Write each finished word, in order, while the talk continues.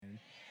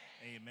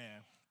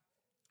Amen.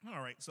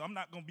 All right, so I'm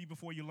not going to be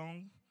before you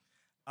long.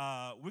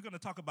 We're going to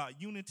talk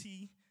about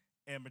unity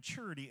and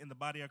maturity in the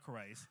body of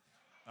Christ.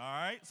 All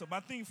right, so my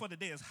theme for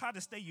today is how to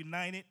stay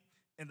united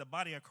in the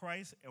body of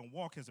Christ and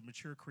walk as a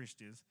mature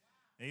Christians.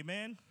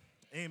 Amen.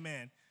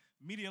 Amen.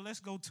 Media,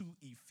 let's go to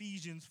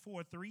Ephesians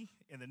 4:3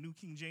 in the New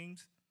King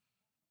James.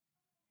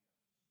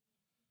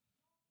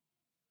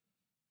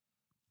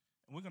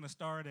 And we're going to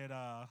start at,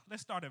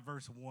 let's start at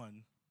verse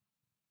 1.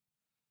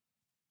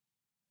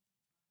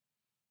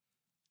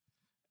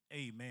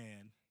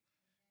 Amen.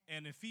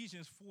 And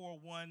Ephesians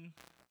 4:1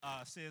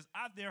 says,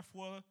 I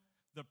therefore,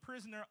 the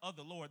prisoner of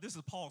the Lord. This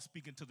is Paul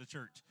speaking to the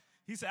church.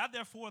 He said, I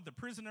therefore, the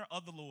prisoner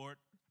of the Lord,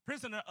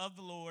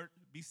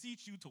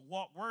 beseech you to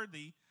walk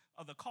worthy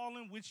of the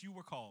calling which you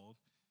were called.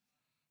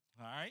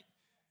 All right?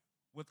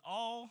 With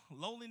all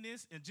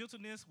lowliness and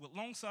gentleness, with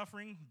long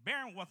suffering,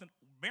 bearing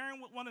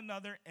with one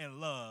another in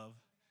love,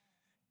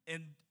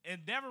 and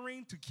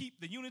endeavoring to keep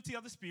the unity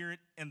of the Spirit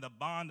and the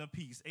bond of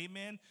peace.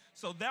 Amen.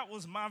 So that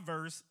was my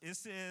verse. It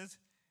says,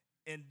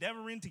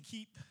 endeavoring to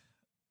keep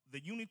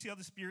the unity of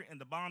the Spirit and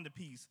the bond of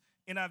peace.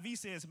 NIV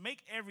says,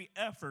 make every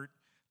effort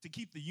to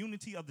keep the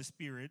unity of the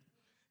Spirit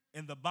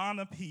and the bond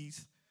of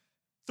peace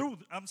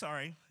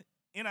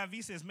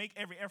NIV says, make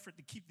every effort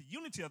to keep the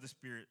unity of the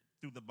Spirit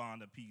through the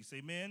bond of peace.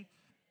 Amen.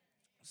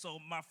 So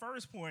my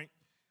first point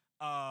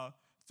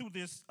through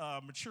this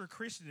mature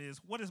Christian is,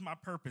 what is my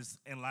purpose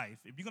in life?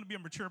 If you're going to be a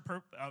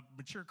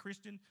mature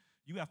Christian,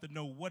 you have to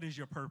know what is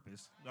your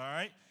purpose. All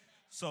right.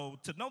 So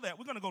to know that,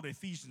 we're going to go to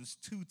Ephesians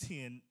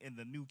 2:10 in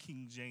the New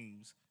King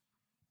James.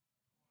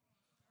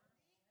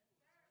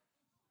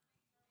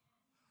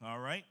 All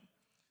right.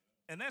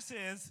 And that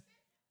says,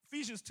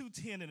 Ephesians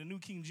 2:10 in the New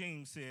King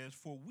James says,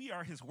 for we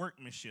are his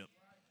workmanship,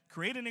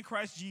 created in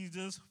Christ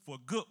Jesus for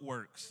good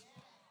works,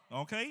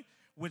 okay,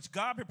 which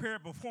God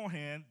prepared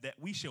beforehand that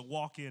we should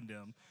walk in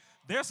them.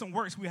 There's some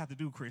works we have to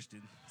do,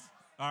 Christians.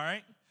 All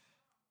right.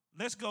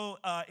 Let's go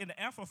in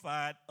the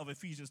Amplified of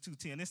Ephesians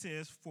 2:10. It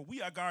says, for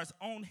we are God's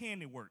own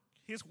handiwork,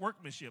 his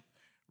workmanship,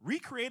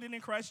 recreated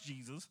in Christ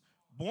Jesus,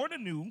 born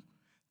anew,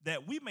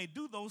 that we may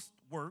do those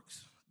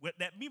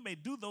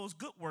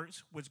good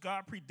works which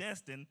God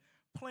predestined,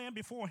 planned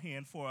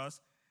beforehand for us,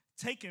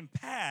 taking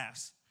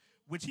paths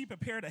which he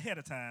prepared ahead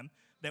of time,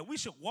 that we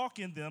should walk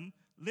in them,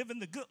 living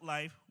the good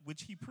life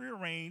which he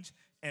prearranged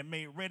and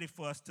made ready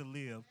for us to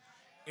live.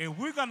 If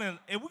we're gonna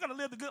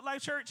live the good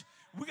life, church,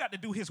 we got to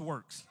do his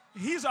works.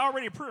 He's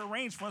already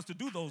prearranged for us to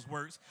do those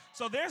works,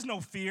 so there's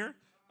no fear.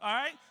 All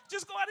right,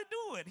 just go out and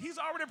do it. He's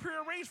already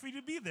prearranged for you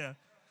to be there.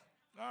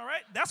 All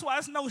right, that's why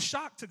it's no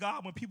shock to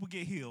God when people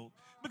get healed,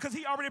 because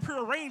he already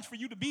prearranged for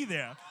you to be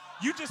there.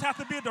 You just have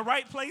to be at the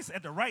right place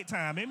at the right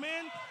time.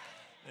 Amen.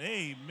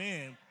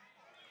 Amen.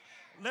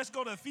 Let's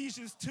go to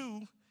Ephesians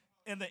 2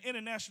 in the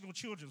International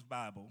Children's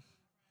Bible.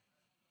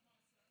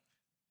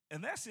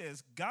 And that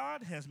says,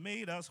 God has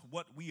made us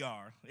what we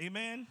are.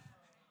 Amen.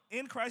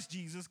 In Christ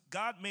Jesus,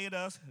 God made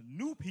us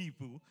new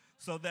people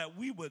so that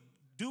we would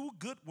do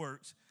good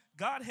works.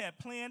 God had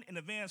planned in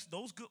advance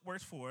those good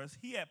works for us.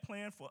 He had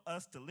planned for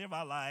us to live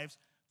our lives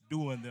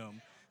doing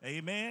them.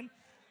 Amen.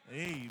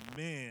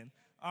 Amen.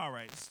 All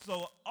right.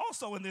 So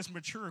also in this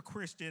mature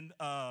Christian,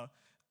 to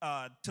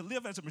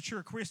live as a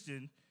mature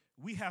Christian,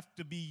 we have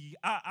to be,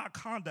 our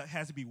conduct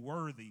has to be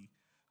worthy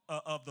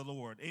of the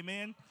Lord.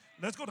 Amen.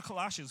 Let's go to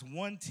Colossians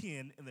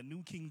 1:10 in the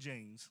New King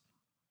James.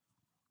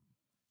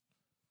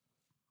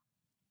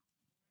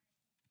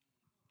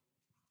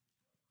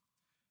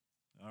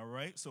 All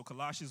right. So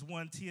Colossians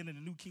 1:10 in the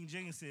New King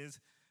James says,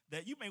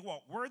 that you may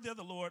walk worthy of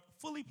the Lord,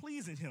 fully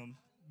pleasing him,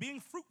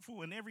 being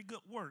fruitful in every good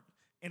work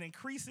and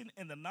increasing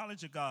in the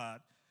knowledge of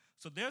God.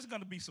 So there's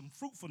going to be some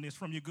fruitfulness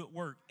from your good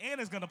work,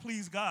 and it's going to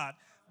please God.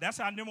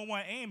 That's our number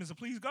one aim, is to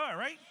please God,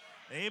 right?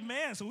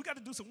 Amen. So we got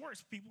to do some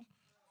works, people.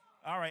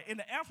 All right. In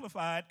the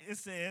Amplified, it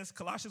says,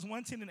 Colossians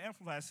 1:10 in the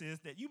Amplified says,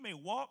 that you may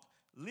walk,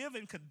 live,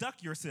 and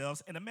conduct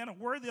yourselves in a manner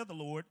worthy of the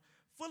Lord,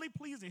 fully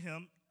pleasing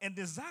him and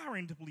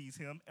desiring to please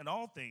him in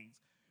all things,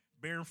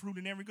 bearing fruit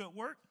in every good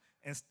work,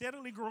 and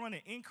steadily growing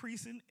and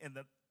increasing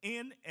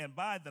in and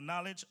by the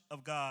knowledge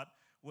of God,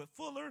 with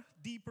fuller,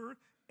 deeper,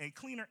 and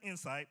cleaner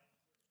insight,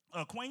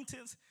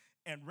 acquaintance,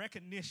 and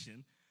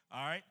recognition.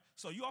 All right.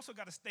 So you also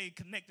got to stay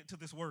connected to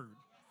this word.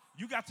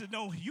 You got to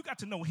know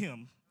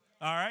him.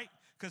 All right.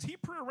 Because he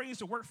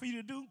prearranged the work for you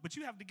to do, but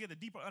you have to get a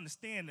deeper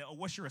understanding of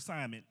what's your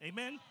assignment.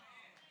 Amen.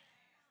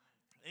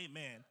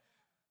 Amen.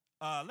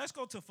 Let's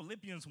go to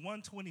Philippians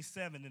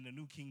 1:27 in the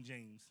New King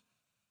James.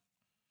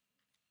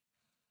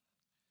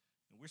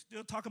 And we're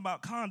still talking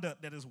about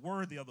conduct that is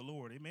worthy of the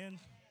Lord. Amen.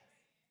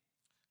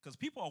 Because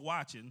people are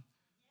watching.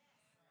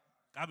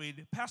 I mean,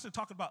 the pastor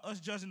talking about us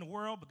judging the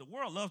world, but the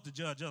world loves to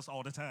judge us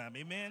all the time.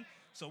 Amen.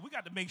 So we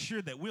got to make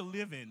sure that we're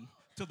living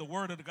to the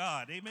word of the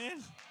God.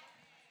 Amen.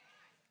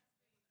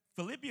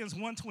 Philippians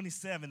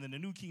 1:27 in the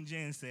New King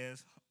James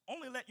says,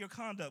 only let your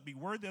conduct be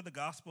worthy of the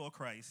gospel of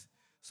Christ,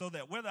 so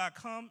that whether I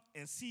come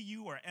and see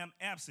you or am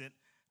absent,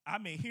 I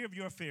may hear of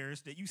your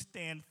affairs, that you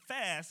stand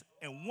fast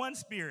in one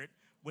spirit,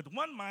 with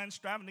one mind,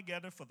 striving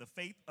together for the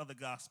faith of the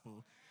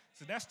gospel.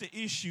 So that's the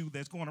issue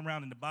that's going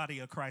around in the body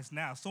of Christ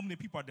now. So many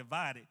people are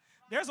divided.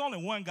 There's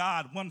only one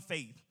God, one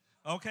faith,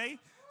 okay?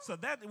 So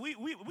that we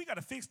got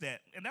to fix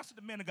that. And that's what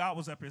the man of God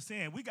was up here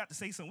saying. We got to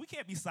say something. We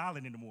can't be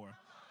silent anymore,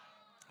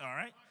 all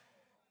right?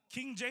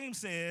 King James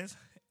says,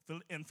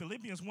 in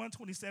Philippians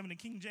 1:27 in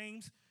King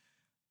James,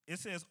 it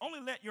says,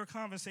 only let your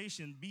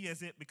conversation be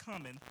as it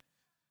becoming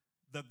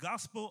the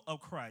gospel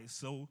of Christ.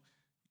 So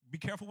be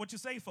careful what you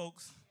say,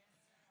 folks.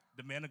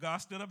 The man of God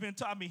stood up here and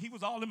taught me. He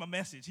was all in my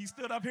message. He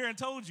stood up here and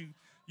told you,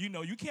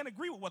 you can't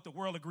agree with what the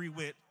world agree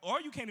with, or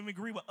you can't even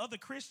agree with other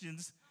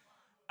Christians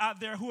out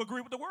there who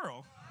agree with the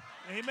world.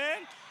 Amen?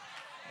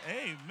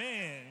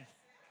 Amen.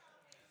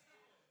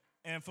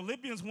 And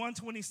Philippians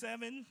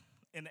 1:27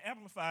 in the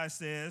Amplified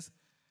says,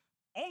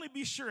 only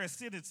be sure as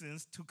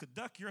citizens to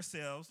conduct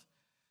yourselves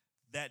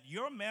that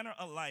your manner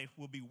of life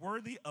will be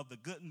worthy of the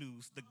good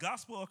news, the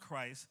gospel of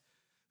Christ,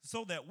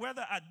 so that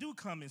whether I do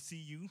come and see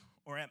you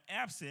or am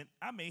absent,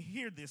 I may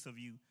hear this of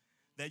you,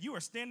 that you are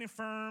standing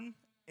firm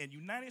in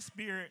united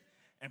spirit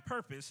and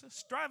purpose,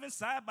 striving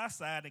side by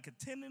side and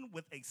contending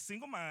with a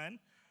single mind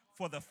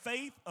for the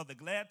faith of the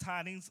glad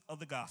tidings of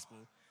the gospel.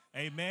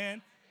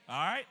 Amen. All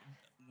right.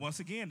 Once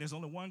again, there's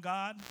only one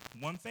God,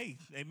 one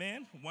faith.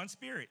 Amen. One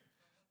spirit.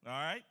 All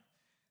right.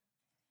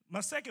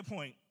 My second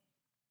point,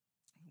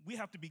 we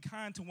have to be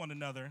kind to one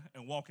another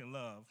and walk in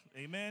love.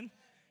 Amen.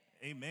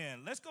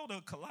 Amen. Let's go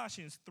to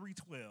Colossians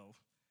 3:12.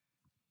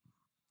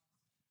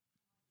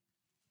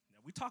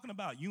 Now, we're talking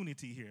about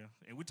unity here,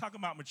 and we're talking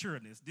about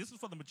matureness. This is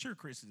for the mature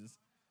Christians.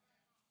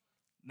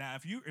 Now,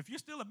 if you're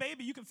still a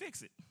baby, you can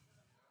fix it.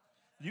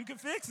 You can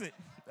fix it.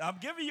 I'm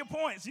giving you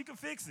points. You can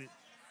fix it.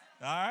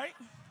 All right?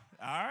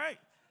 All right.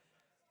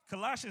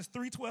 Colossians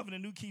 3:12 in the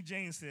New King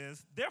James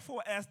says,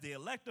 therefore, as the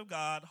elect of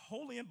God,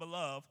 holy and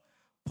beloved,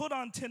 put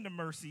on tender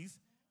mercies,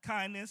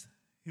 kindness,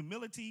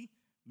 humility,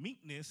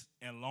 meekness,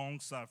 and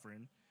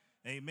long-suffering.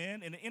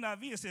 Amen. In the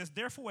NIV, it says,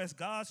 therefore, as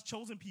God's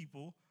chosen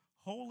people,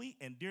 holy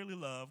and dearly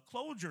loved,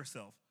 clothe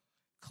yourself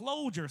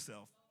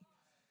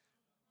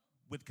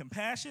with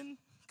compassion,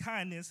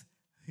 kindness,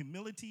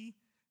 humility,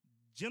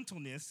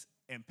 gentleness,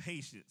 and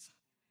patience.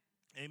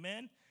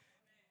 Amen.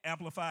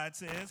 Amplified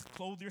says,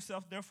 clothe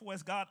yourself, therefore,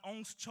 as God's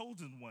own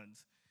chosen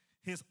ones,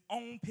 his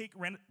own picked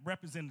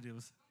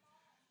representatives.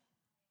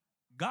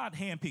 God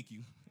handpicked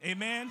you.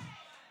 Amen.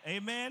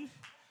 Amen.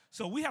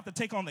 So we have to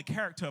take on the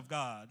character of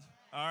God,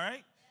 all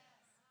right?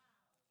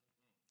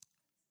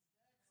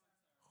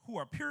 Who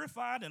are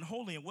purified and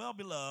holy and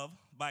well-beloved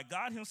by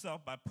God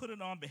himself by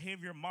putting on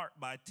behavior marked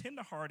by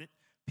tender-hearted,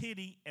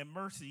 pity, and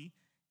mercy,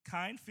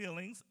 kind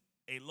feelings,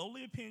 a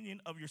lowly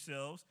opinion of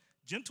yourselves,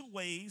 gentle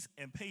ways,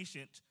 and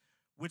patience,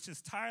 which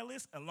is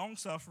tireless and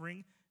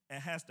long-suffering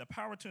and has the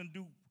power to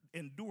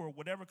endure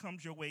whatever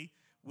comes your way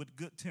with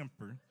good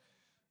temper.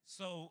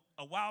 So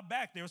a while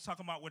back, they was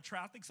talking about when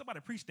trials, I think somebody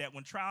preached that,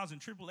 when trials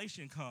and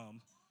tribulation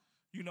come,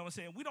 you know what I'm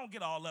saying? We don't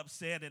get all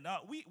upset, and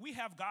we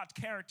have God's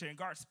character and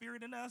God's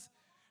spirit in us.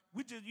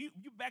 We just you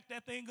back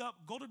that thing up,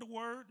 go to the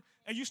word,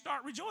 and you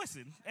start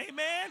rejoicing.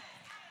 Amen.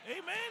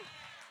 Amen.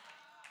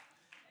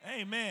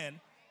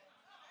 Amen.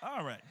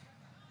 All right.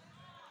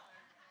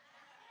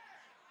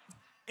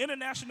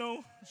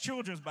 International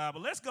Children's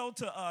Bible. Let's go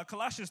to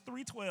Colossians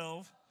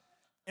 3:12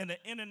 in the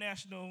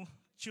International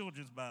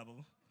Children's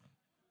Bible.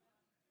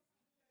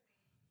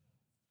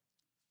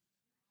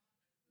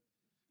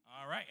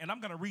 All right, and I'm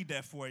going to read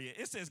that for you.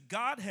 It says,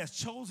 God has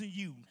chosen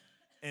you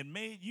and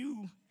made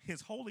you his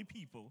holy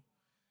people.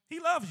 He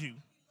loves you.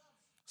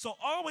 So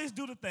always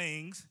do the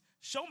things,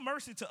 show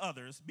mercy to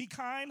others, be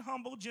kind,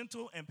 humble,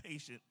 gentle, and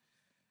patient.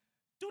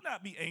 Do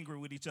not be angry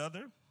with each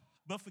other,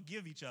 but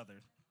forgive each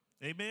other.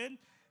 Amen?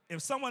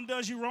 If someone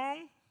does you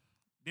wrong,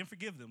 then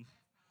forgive them.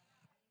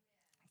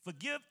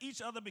 Forgive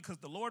each other because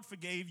the Lord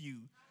forgave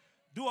you.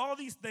 Do all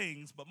these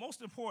things, but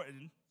most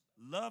important,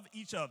 love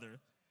each other.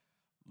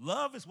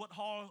 Love is what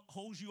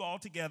holds you all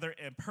together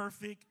in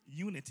perfect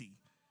unity.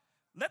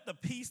 Let the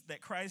peace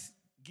that Christ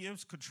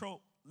gives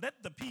control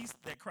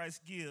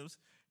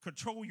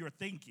your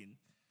thinking.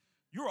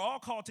 You're all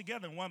called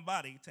together in one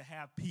body to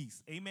have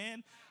peace.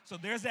 Amen. So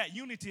there's that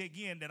unity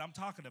again that I'm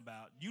talking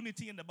about.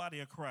 Unity in the body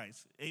of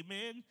Christ.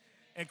 Amen.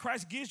 And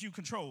Christ gives you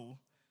control.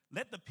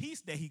 Let the peace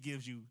that he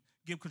gives you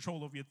give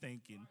control over your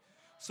thinking.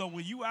 So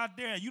when you out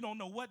there and you don't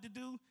know what to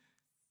do,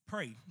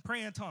 pray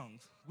in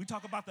tongues. We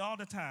talk about that all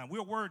the time.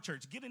 We're a word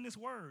church. Get in this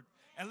word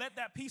and let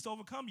that peace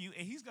overcome you,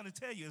 and he's going to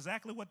tell you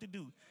exactly what to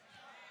do.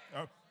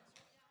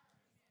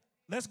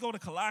 Let's go to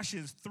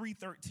Colossians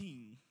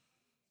 3:13.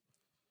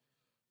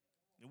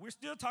 And we're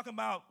still talking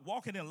about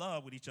walking in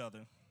love with each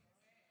other.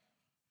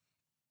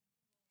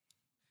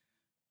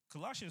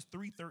 Colossians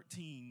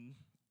 3:13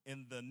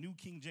 in the New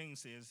King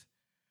James says,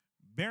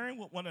 bearing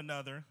with one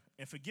another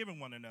and forgiving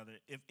one another.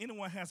 If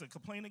anyone has a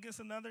complaint against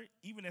another,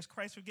 even as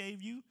Christ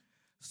forgave you,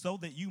 so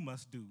that you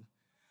must do.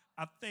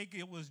 I think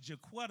it was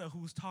Jaquetta who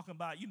was talking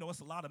about, it's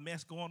a lot of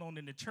mess going on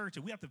in the church,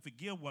 and we have to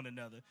forgive one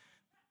another.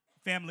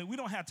 Family, we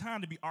don't have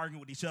time to be arguing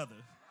with each other.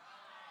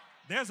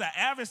 There's an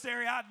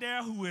adversary out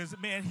there who is,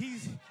 man,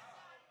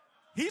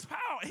 He's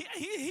powerful.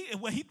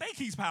 He think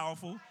he's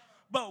powerful,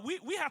 but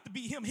we have to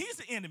beat him. He's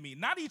the enemy,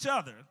 not each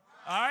other.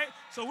 All right?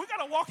 So we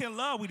got to walk in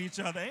love with each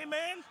other.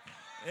 Amen?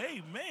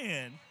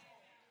 Amen.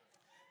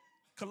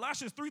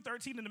 Colossians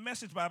 3:13 in the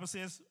Message Bible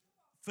says,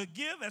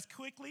 forgive as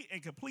quickly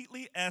and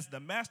completely as the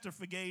master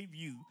forgave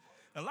you.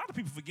 A lot of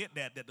people forget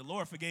that the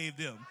Lord forgave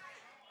them.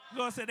 The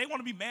Lord said they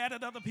want to be mad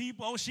at other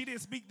people. Oh, she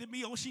didn't speak to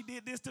me. Oh, she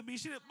did this to me.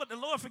 But the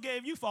Lord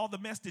forgave you for all the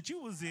mess that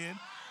you was in.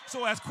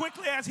 So as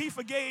quickly as he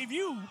forgave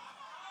you,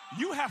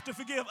 you have to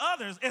forgive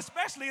others,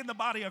 especially in the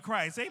body of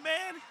Christ.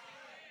 Amen?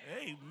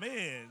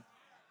 Amen.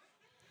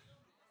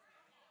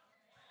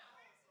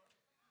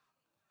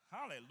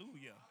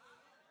 Hallelujah.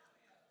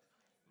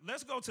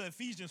 Let's go to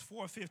Ephesians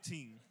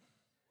 4:15.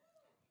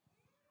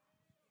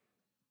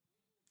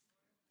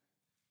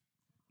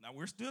 Now,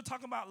 we're still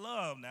talking about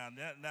love now.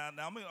 Now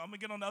I'm going to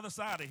get on the other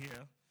side of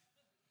here,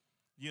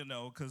 you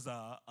know, because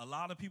a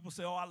lot of people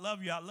say, oh, I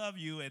love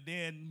you, and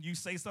then you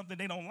say something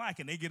they don't like,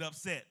 and they get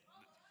upset.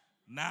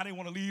 Now they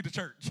want to leave the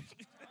church.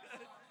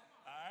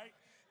 All right?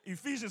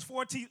 Ephesians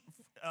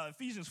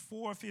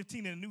 4:15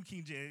 in the New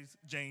King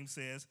James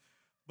says,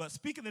 but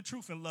speaking the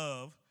truth in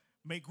love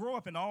may grow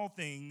up in all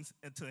things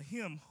into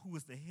him who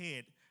is the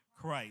head,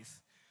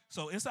 Christ.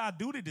 So it's our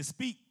duty to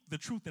speak the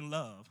truth in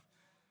love.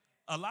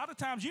 A lot of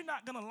times you're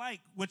not going to like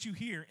what you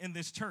hear in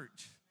this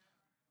church,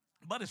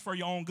 but it's for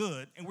your own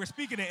good, and we're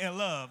speaking it in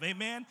love.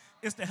 Amen?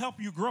 It's to help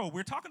you grow.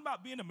 We're talking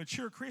about being a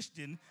mature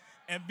Christian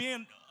and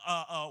being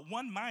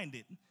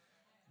one-minded.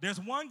 There's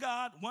one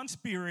God, one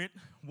Spirit,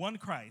 one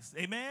Christ.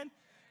 Amen?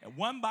 And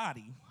one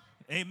body.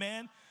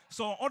 Amen?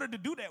 So in order to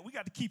do that, we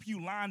got to keep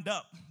you lined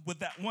up with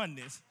that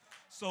oneness.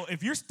 So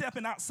if you're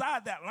stepping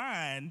outside that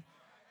line,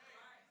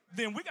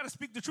 then we got to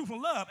speak the truth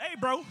in love. Hey,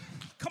 bro,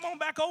 come on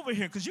back over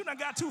here because you done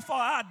got too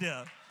far out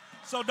there.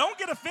 So don't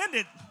get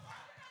offended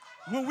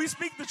when we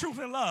speak the truth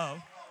in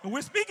love. And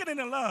we're speaking it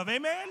in love.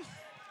 Amen?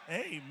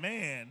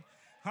 Amen.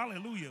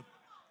 Hallelujah.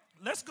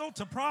 Let's go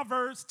to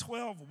Proverbs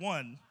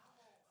 12:1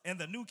 in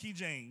the New King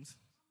James.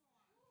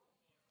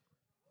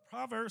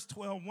 Proverbs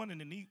 12:1 in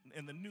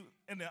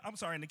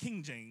the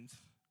King James.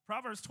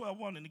 Proverbs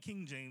 12:1 in the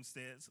King James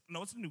says,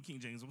 no, it's the New King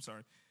James, I'm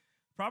sorry.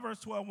 Proverbs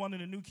 12:1 in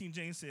the New King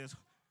James says,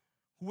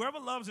 whoever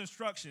loves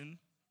instruction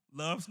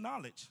loves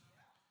knowledge,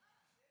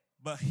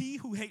 but he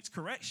who hates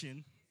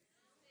correction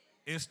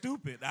is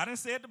stupid. I didn't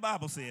say it, the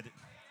Bible said it.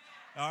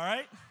 All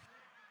right?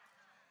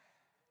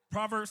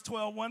 Proverbs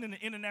 12:1 in the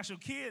International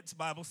Kids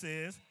Bible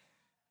says,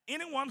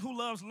 anyone who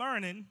loves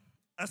learning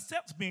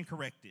accepts being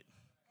corrected,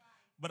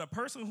 but a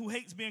person who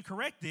hates being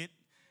corrected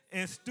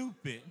is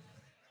stupid.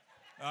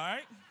 All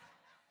right?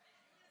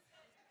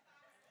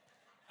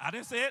 I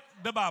didn't say it,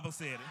 the Bible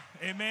said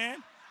it.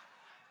 Amen?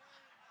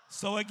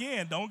 So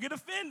again, don't get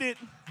offended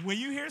when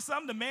you hear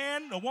something the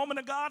man, the woman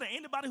of God, or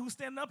anybody who's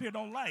standing up here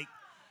don't like,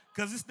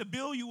 because it's to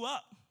build you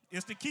up.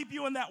 It's to keep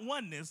you in that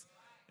oneness.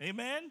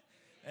 Amen?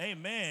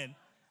 Amen.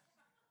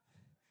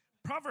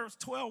 Proverbs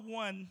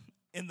 12:1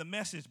 in the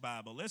Message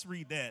Bible. Let's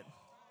read that.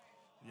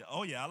 Yeah,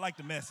 oh, yeah, I like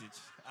the message.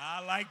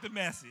 I like the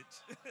message.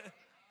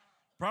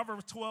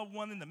 Proverbs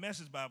 12:1 in the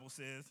Message Bible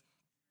says,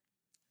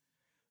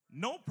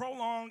 no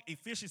prolonged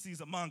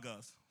efficiencies among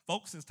us.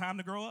 Folks, it's time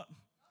to grow up.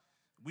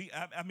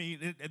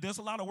 There's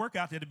a lot of work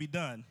out there to be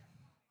done.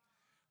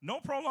 No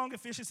prolonged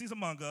efficiencies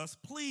among us,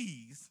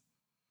 please.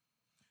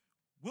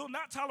 Will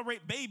not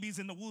tolerate babies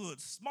in the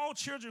woods, small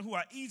children who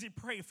are easy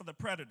prey for the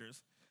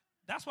predators.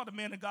 That's why the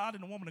man of God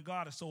and the woman of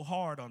God is so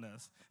hard on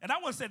us. And I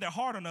wouldn't say they're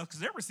hard on us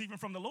because they're receiving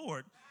from the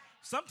Lord.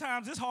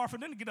 Sometimes it's hard for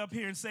them to get up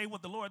here and say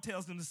what the Lord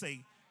tells them to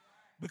say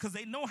because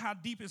they know how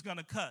deep it's going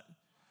to cut.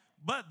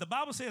 But the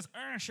Bible says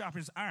iron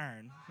sharpens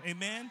iron.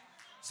 Amen?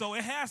 So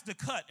it has to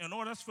cut in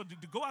order for to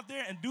go out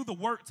there and do the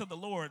work to the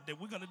Lord that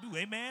we're going to do.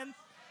 Amen?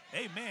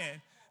 Amen.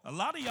 A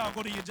lot of y'all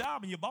go to your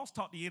job and your boss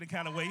talk to you any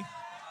kind of way.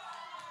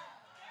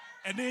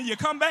 And then you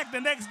come back the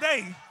next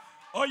day,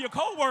 or your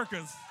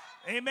co-workers.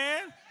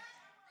 Amen?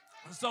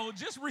 So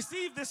just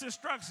receive this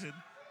instruction.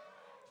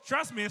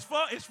 Trust me, it's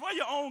for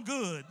your own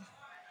good.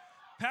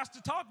 Pastor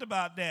talked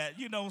about that.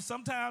 You know,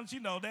 sometimes, you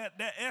know, that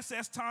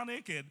SS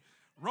tonic and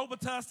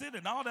Robitussin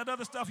and all that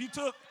other stuff you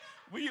took.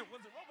 Was it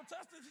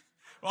Robitussin?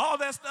 All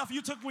that stuff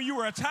you took when you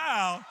were a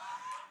child,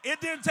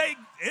 it didn't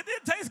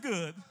taste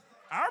good.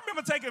 I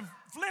remember taking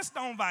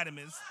Flintstone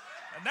vitamins,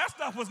 and that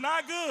stuff was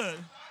not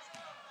good.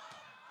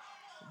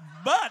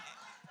 But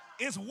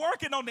it's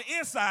working on the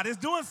inside. It's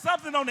doing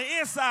something on the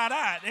inside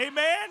out.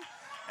 Amen?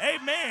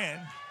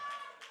 Amen.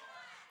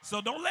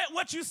 So don't let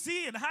what you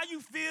see and how you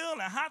feel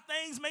and how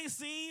things may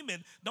seem,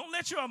 and don't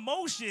let your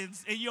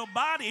emotions and your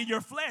body and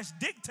your flesh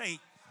dictate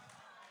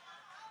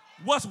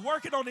what's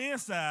working on the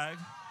inside.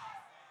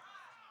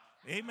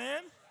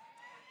 Amen?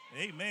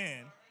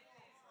 Amen.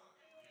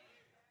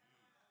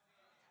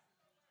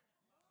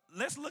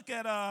 Let's look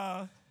at,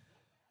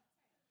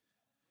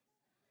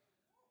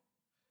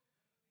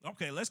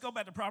 let's go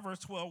back to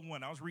Proverbs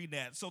 12:1. I was reading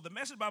that. So the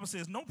Message Bible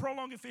says, no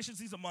prolonged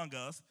efficiencies among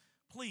us,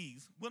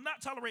 please. Will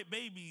not tolerate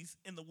babies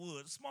in the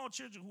woods, small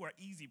children who are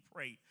easy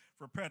prey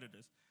for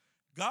predators.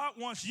 God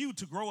wants you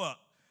to grow up.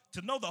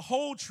 to know the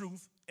whole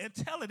truth and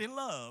tell it in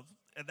love.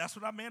 And that's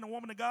what our man and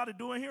woman of God are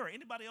doing here, or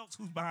anybody else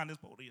who's behind this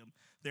podium.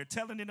 They're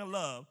telling it in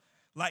love,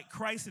 like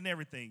Christ in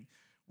everything.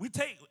 We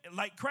take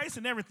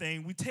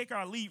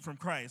our lead from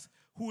Christ,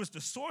 who is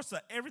the source of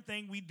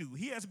everything we do.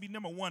 He has to be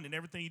number one in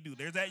everything you do.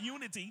 There's that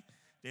unity.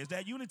 There's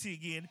that unity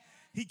again.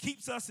 He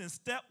keeps us in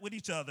step with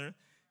each other.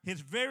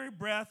 His very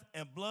breath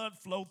and blood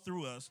flow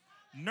through us,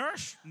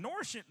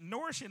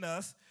 nourishing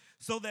us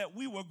so that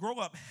we will grow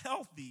up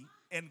healthy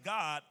in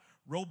God,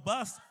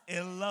 robust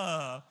in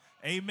love.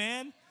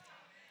 Amen?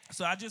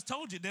 So I just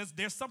told you,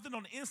 there's something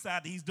on the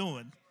inside that he's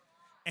doing,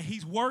 and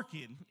he's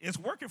working. It's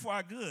working for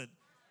our good.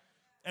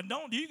 And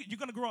you're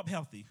going to grow up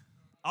healthy.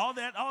 All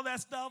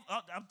that stuff,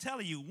 I'm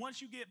telling you, once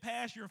you get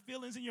past your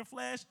feelings in your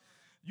flesh,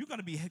 you're going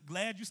to be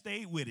glad you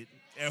stayed with it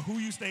and who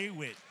you stayed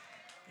with.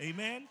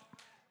 Amen?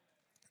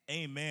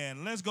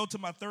 Amen. Let's go to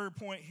my third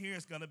point here.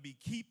 It's going to be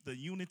keep the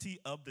unity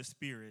of the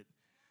Spirit.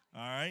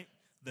 All right?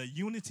 The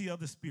unity of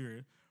the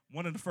Spirit.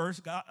 One of the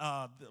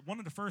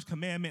first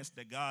commandments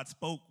that God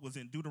spoke was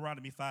in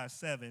Deuteronomy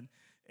 5:7,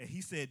 and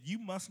he said, "You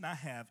must not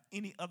have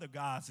any other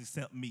gods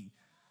except me.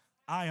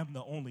 I am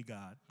the only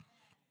God."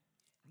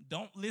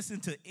 Don't listen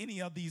to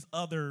any of these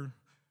other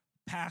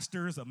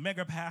pastors or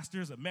mega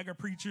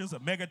preachers or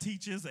mega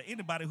teachers or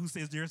anybody who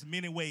says there's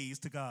many ways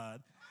to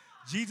God.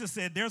 Jesus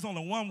said there's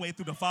only one way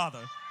through the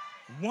Father,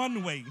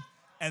 one way,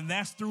 and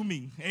that's through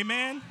me.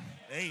 Amen?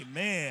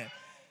 Amen.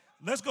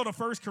 Let's go to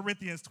 1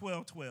 Corinthians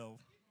 12:12.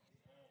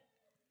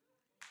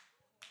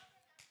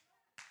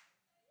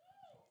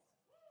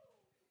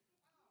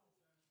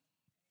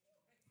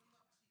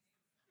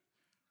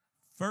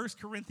 1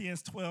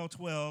 Corinthians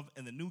 12:12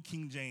 in the New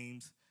King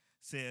James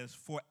says,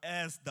 "For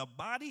as the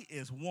body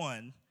is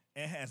one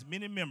and has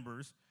many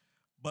members,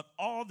 but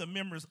all the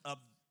members of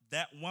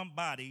that one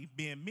body,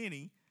 being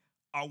many,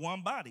 are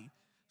one body,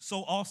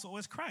 so also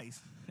is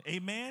Christ."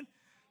 Amen?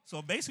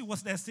 So basically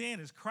what's that saying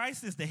is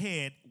Christ is the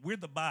head, we're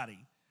the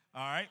body.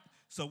 All right?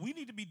 So we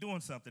need to be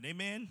doing something.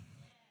 Amen?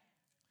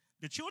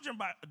 The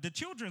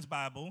Children's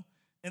Bible,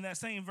 in that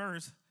same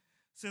verse,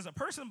 says a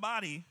person's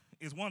body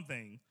is one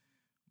thing,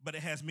 but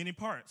it has many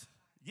parts.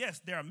 Yes,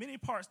 there are many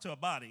parts to a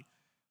body,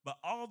 but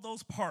all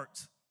those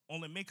parts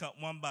only make up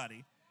one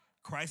body.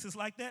 Christ is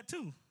like that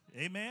too.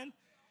 Amen?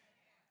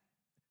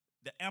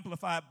 The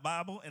Amplified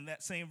Bible in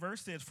that same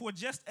verse says, "For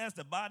just as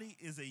the body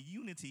is a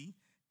unity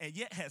and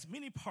yet has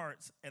many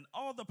parts, and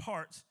all the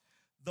parts,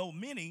 though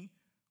many,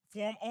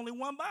 form only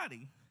one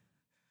body,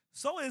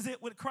 so is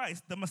it with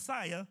Christ, the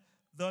Messiah,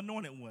 the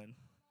Anointed One."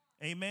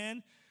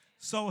 Amen?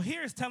 So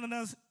here it's telling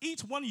us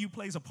each one of you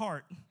plays a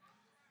part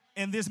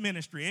in this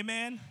ministry.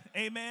 Amen?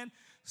 Amen?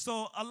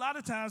 So a lot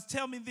of times,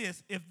 tell me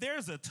this, if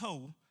there's a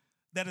toe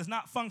that is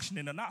not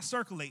functioning or not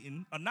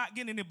circulating or not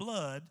getting any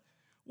blood,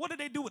 what do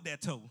they do with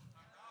that toe?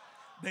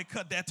 They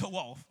cut that toe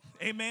off.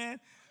 Amen?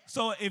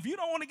 So if you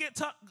don't want to get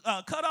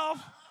cut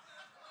off,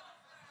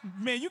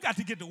 man, you got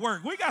to get to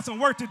work. We got some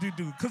work to do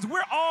because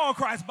we're all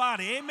Christ's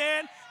body.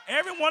 Amen?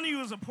 Every one of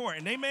you is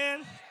important.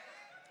 Amen?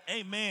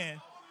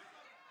 Amen.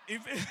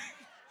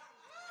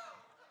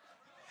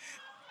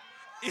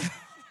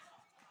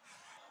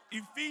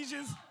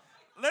 Ephesians,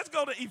 let's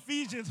go to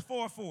Ephesians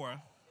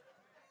 4:4.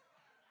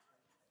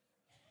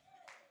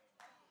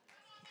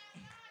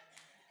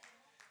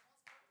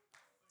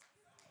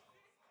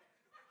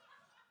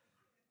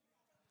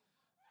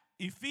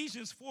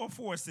 Ephesians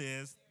 4:4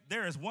 says,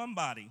 "There is one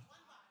body,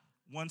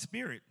 one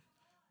spirit,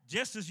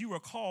 just as you were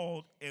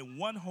called in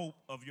one hope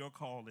of your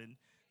calling."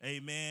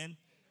 Amen.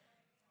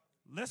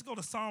 Let's go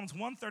to Psalms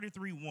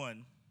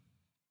 133:1.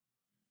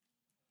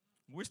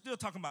 We're still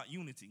talking about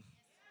unity.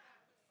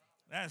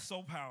 That is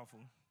so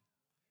powerful.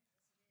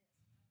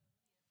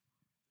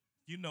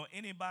 You know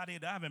anybody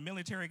that I have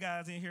military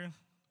guys in here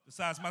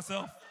besides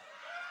myself?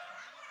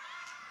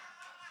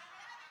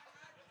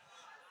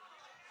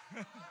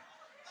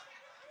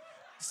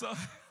 So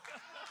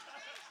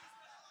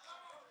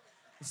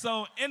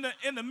in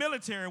the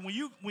military, when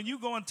you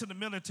go into the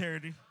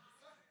military,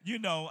 you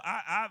know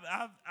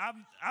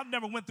I've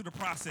never went through the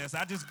process.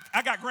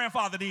 I got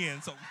grandfathered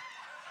in. So,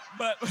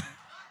 but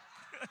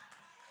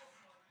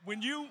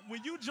when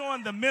you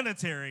join the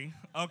military,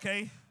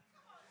 okay,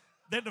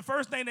 then the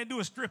first thing they do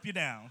is strip you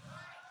down.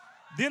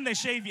 Then they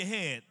shave your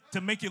head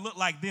to make you look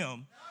like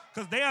them,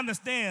 because they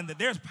understand that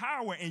there's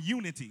power in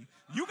unity.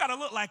 You got to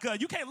look like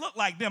you can't look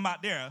like them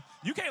out there.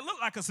 You can't look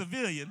like a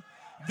civilian.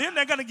 Then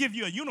they're going to give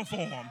you a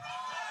uniform,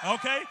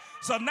 okay?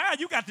 So now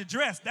you got to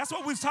dress. That's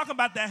what we was talking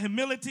about, that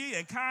humility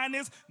and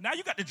kindness. Now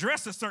you got to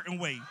dress a certain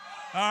way,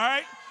 all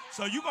right?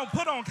 So you're going to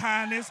put on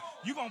kindness.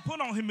 You're going to put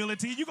on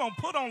humility. You're going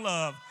to put on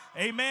love,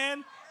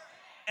 amen?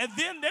 And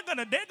then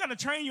they're gonna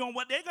train you on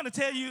what they're gonna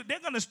tell you. They're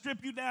gonna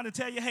strip you down and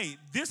tell you, hey,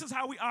 this is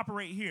how we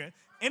operate here.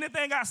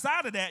 Anything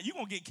outside of that, you're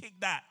gonna get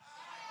kicked out.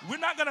 We're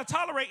not gonna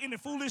tolerate any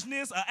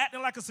foolishness or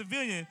acting like a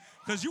civilian,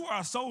 because you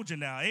are a soldier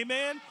now.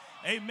 Amen?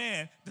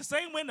 Amen. The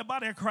same way in the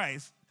body of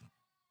Christ,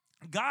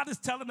 God is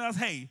telling us,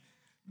 hey,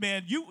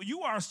 man,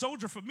 you are a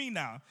soldier for me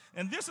now.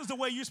 And this is the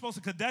way you're supposed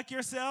to conduct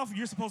yourself.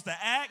 You're supposed to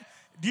act.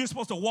 You're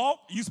supposed to walk.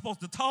 You're supposed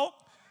to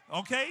talk.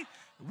 Okay?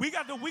 We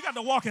got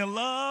to walk in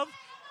love.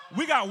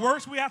 We got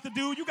works we have to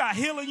do. You got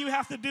healing you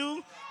have to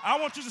do. I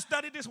want you to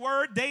study this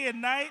word day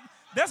and night.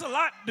 There's a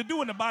lot to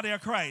do in the body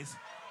of Christ.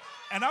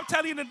 And I'm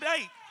telling you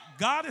today,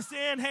 God is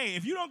saying, hey,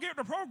 if you don't get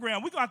the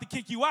program, we're going to have to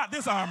kick you out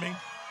this army.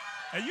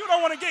 And you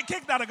don't want to get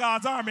kicked out of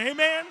God's army.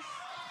 Amen?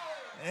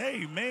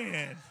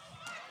 Amen.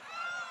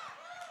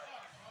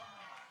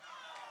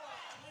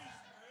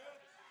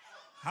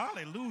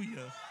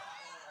 Hallelujah.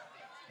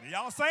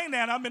 Y'all saying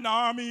that, I'm in the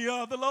army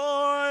of the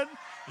Lord.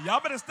 Y'all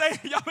better stay,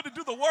 y'all better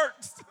do the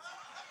works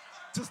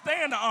to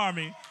stay in the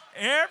army.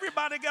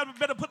 Everybody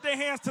better put their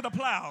hands to the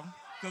plow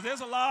because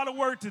there's a lot of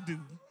work to do.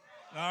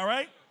 All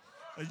right?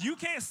 You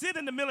can't sit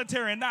in the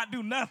military and not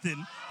do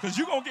nothing because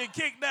you're going to get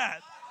kicked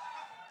out.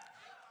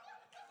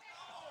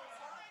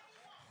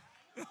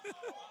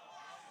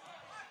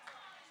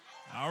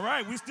 All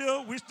right, we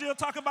still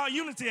talk about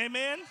unity,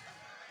 amen?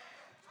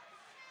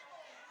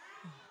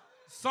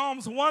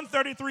 Psalms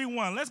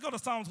 133:1. Let's go to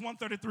Psalms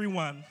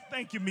 133:1.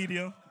 Thank you,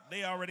 media.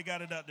 They already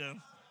got it up there.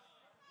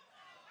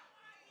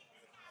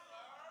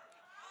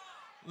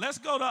 Let's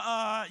go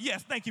to,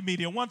 yes, thank you,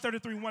 media.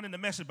 133:1 in the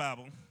Message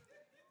Bible.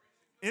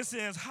 It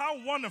says,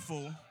 how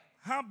wonderful,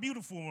 how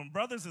beautiful when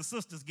brothers and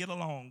sisters get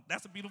along.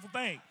 That's a beautiful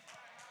thing.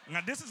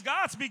 Now, this is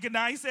God speaking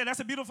now. He said that's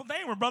a beautiful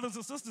thing when brothers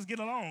and sisters get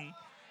along.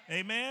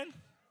 Amen.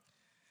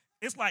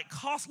 It's like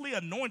costly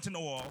anointing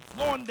oil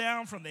flowing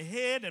down from the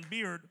head and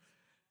beard,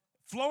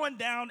 flowing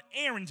down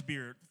Aaron's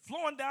beard,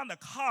 flowing down the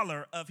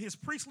collar of his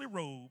priestly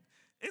robe.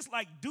 It's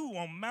like dew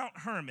on Mount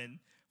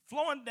Hermon,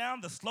 flowing down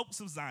the slopes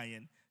of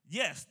Zion.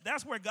 Yes,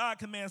 that's where God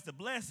commands the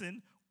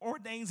blessing,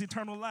 ordains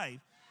eternal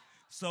life.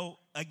 So,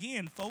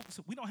 again, folks,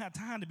 we don't have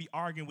time to be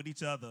arguing with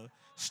each other,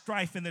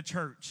 strife in the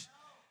church.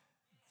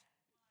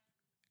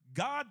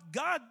 God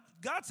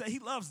said he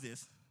loves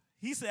this.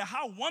 He said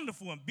how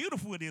wonderful and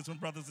beautiful it is when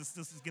brothers and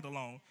sisters get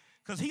along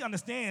because he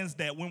understands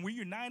that when we're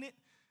united,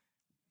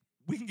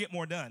 we can get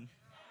more done.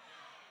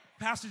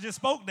 Pastor just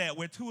spoke that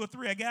where 2 or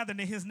 3 are gathered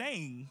in his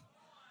name.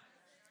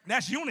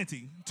 That's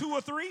unity. 2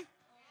 or 3.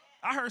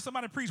 I heard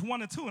somebody preach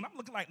 1 or 2, and I'm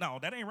looking like, no,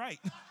 that ain't right.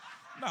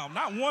 No,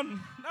 not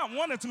one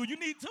or 2. You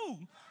need 2.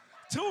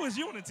 2 is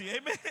unity,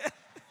 amen.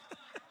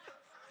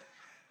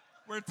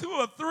 We're 2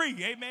 or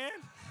 3, amen.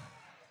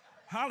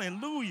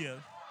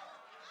 Hallelujah.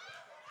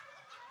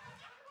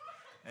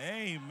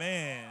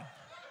 Amen.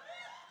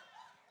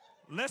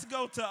 Let's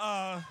go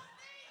to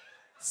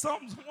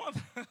Psalms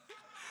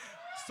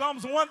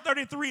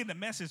 133 in the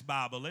Message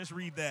Bible. Let's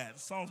read that.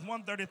 Psalms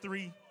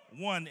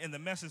 133:1 in the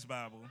Message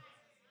Bible.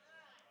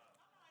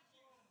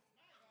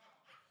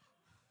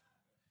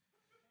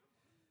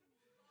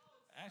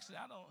 Actually,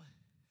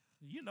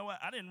 you know what?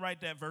 I didn't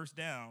write that verse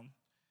down.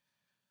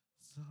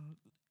 So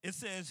it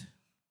says,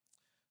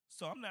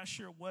 so I'm not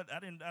sure what, I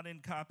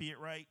didn't copy it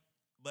right.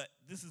 But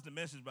this is the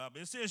Message Bible.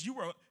 It says you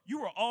were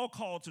all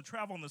called to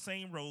travel on the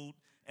same road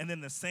and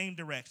in the same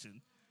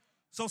direction.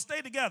 So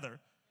stay together,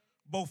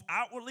 both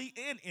outwardly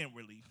and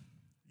inwardly.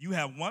 You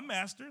have one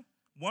master,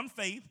 one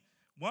faith,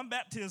 one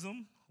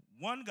baptism,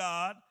 one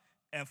God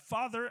and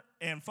Father,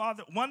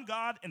 one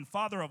God and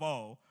Father of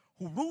all,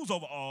 who rules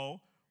over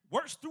all,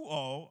 works through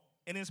all,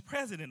 and is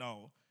present in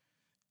all.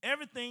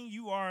 Everything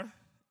you are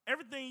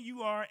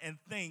and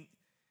think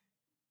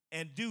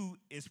and do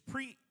is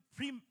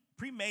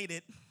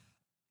premeditated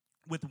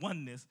with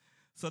oneness.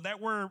 So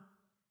that word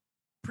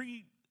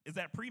is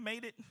that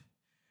premeditated?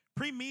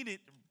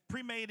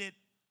 Premeditated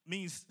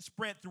means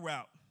spread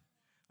throughout.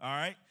 All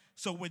right?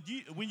 So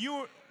when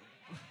you're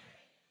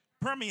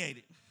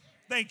permeated,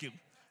 thank you,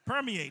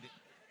 permeated.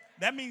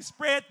 That means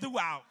spread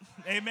throughout.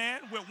 Amen.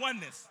 With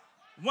oneness.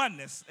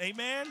 Oneness.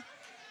 Amen.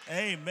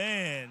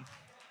 Amen.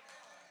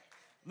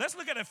 Let's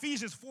look at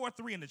Ephesians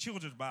 4:3 in the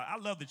Children's Bible. I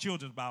love the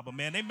Children's Bible,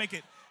 man. They make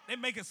it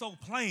so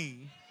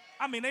plain.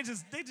 I mean, I can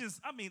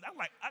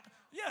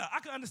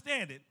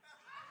understand it.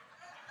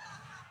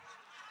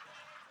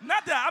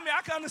 Not that,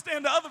 I can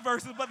understand the other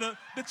verses, but the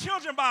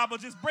Children's Bible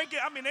just break it.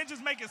 They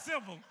just make it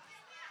simple.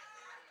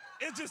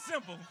 It's just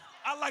simple.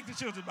 I like the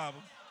Children's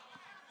Bible.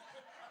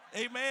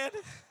 Amen.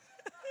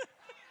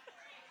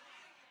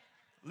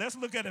 Let's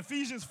look at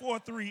Ephesians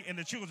 4:3 in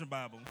the Children's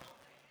Bible.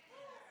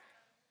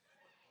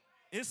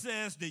 It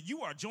says that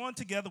you are joined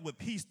together with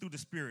peace through the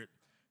Spirit.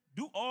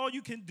 Do all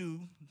you can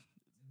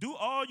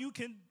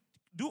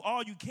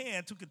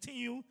to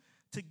continue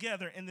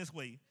together in this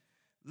way.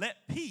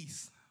 Let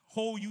peace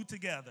hold you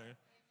together.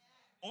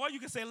 Or you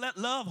can say, let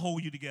love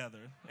hold you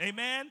together.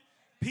 Amen.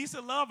 Peace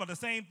and love are the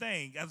same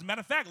thing. As a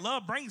matter of fact,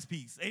 love brings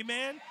peace.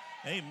 Amen.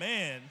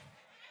 Amen.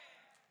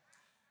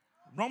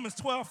 Romans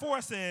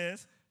 12:4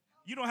 says,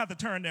 you don't have to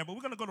turn there, but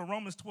we're going to go to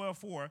Romans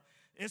 12:4.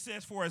 It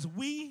says, for as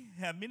we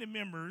have many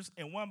members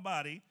in one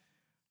body,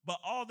 but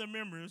all the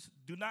members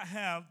do not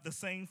have the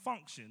same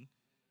function.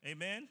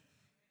 Amen.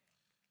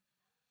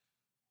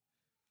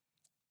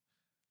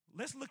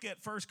 Let's look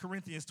at 1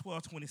 Corinthians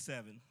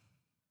 12:27.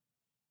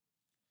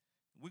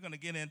 We're going to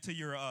get into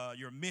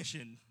your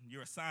mission,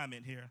 your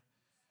assignment here.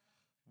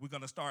 We're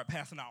going to start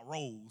passing out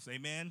roles.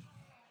 Amen.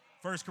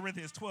 1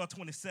 Corinthians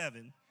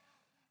 12:27.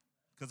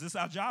 Because it's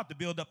our job to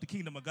build up the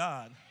kingdom of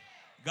God.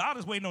 God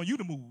is waiting on you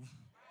to move.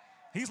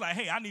 He's like,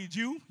 hey, I need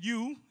you.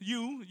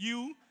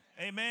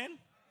 Amen.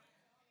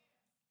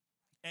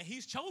 And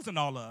he's chosen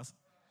all of us.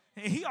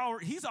 And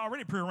he's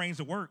already prearranged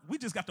the work. We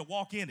just got to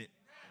walk in it.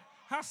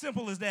 How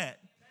simple is that?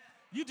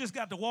 You just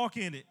got to walk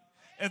in it.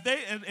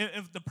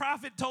 If the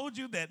prophet told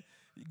you that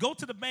go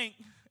to the bank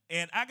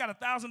and I got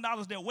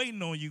 $1,000 there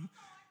waiting on you,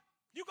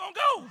 you going to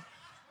go.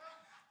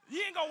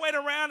 You ain't going to wait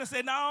around and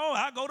say, no,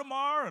 I'll go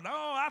tomorrow. No,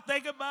 I'll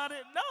think about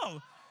it.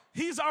 No.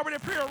 He's already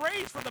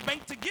prearranged for the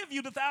bank to give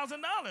you the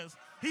 $1,000.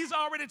 He's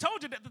already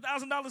told you that the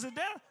 $1,000 is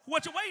there.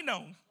 What you waiting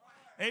on?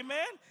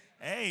 Amen?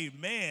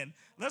 Amen.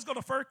 Let's go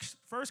to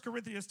 1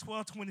 Corinthians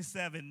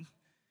 12:27.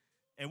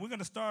 And we're going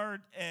to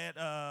start at,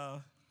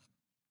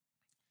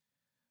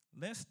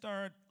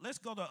 let's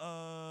go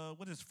to,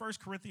 1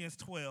 Corinthians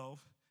 12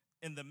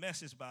 in the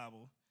Message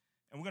Bible.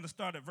 And we're going to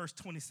start at verse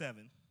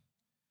 27.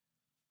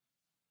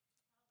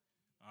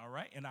 All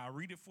right, and I'll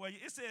read it for you.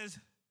 It says,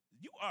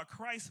 you are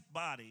Christ's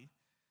body.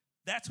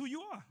 That's who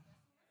you are.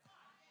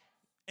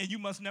 And you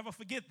must never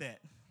forget that.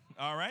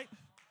 All right?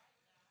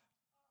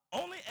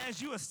 Only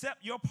as you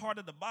accept your part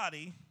of the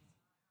body,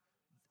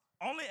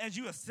 only as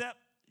you accept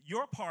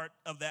your part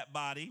of that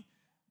body,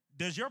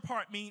 does your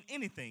part mean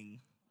anything.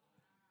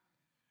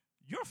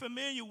 You're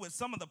familiar with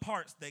some of the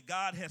parts that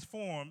God has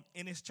formed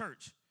in his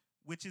church,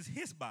 which is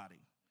his body.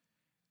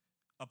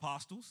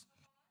 Apostles,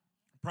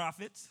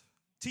 prophets,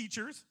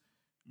 teachers,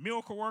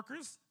 miracle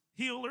workers,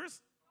 healers,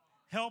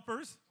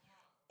 helpers,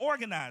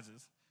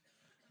 organizers,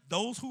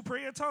 those who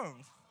pray in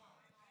tongues.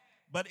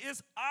 But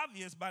it's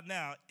obvious by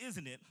now,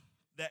 isn't it,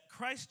 that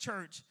Christ's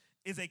church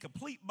is a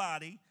complete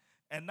body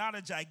and not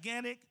a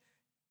gigantic,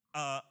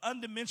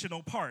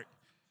 undimensional part.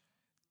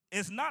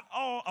 It's not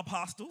all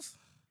apostles,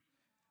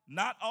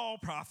 not all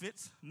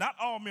prophets, not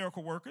all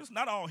miracle workers,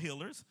 not all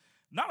healers,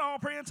 not all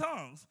pray in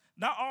tongues,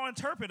 not all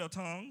interpret of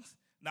tongues,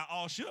 not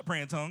all should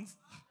pray in tongues.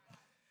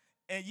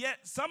 And yet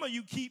some of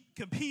you keep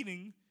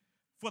competing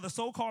for the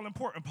so-called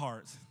important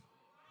parts.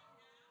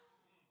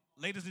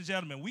 Ladies and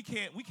gentlemen, we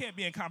can't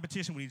be in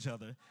competition with each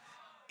other.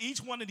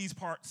 Each one of these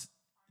parts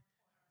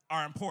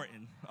are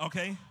important,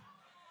 okay?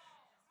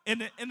 In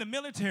the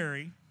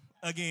military,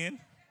 again,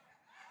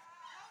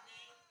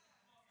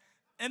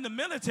 in the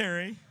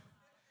military,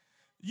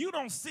 you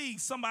don't see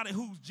somebody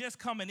who's just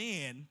coming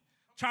in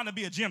trying to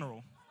be a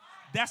general.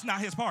 That's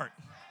not his part.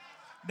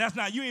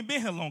 You ain't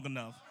been here long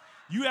enough.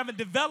 You haven't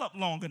developed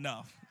long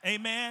enough.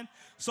 Amen?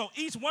 So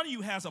each one of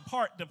you has a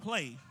part to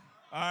play,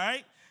 all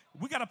right?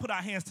 We got to put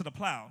our hands to the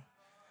plow.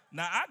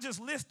 Now, I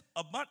just list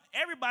a bunch.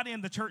 Everybody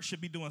in the church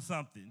should be doing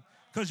something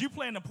because you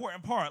play an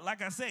important part.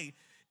 Like I say,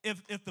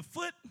 if the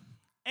foot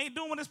ain't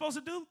doing what it's supposed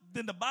to do,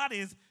 then the body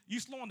is, you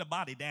slowing the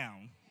body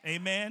down.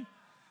 Amen?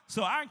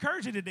 So I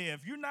encourage you today,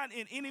 if you're not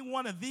in any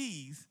one of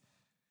these,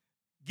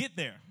 get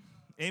there.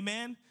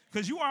 Amen?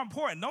 Because you are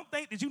important. Don't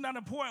think that you're not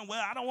important.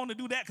 Well, I don't want to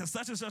do that because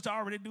such and such I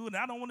already do, and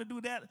I don't want to do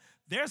that.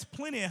 There's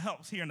plenty of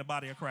helps here in the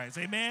body of Christ.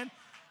 Amen?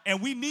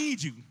 And we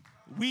need you.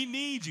 We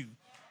need you.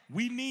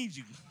 We need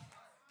you.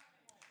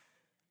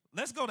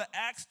 Let's go to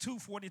Acts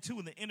 2:42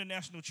 in the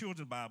International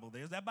Children's Bible.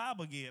 There's that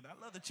Bible again.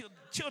 I love the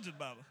Children's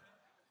Bible.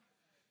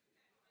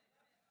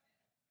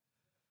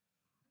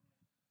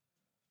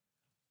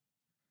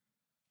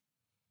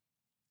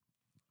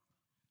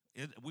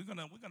 We're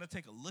gonna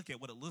take a look at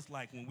what it looks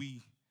like when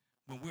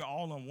we're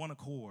all on one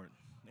accord.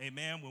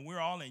 Amen. When we're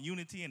all in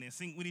unity and in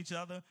sync with each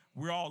other,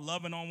 we're all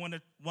loving on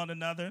one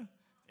another.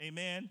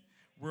 Amen.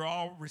 We're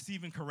all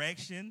receiving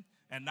correction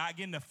and not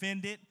getting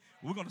offended.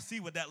 We're gonna see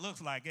what that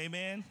looks like.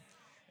 Amen.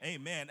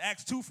 Amen.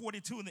 Acts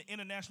 2:42 in the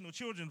International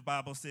Children's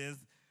Bible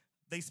says,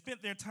 they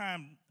spent their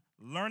time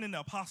learning the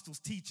apostles'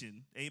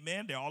 teaching.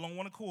 Amen. They're all on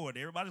one accord.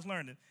 Everybody's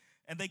learning.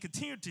 And they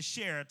continued to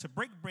share, to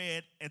break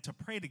bread, and to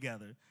pray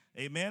together.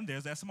 Amen.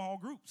 There's that small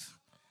groups.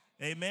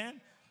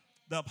 Amen.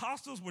 The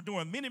apostles were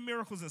doing many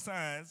miracles and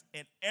signs,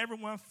 and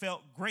everyone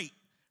felt great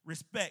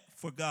respect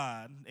for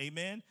God.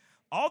 Amen.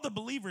 All the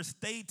believers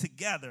stayed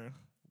together,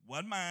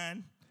 one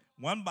mind,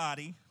 one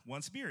body,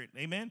 one spirit.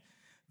 Amen.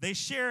 They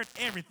shared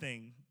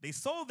everything. They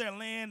sold their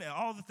land and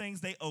all the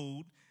things they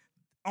owned,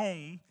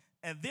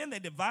 and then they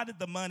divided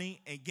the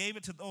money and gave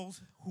it to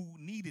those who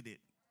needed it.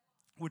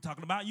 We're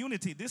talking about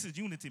unity. This is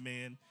unity,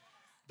 man.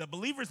 The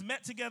believers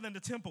met together in the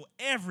temple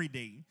every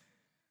day.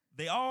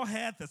 They all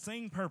had the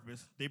same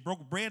purpose. They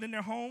broke bread in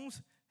their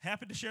homes,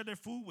 happy to share their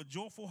food with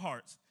joyful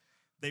hearts.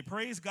 They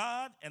praised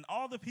God, and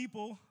all the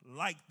people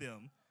liked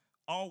them.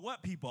 All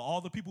what people? All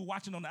the people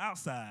watching on the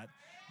outside.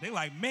 They're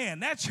like,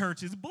 man, that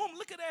church is boom.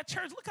 Look at that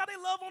church. Look how they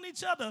love on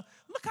each other.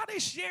 Look how they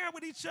share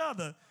with each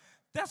other.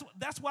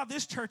 That's why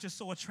this church is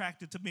so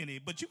attractive to many.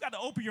 But you got to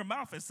open your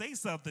mouth and say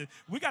something.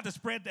 We got to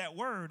spread that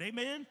word.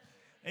 Amen?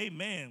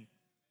 Amen.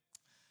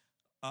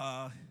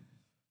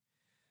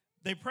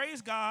 They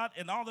praised God,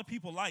 and all the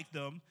people liked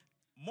them.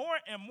 More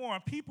and more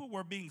people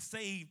were being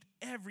saved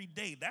every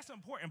day. That's the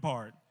important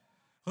part.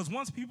 Because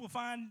once people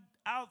find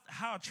out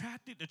how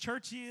attractive the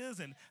church is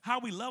and how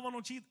we love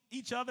on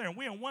each other and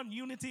we're in one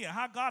unity and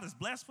how God has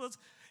blessed us,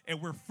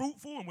 and we're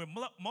fruitful and we're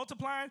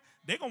multiplying,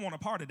 they're going to want a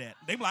part of that.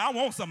 They be like, I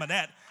want some of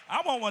that.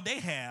 I want what they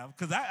have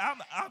because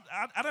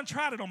I done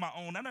tried it on my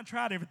own. I done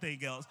tried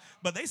everything else.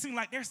 But they seem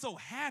like they're so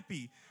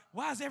happy.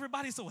 Why is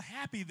everybody so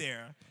happy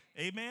there?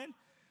 Amen?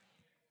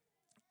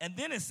 And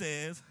then it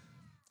says,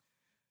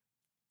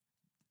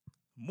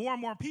 more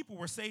and more people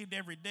were saved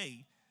every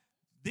day.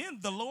 Then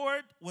the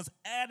Lord was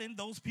adding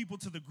those people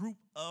to the group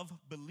of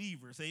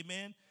believers.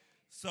 Amen?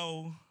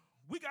 So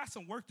we got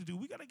some work to do.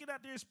 We got to get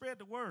out there and spread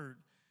the word.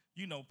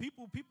 You know,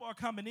 people are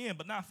coming in,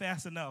 but not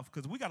fast enough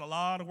because we got a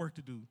lot of work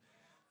to do.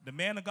 The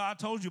man of God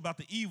told you about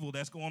the evil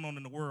that's going on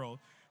in the world,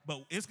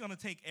 but it's going to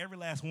take every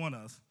last one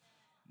of us.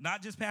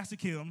 Not just Pastor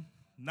Kim,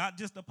 not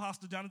just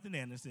Apostle Jonathan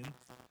Anderson,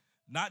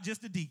 not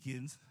just the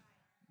deacons,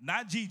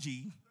 not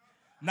Gigi,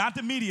 not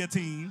the media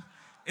team.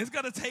 It's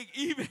going to take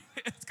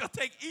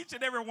each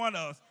and every one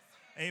of us.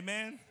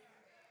 Amen.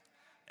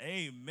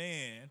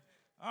 Amen.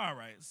 All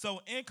right.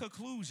 So in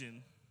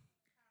conclusion,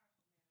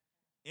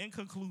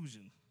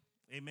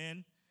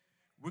 amen,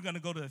 we're going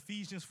to go to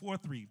Ephesians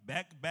 4:3.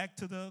 Back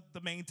to the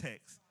main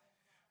text.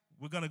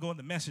 We're going to go in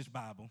the Message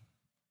Bible.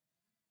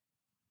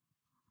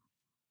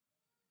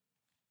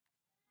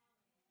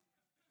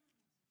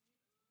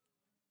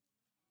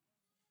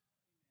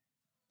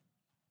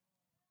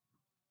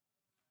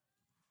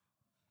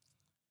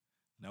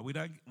 Now we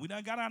done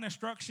got our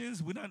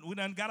instructions. We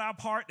done got our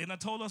part. They done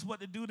told us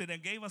what to do. They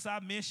done gave us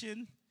our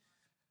mission.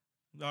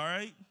 All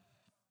right.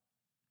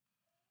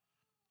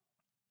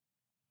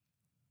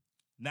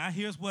 Now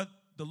here's what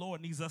the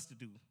Lord needs us to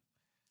do.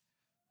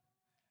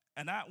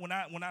 And when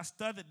I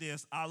studied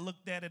this, I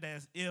looked at it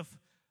as if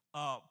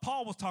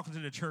Paul was talking to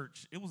the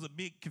church. It was a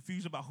big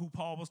confusion about who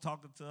Paul was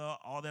talking to,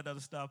 all that other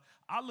stuff.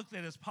 I looked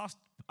at it as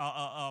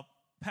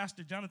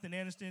Pastor Jonathan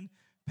Anderson,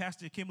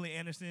 Pastor Kimberly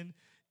Anderson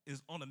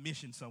is on a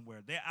mission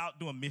somewhere. They're out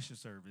doing mission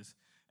service,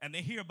 and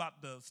they hear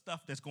about the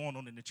stuff that's going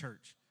on in the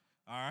church.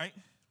 All right?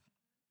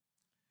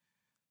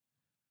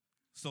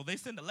 So they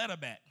send a letter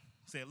back.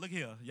 Said, look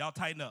here, y'all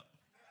tighten up.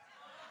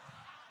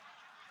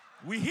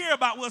 We hear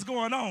about what's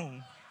going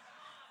on.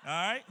 All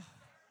right?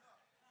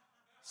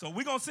 So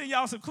we're going to send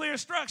y'all some clear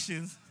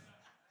instructions,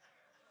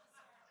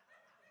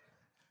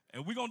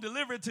 and we're going to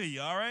deliver it to you,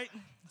 all right?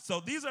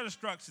 So these are the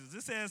instructions.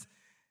 It says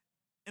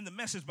in the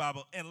Message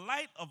Bible, in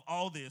light of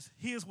all this,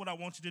 here's what I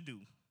want you to do.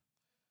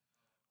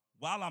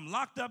 While I'm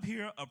locked up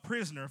here, a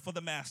prisoner for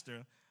the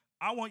master,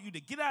 I want you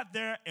to get out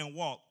there and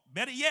walk.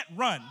 Better yet,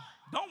 run.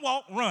 Don't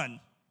walk, run.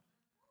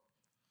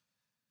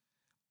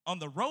 On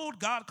the road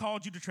God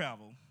called you to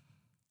travel.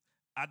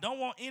 I don't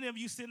want any of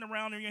you sitting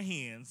around in your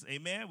hands.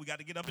 Amen. We got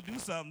to get up and do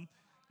something.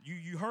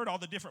 You heard all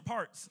the different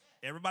parts.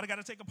 Everybody got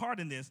to take a part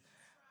in this.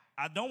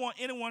 I don't want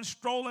anyone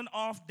strolling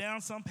off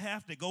down some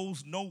path that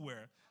goes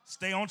nowhere.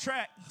 Stay on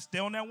track. Stay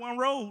on that one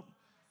road.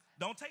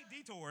 Don't take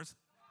detours.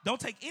 Don't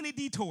take any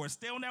detours.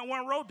 Stay on that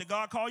one road that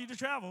God called you to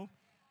travel.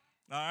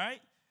 All right?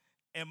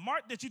 And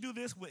mark that you do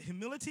this with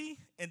humility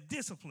and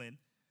discipline,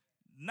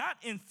 not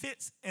in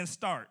fits and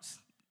starts.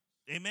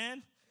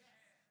 Amen?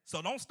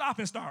 So don't stop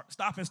and start,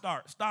 stop and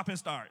start, stop and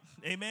start.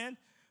 Amen?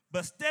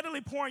 But steadily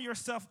pouring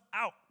yourself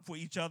out for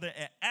each other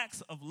at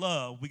acts of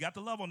love. We got to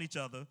love on each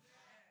other.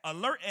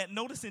 Alert at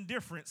noticing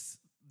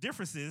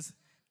differences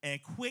and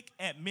quick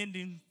at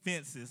mending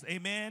fences.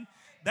 Amen?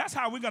 That's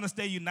how we're going to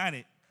stay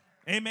united.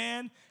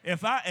 Amen?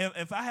 If I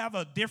have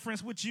a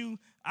difference with you,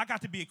 I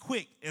got to be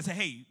quick and say,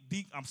 hey,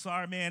 Deke, I'm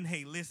sorry, man.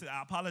 Hey, listen,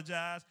 I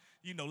apologize.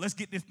 You know, let's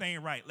get this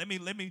thing right.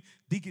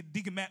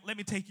 Deacon Matt, let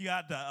me take you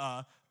out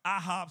to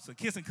IHOPs or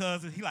Kissing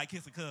Cousins. He like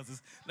Kissing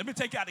Cousins. Let me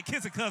take you out to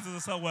Kissing Cousins or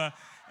somewhere,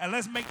 and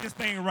let's make this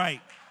thing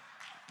right.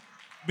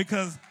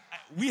 Because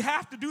we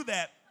have to do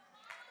that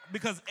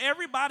because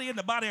everybody in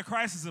the body of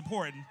Christ is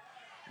important.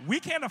 We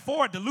can't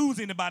afford to lose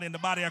anybody in the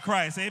body of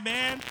Christ.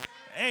 Amen?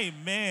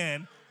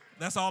 Amen.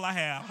 That's all I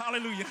have.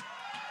 Hallelujah.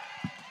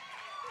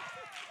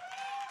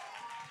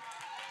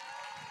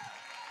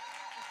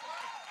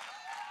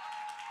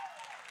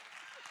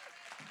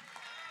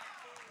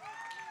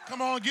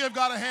 Come on, give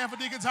God a hand for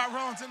Deacon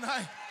Tyrone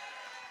tonight.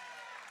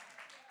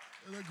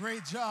 Did a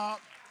great job.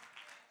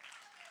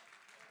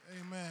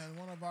 Amen.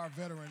 One of our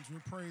veterans, we're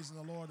praising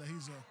the Lord that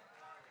he's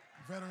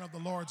a veteran of the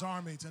Lord's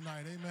army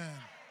tonight. Amen.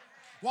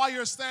 While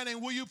you're standing,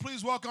 will you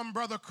please welcome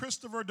Brother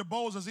Christopher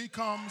DeBose as he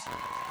comes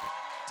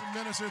to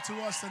minister to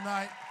us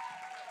tonight.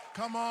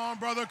 Come on,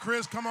 Brother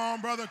Chris. Come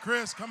on, Brother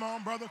Chris. Come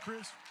on, Brother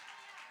Chris.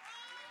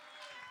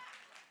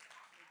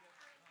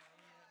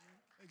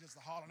 They just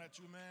hollering at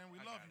you, man. We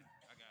love you.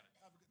 I got it.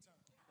 Have a good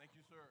time. Thank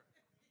you, sir.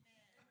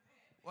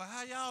 Well,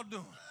 how y'all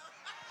doing?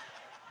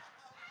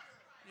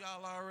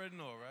 Y'all already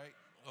know, right?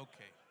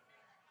 Okay.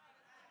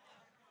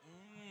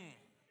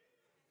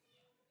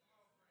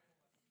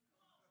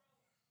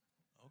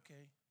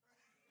 Okay.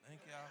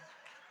 Thank y'all.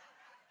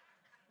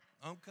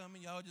 I'm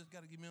coming. Y'all just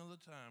got to give me a little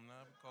time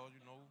now because, you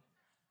know,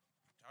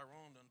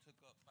 Tyrone done took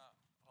up about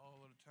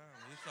all of the time.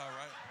 It's all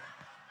right, man.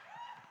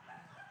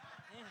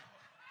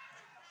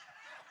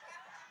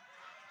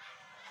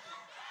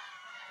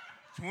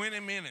 20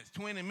 minutes,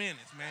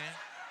 man.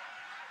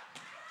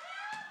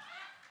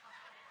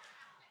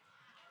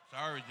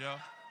 Sorry, y'all.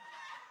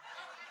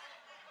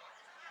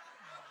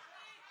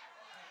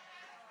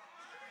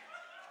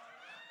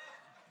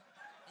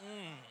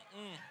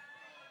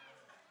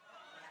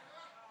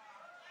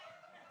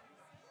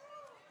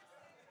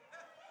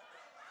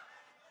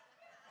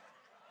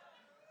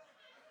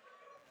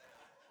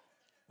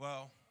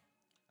 Well,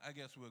 I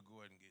guess we'll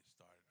go ahead and get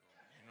started.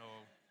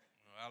 Though.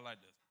 I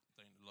like to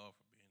thank the Lord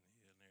for being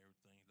here and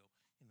everything, though.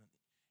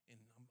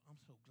 And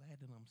I'm so glad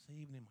that I'm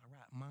saved in my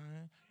right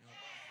mind.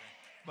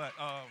 But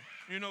I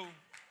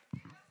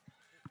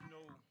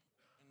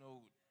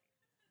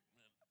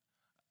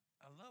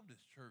love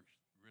this church.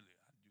 Really,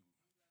 I do.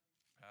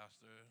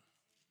 Pastor,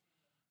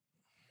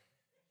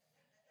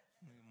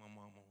 look at my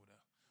mom over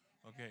there.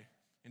 Okay,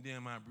 and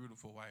then my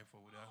beautiful wife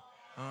over there.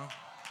 Huh?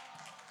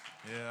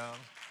 Yeah,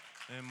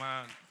 and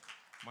my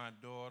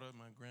daughter,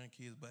 my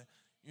grandkids. But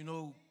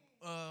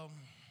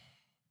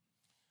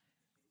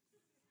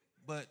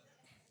but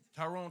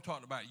Tyrone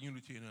talked about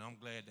unity, and I'm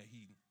glad that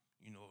he,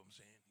 you know what I'm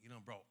saying, he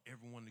done brought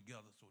everyone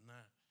together. So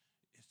now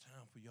it's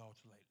time for y'all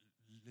to like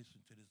listen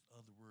to this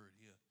other word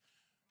here,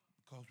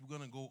 because we're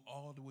gonna go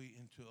all the way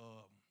into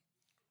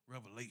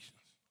Revelations.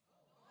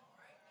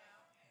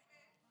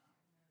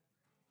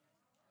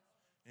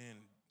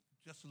 And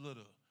just a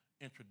little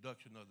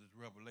introduction of this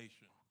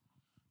Revelation.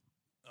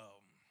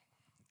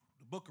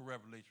 The book of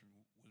Revelation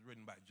was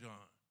written by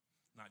John,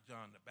 not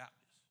John the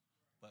Baptist,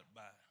 but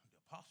by the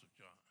Apostle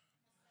John.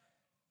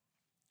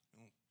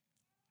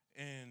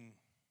 And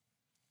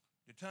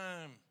the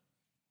time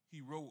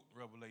he wrote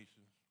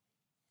Revelation,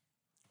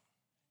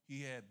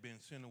 he had been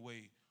sent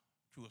away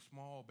to a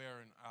small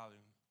barren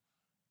island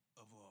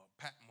of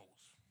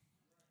Patmos.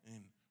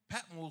 And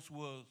Patmos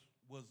was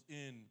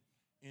in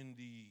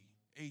the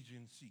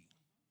Aegean Sea.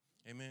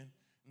 Amen.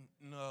 And,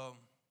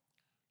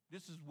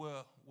 this is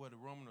where the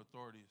Roman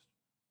authorities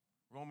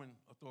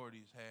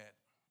had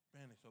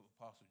banished of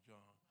Apostle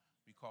John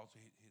because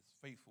of his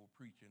faithful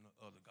preaching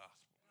of the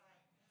gospel.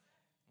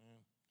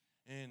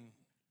 And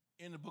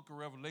in the book of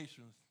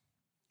Revelations,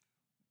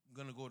 I'm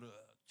going to go to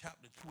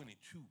chapter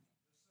 22.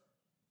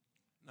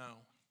 Now,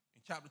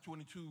 in chapter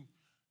 22,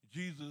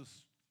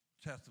 Jesus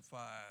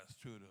testifies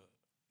to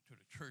the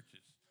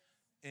churches,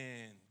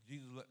 and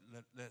Jesus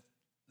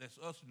lets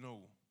us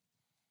know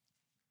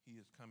he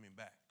is coming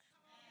back.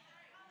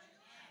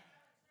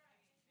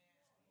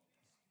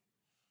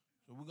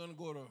 So we're going to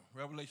go to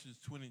Revelation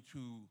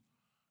 22,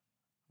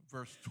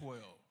 verse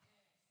 12.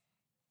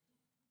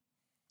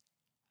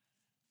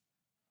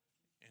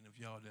 And if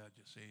y'all there,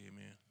 just say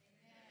amen.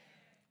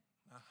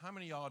 Now, how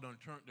many of y'all done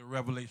turned to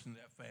Revelation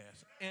that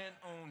fast? And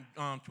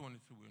on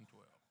 22 and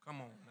 12.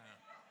 Come on now.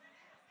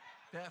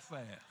 That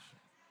fast.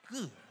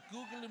 Good.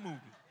 Googly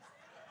moogly.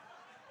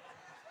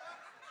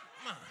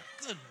 My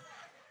goodness.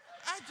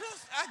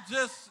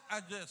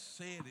 I just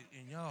said it,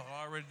 and y'all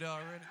already.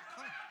 Come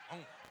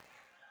on.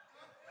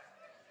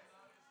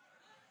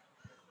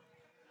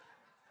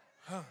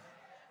 Huh.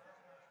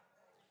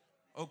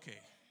 Okay,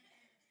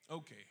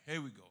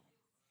 here we go.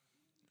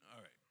 All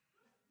right.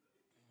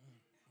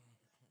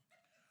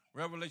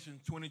 Revelation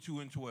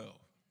 22 and 12.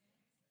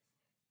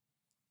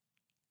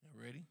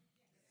 You ready?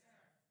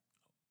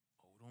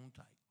 Hold on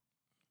tight.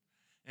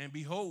 And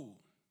behold,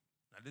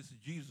 now this is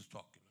Jesus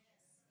talking.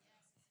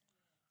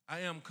 I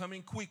am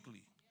coming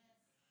quickly,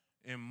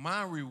 and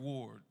my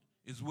reward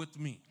is with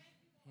me,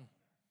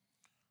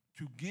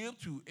 to give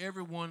to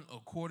everyone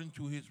according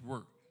to his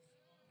work.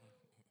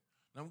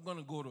 Now I'm going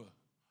to go to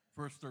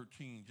verse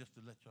 13 just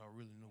to let y'all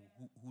really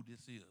know who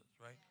this is,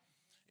 right?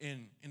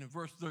 And in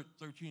verse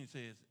 13 it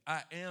says,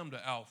 I am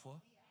the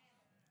Alpha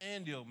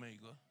and the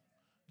Omega,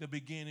 the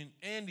beginning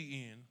and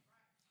the end,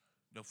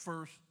 the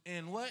first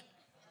and what?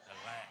 The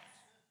last.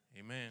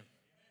 Amen.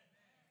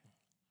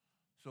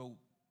 So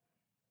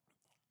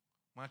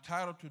my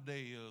title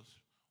today is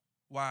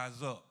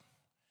Wise Up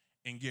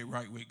and Get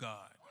Right with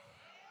God.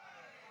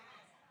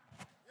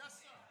 Yes,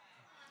 sir.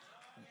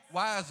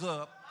 Wise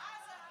up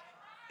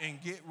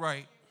and get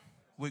right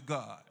with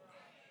God.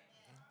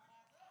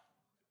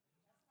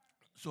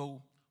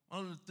 So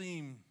another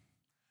theme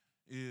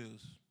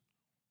is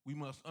we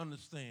must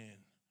understand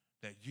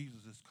that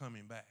Jesus is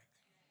coming back.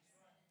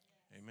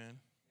 Amen.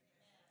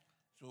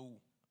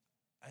 So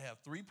I have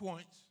 3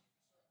 points,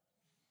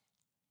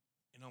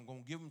 and I'm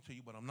going to give them to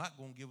you, but I'm not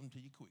going to give them to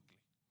you quickly.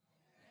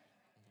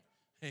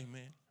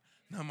 Amen.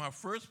 Now my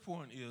first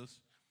point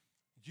is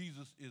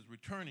Jesus is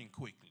returning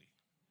quickly.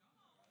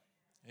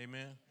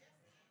 Amen.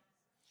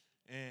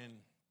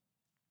 And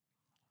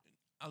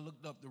I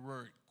looked up the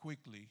word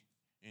quickly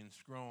in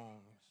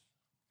Strong's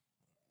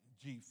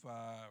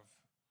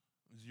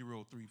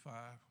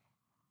G5035.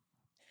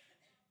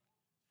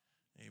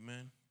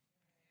 Amen.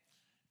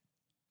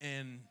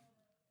 And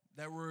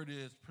that word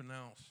is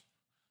pronounced,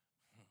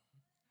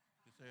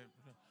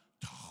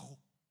 taho,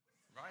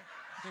 right?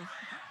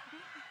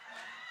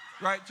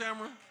 Right,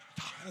 Tamara?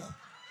 Taho,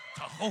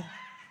 taho,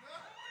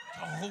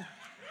 taho. Is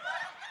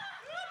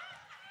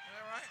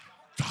that right?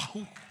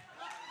 Taho.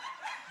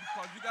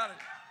 Because you got it.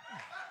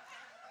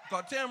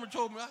 Because Tamara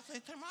told me, I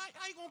said, Tamara,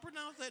 how you going to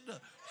pronounce that?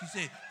 She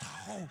said, taho.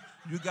 Oh,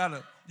 you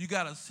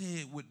gotta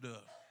say it with the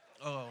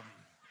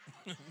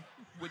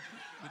with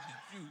the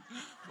Jew.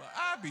 But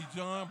I be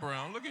John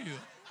Brown. Look at you.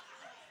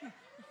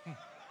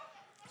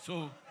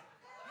 So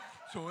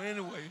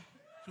anyway,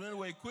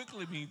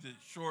 quickly means that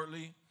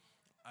shortly,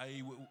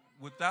 i.e.,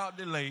 without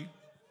delay,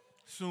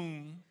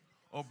 soon,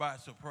 or by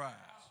surprise,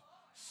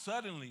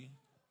 suddenly,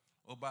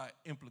 or by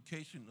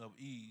implication of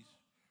ease,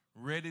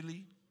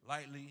 readily,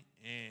 lightly,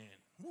 and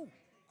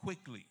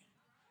quickly.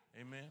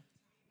 Amen.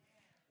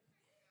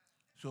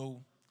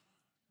 So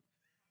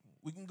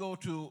we can go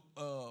to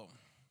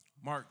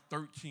Mark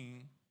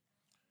 13,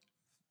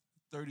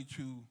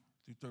 32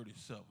 through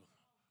 37.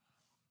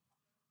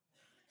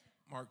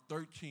 Mark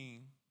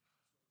 13,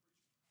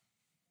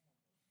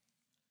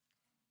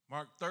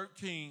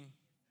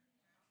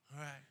 all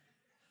right,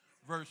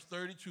 verse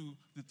 32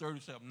 through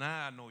 37.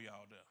 Now I know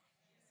y'all there.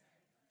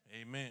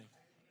 Amen.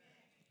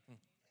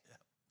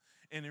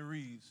 And it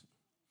reads,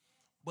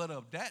 but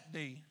of that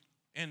day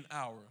and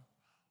hour,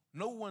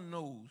 no one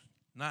knows,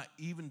 not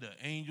even the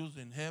angels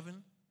in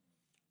heaven,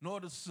 nor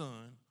the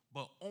Son,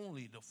 but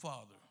only the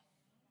Father.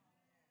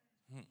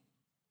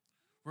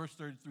 Verse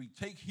 33,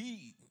 take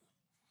heed,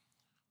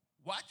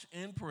 watch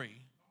and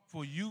pray,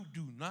 for you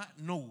do not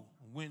know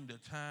when the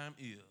time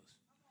is.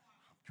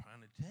 I'm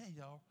trying to tell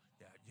y'all,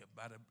 you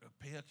better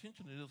pay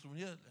attention to this one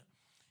here.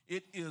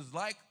 It is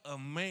like a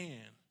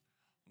man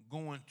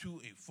going to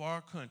a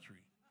far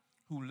country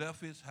who left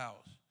his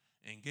house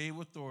and gave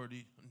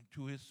authority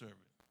to his servant,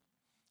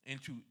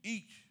 and to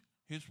each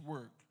his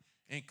work,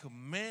 and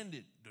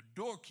commanded the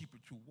doorkeeper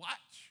to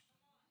watch.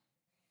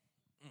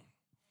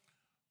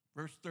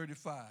 Verse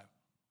 35,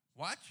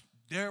 watch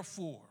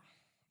therefore,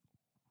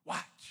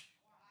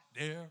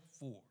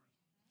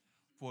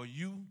 for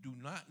you do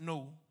not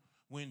know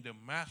when the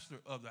master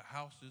of the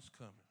house is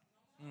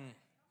coming.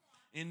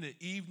 In the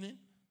evening,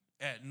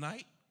 at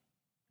night,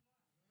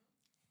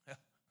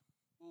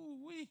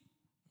 ooh-wee,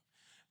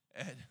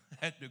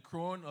 at the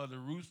crowing of the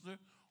rooster,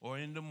 or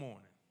in the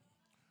morning.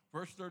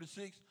 Verse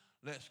 36,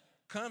 let's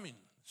coming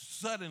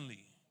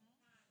suddenly,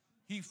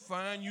 he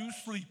find you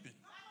sleeping.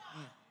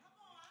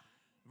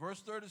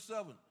 Verse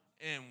 37,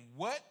 and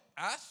what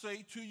I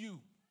say to you,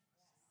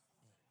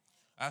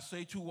 I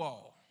say to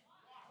all.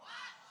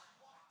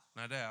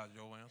 Now there's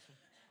your answer.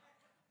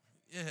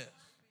 Yes.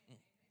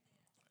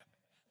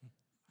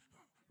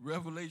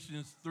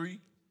 Revelations 3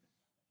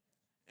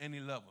 and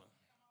 11.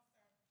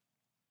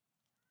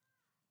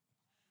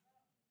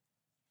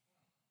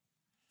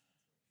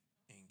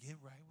 And get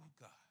right with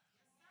God.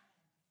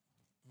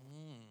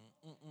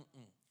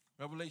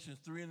 Revelations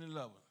 3 and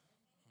 11.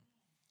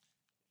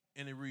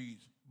 And it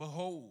reads,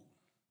 behold,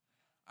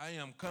 I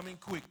am coming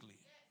quickly.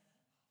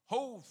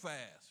 Hold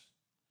fast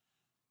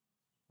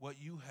what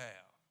you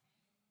have.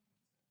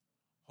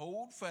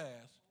 Hold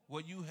fast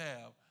what you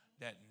have,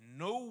 that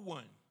no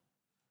one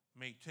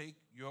may take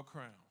your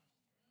crown.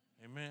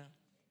 Amen.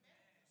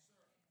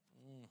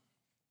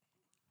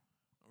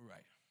 All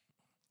right.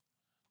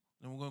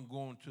 Then we're going to go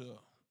on to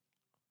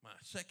my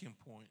second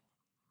point.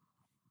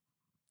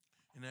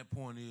 And that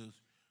point is,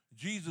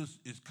 Jesus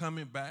is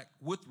coming back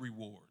with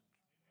reward.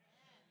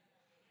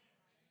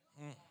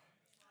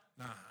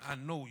 Now, I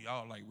know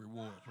y'all like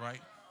rewards,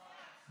 right?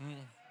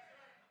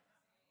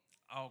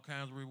 All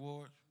kinds of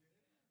rewards.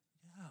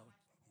 Y'all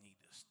need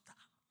to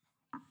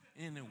stop.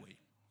 Anyway,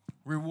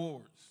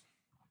 rewards.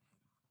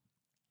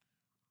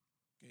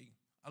 Okay,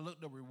 I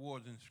looked up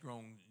rewards in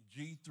Strong,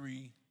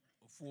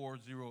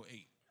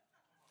 G3408.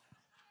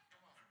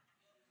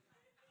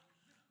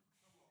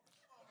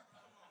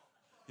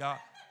 Y'all,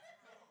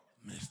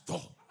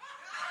 Mr.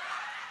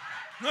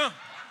 Huh?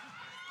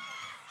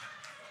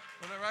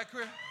 Was that right,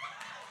 Chris?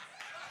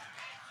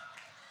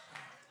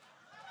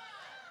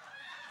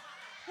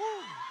 Woo.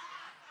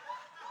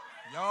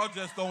 Y'all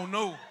just don't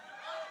know.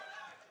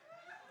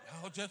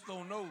 Y'all just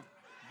don't know.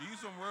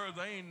 These some words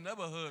I ain't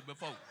never heard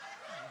before.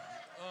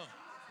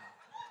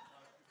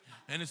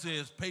 And it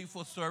says pay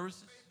for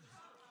services,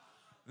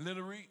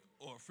 literally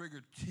or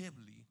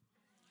figuratively,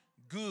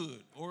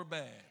 good or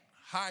bad,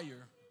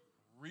 higher,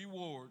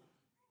 reward,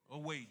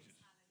 or wages.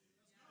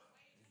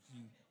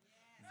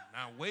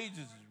 Now wages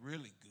is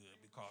really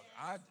good because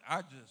I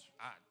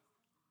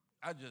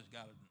just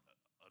got a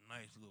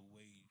nice little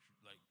wage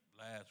like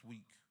last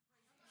week.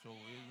 So it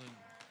was,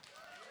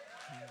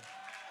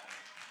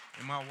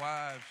 and my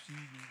wife, she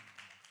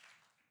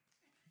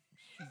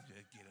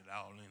just get it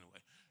all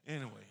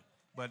anyway.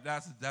 But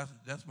that's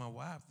my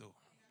wife though.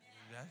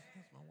 That's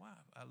my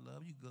wife. I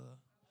love you, girl.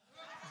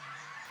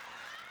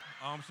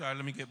 Oh, I'm sorry.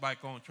 Let me get back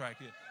on track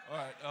here. All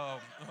right.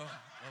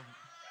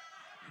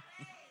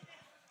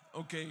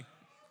 Okay.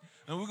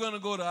 And we're gonna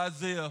go to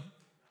Isaiah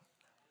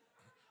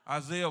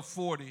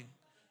 40.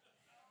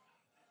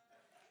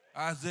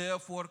 Isaiah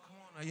 40. Come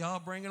on, now, y'all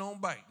bring it on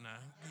back now.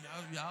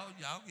 Y'all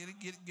get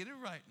it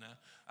right now.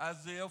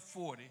 Isaiah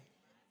 40,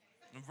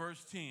 and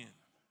verse 10.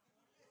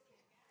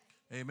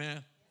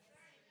 Amen.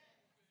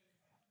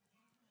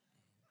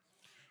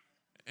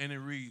 And it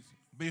reads,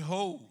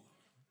 behold,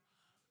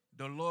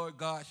 the Lord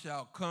God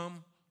shall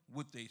come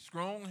with a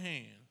strong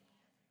hand,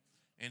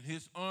 and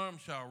his arm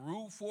shall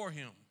rule for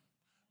him.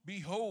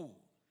 Behold,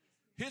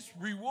 his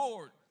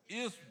reward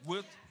is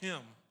with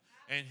him,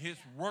 and his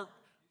work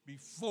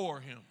before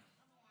him.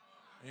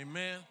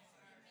 Amen.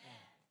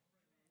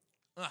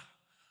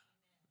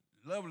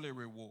 Lovely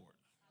reward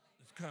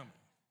is coming.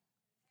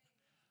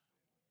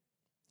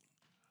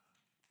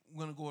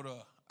 We're going to go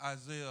to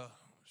Isaiah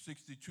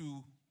 62.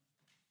 Ooh,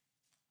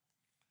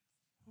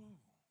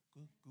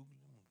 good Google.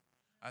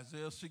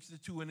 Isaiah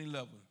 62 and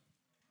 11.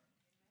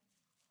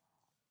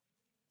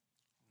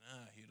 Now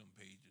I hear them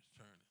pages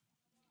turning.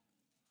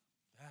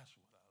 That's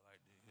what I like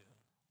to hear.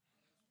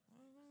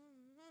 I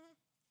might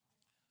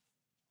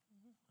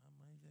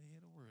just hear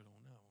the word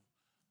on that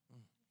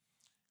one.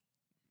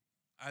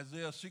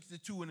 Isaiah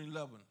 62 and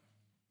 11.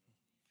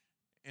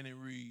 And it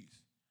reads,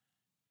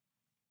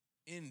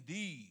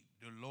 indeed,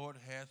 the Lord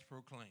has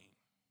proclaimed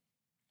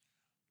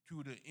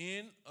to the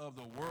end of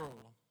the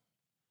world,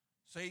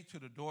 say to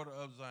the daughter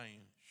of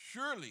Zion,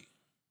 surely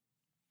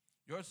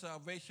your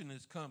salvation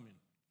is coming.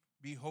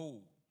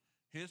 Behold,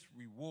 his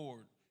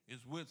reward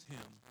is with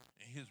him,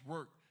 and his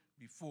work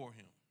before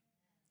him.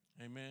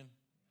 Amen.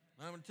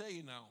 Now, I'm going to tell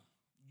you now,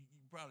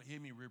 you probably hear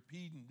me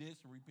repeating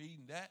this and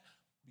repeating that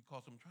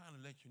because I'm trying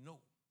to let you know.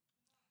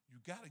 You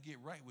got to get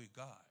right with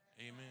God.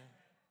 Amen.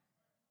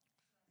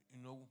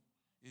 You know,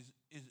 it's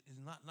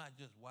not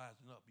just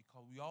wising up,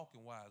 because we all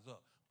can wise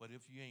up. But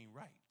if you ain't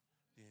right,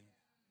 then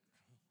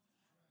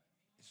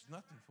it's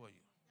nothing for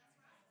you.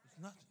 It's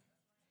nothing.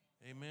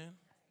 Amen.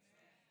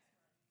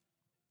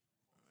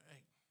 All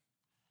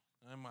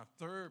right. And my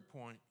third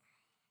point.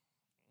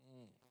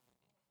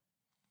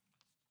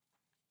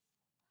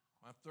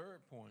 My third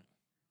point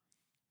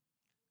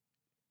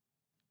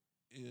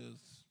is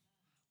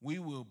we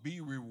will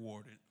be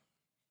rewarded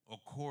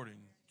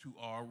according to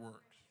our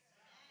works.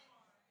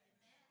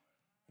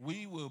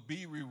 We will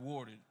be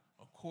rewarded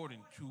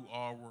according to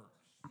our works.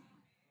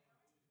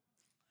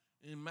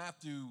 In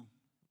Matthew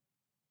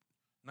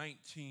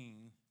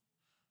 19,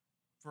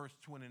 verse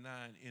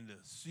 29, in the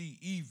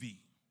CEV,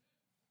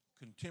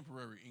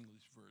 Contemporary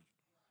English Version.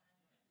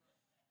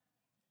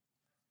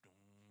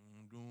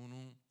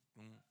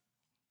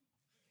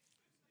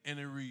 And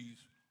it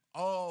reads,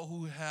 all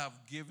who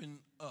have given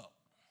up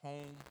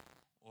home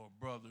or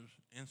brothers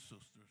and sisters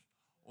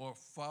or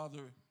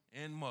father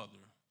and mother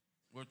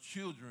or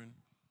children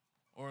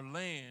or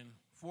land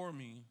for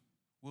me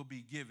will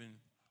be given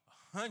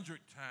 100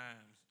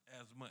 times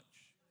as much.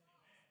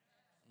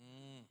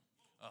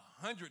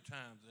 100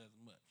 times as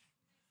much.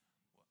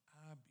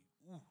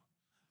 Well,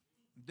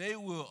 they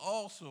will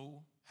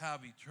also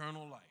have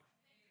eternal life.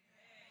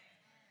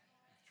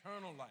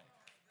 Eternal life.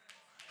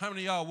 How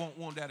many of y'all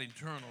want that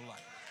eternal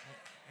life?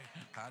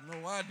 I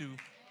know I do.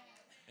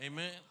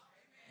 Amen.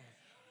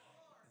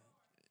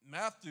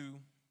 Matthew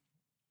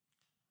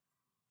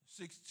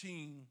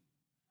 16,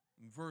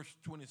 verse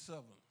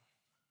 27.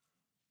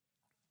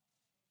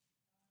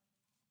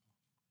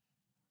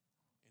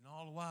 And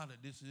all the while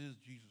that this is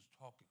Jesus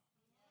talking.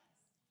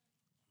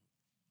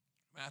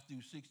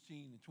 Matthew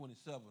 16 and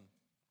 27.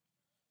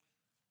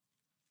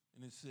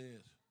 And it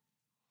says,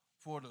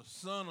 for the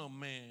Son of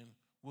Man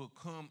will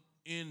come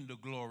in the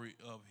glory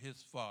of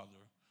his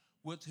Father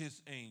with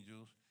his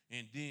angels,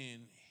 and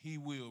then he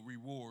will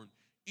reward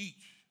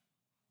each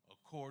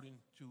according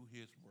to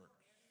his works.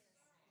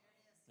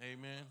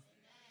 Amen.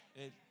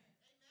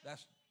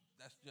 That's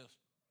just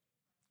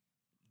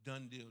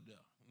done deal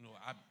there. You know,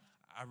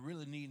 I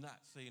really need not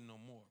say no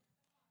more,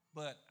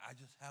 but I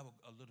just have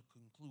a little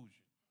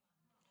conclusion.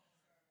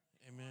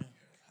 Amen.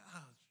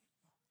 Gosh.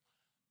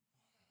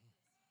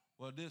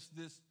 Well, this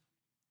is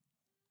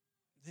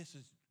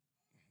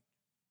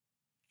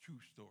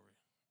true story.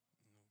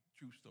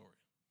 True story.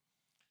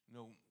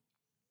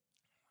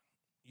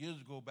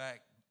 Years ago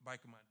back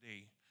in my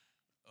day,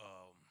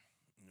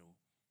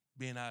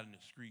 being out in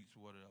the streets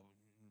or whatever,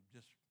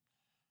 just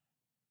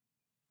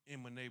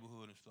in my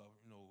neighborhood and stuff,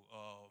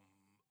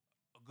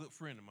 a good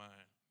friend of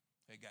mine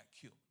had got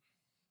killed.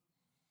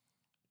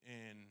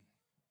 And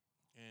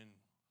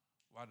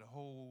while the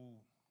whole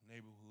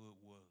neighborhood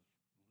was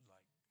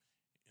like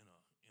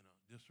in a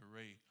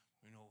disarray,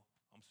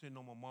 I'm sitting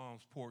on my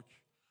mom's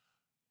porch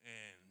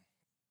and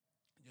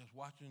just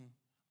watching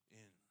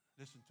and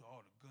listening to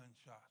all the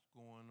gunshots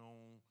going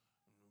on,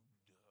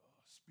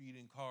 the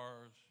speeding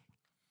cars,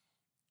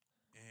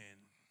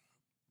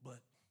 but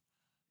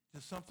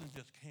just something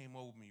just came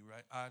over me,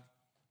 right? I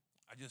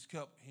just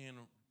kept hearing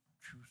a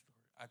true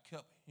story. I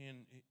kept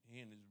hearing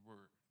his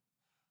word,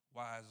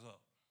 wise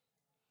up,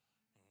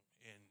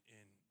 and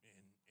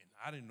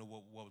I didn't know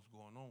what was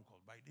going on,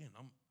 because back then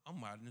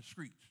I'm out in the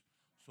streets,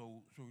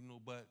 so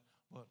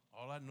but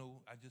all I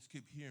know, I just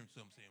keep hearing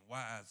something saying,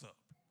 wise up,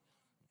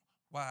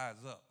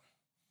 wise up.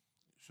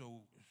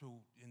 So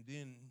and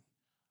then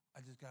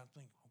I just got to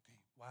think, okay,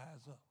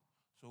 wise up.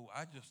 So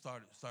I just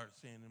started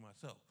saying to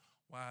myself,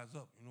 wise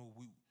up.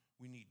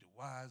 We need to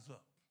wise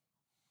up.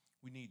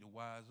 We need to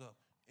wise up.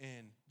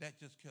 And that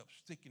just kept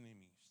sticking in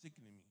me,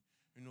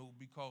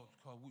 because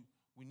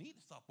we need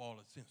to stop all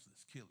the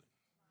senseless killing.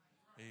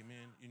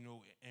 Amen. You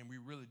know, and we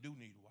really do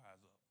need to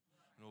wise up.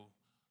 You know,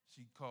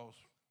 see, because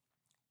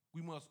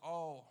we must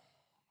all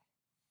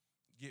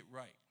get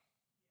right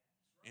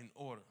in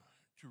order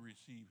to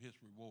receive his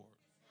reward.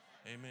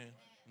 Amen.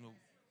 You know,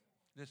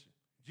 listen,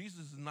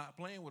 Jesus is not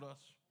playing with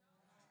us.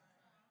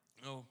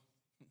 No,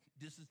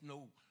 this is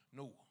no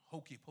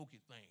hokey pokey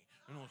thing.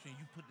 You know what I'm saying?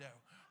 You put that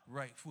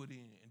right foot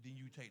in and then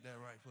you take that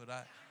right foot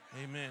out.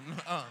 Amen.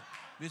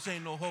 This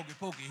ain't no hokey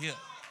pokey here.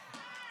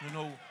 You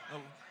know,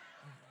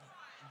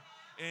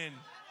 and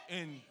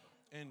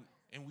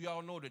we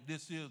all know that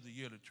this is the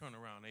year to turn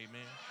around.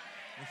 Amen.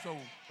 And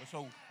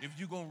so if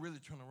you're gonna really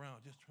turn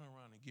around, just turn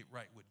around and get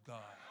right with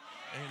God.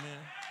 Amen.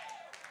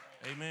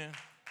 Amen.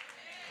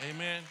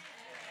 Amen.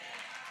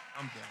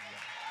 I'm done,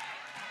 y'all.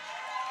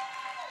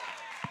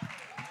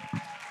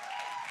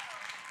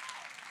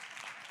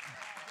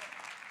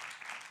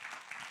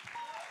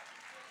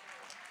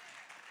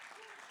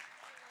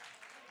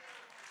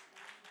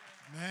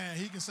 Man,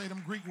 he can say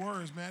them Greek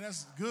words, man.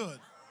 That's good.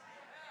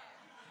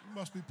 You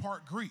must be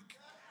part Greek.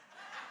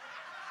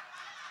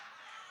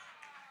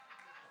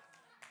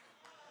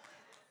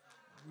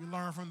 We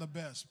learn from the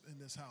best in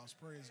this house.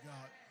 Praise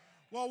God.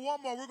 Well,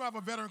 one more. We're going to have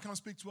a veteran come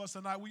speak to us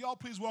tonight. Will y'all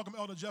please welcome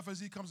Elder Jeff as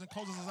he comes and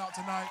closes us out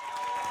tonight?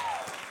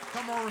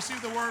 Come on,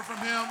 receive the word from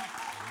him.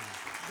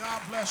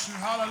 God bless you.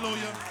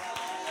 Hallelujah.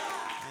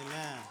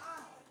 Amen.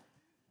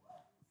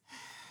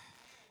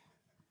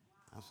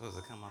 I'm supposed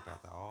to come up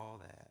after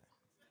all that.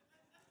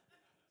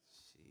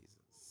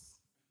 Jesus.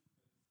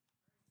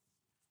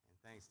 And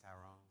thanks,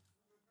 Tyrone.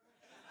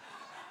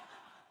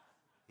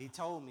 He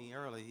told me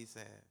earlier, he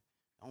said,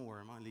 don't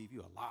worry, I'm going to leave you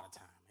a lot of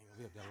time. I ain't going to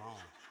be up there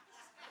long.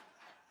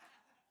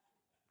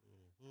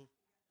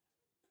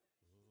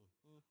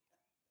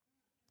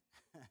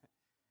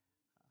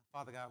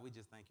 Father God, we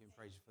just thank you and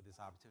praise you for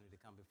this opportunity to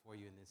come before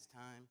you in this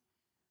time.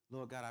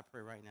 Lord God, I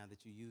pray right now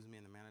that you use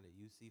me in the manner that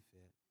you see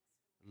fit.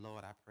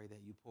 Lord, I pray that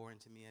you pour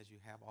into me as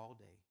you have all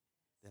day,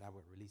 that I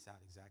would release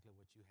out exactly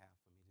what you have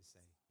for me to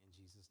say. In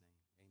Jesus'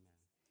 name, amen.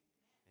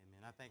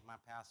 Amen. I thank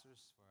my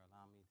pastors for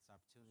allowing me this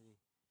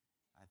opportunity.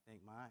 I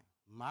thank my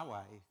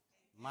wife,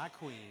 my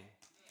queen.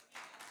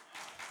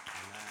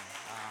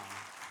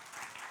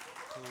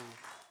 Who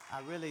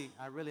I really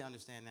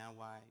understand now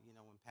why,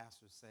 when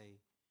pastors say,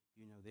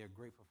 they're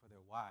grateful for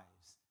their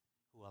wives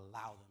who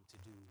allow them to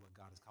do what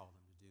God has called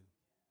them to do.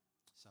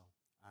 So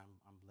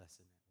I'm blessed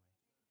in that way.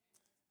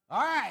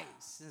 All right,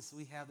 since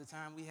we have the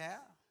time we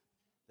have,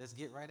 let's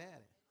get right at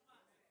it.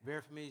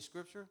 Very familiar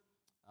scripture,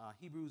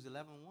 Hebrews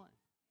 11:1.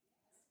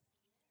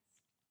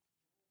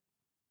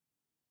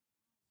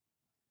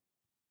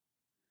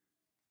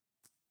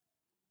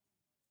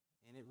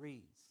 And it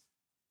reads,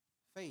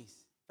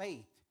 faith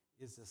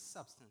is the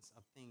substance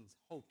of things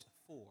hoped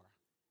for,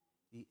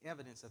 the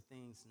evidence of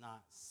things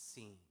not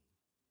seen.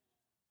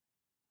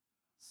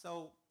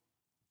 So,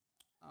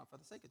 for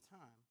the sake of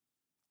time,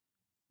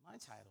 my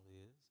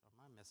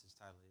message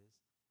title is,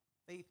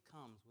 Faith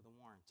Comes with a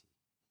Warranty.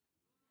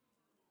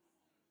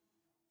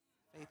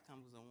 Faith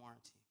comes with a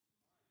warranty.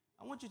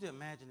 I want you to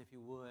imagine, if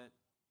you would,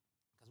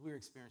 because we're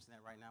experiencing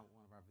that right now with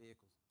one of our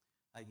vehicles.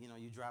 Like,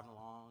 you're driving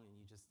along and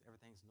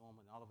everything's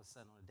normal, and all of a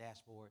sudden on the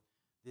dashboard,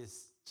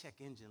 this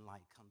check engine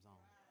light comes on.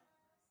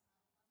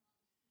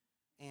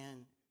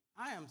 And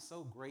I am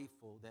so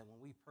grateful that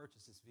when we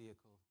purchased this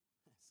vehicle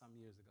some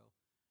years ago,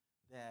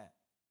 that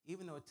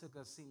even though it took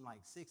us, seemed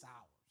like 6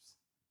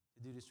 hours to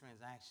do this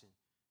transaction,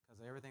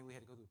 because of everything we had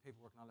to go through,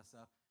 paperwork and all that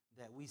stuff,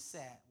 that we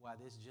sat while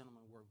this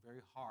gentleman worked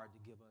very hard to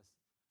give us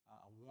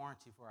a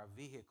warranty for our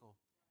vehicle.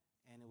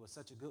 And it was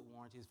such a good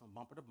warranty. It's from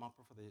bumper to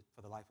bumper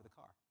for the life of the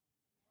car.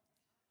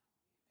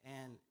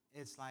 And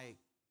it's like,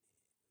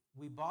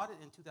 we bought it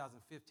in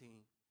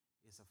 2015.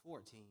 It's a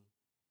 14.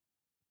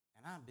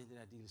 And I've been to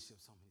that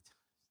dealership so many times.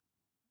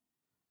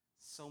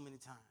 So many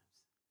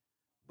times.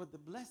 But the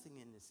blessing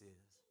in this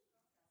is,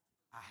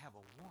 I have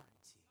a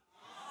warranty.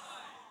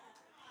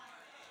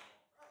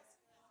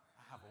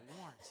 I have a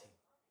warranty.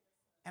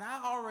 And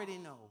I already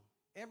know,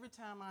 every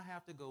time I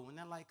have to go, when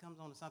that light comes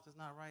on and something's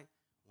not right,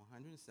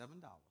 $107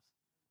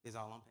 is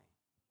all I'm paying.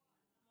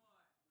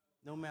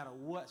 No matter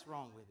what's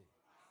wrong with it.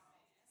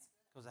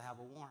 Because I have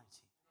a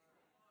warranty.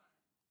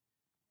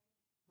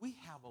 We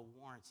have a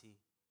warranty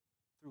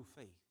through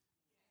faith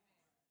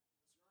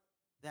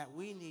that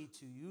we need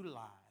to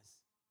utilize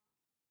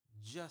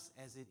just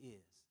as it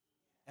is,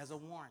 as a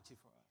warranty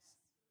for us.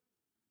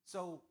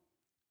 So,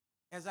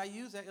 as I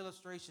use that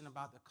illustration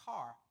about the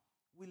car,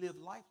 we live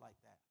life like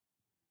that.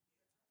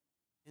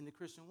 In the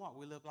Christian walk,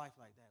 we live life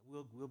like that.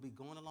 We'll be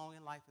going along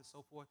in life and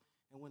so forth,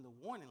 and when the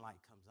warning light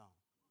comes on,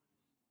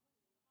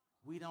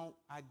 we don't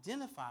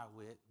identify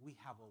with, we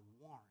have a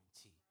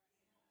warranty.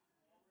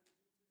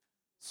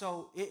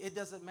 So it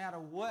doesn't matter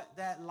what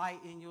that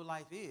light in your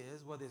life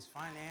is, whether it's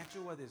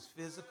financial, whether it's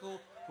physical,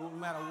 no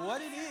matter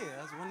what it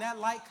is, when that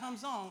light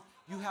comes on,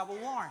 you have a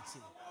warranty.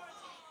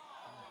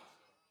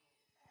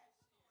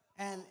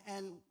 And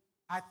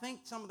I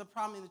think some of the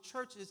problem in the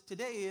churches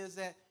today is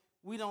that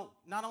we don't,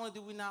 not only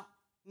do we not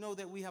know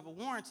that we have a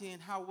warranty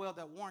and how well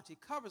that warranty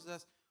covers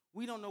us,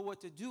 we don't know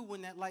what to do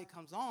when that light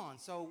comes on.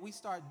 So we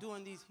start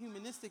doing these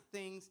humanistic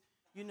things,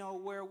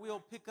 where we'll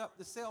pick up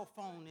the cell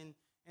phone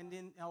and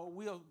then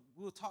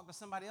we'll talk to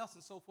somebody else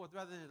and so forth,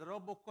 rather than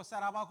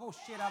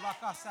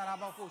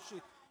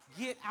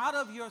get out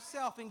of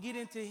yourself and get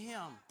into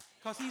him,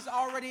 because he's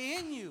already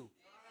in you.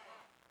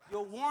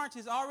 Your warranty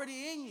is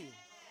already in you.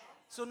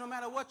 So no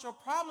matter what your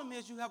problem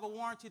is, you have a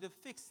warranty to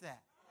fix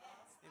that.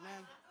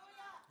 Amen.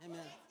 Amen.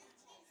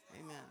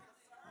 Amen.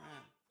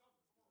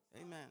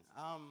 Amen. Amen.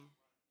 I'm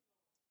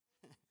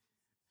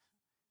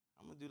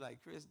going to do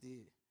like Chris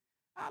did.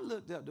 I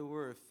looked up the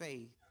word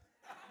faith.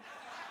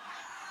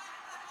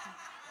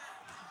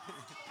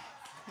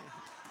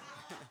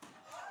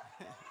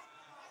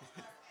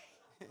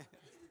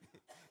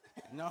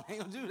 No, I ain't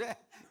going to do that.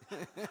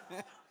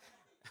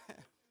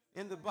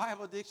 In the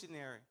Bible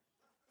dictionary.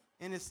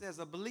 And it says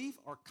a belief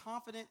or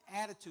confident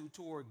attitude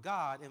toward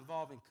God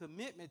involving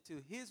commitment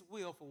to his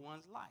will for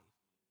one's life.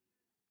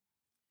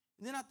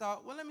 And then I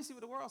thought, well, let me see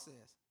what the world says.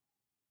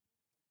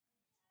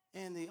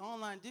 And the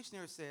online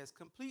dictionary says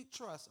complete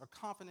trust or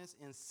confidence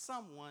in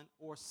someone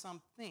or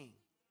something.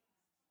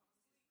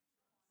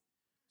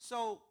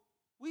 So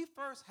we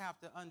first have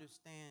to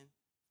understand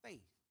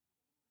faith,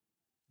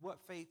 what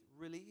faith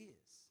really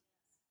is.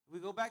 If we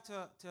go back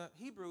to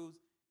Hebrews,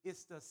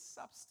 it's the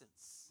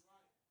substance.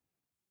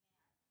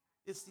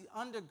 It's the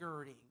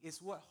undergirding.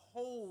 It's what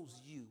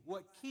holds you,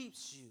 what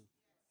keeps you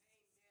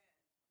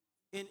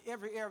in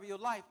every area of your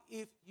life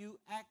if you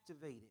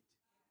activate it.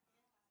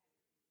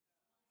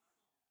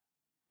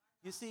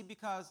 You see,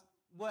 because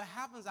what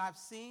happens, I've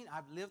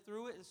lived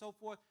through it and so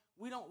forth,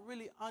 we don't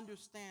really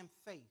understand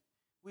faith.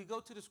 We go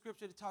to the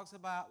scripture that talks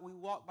about we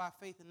walk by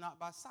faith and not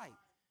by sight.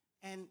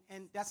 And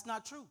that's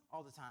not true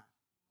all the time.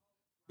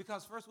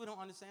 Because first, we don't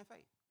understand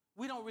faith.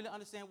 We don't really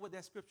understand what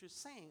that scripture is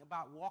saying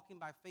about walking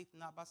by faith and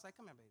not by sight.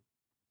 Come here, baby.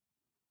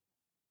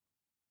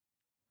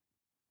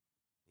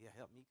 Yeah,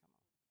 help me.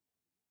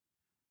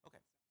 Come on.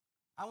 Okay.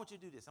 I want you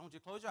to do this. I want you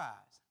to close your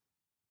eyes.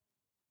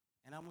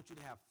 And I want you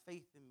to have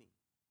faith in me,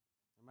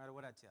 no matter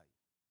what I tell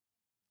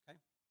you. Okay?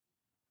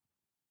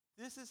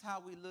 This is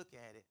how we look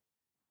at it.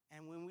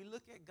 And when we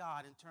look at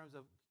God in terms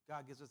of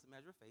God gives us a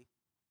measure of faith,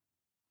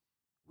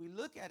 we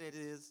look at it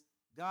as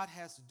God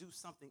has to do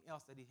something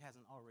else that he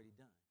hasn't already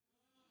done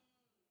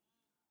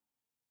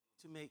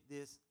to make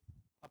this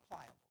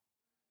applicable.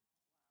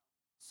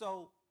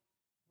 So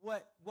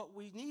what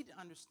we need to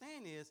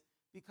understand is,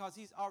 because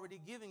he's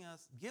already given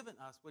us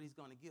what he's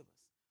going to give us,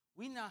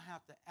 we now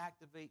have to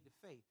activate the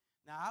faith.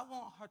 Now, I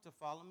want her to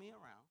follow me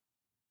around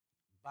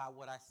by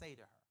what I say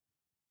to her,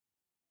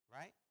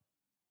 right?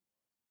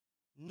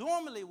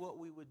 Normally what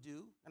we would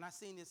do, and I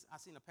seen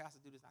a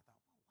pastor do this, and I thought,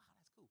 wow,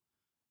 that's cool.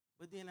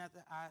 But then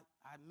after I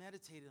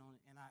meditated on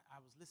it, and I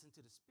was listening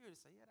to the Spirit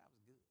say, yeah, that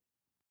was good.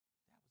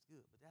 That was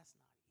good, but that's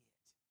not it.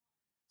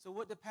 So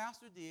what the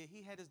pastor did,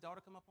 he had his daughter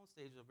come up on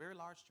stage at a very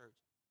large church.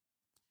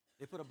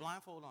 They put a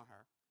blindfold on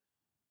her,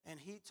 and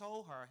he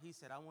told her, he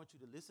said, I want you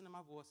to listen to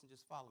my voice and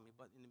just follow me.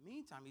 But in the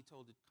meantime, he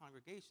told the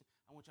congregation,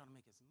 I want y'all to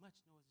make as much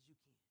noise as you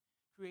can.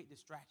 Create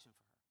distraction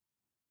for her.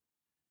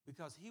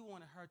 Because he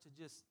wanted her to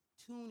just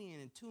tune in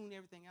and tune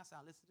everything else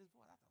out, listen to his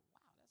voice. I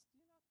thought,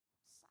 wow,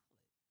 that's solid.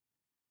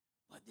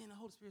 But then the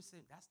Holy Spirit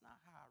said, that's not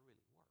how I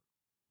really work.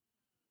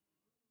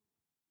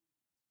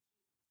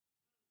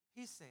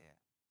 He said,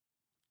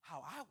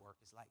 how I work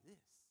is like this.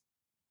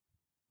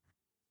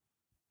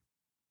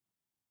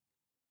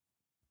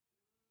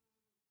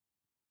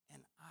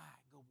 And I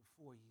go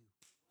before you.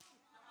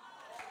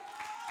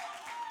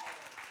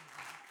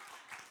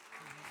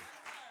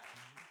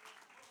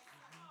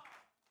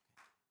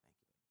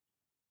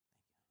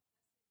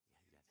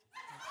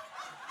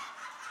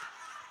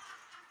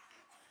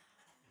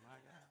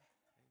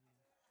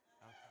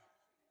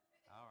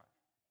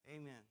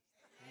 Amen.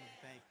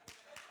 Thank you.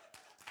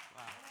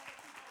 Wow.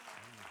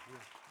 Amen.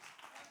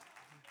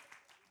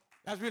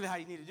 That's really how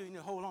you need to do it. You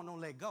need to hold on,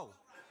 don't let go.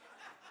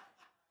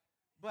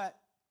 But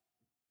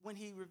when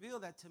he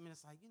revealed that to me,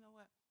 it's like, you know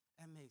what?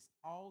 That makes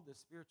all the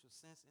spiritual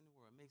sense in the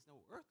world. It makes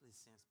no earthly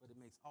sense, but it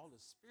makes all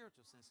the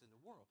spiritual sense in the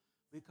world.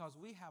 Because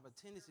we have a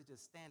tendency to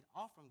stand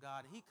off from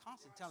God, and he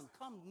constantly telling him,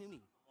 come near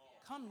me.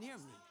 Come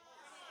near me.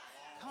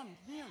 Come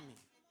near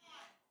me.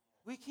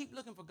 We keep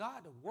looking for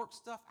God to work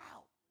stuff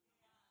out.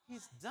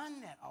 He's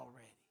done that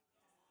already.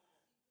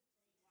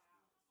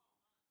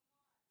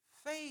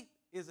 Faith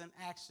is an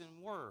action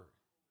word,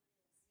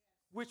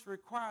 which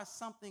requires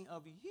something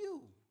of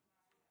you.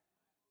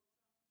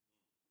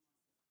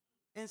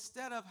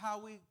 Instead of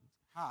how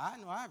I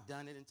know I've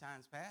done it in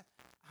times past,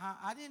 how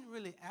I didn't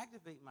really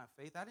activate my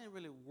faith. I didn't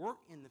really work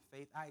in the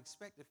faith. I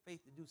expected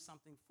faith to do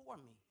something for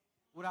me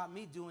without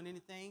me doing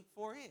anything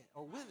for it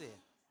or with it.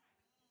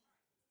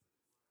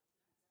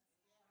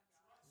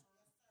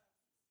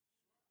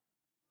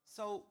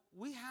 So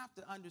we have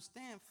to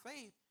understand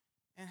faith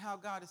and how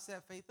God has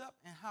set faith up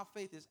and how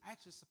faith is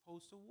actually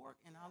supposed to work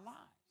in our lives.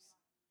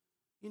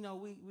 You know,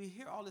 we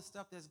hear all this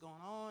stuff that's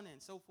going on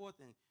and so forth,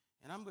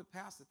 and I'm with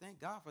Pastor, thank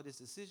God for this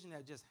decision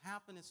that just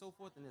happened and so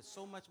forth, and there's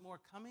so much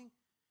more coming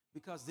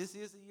because this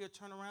is a year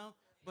turnaround.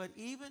 But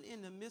even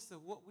in the midst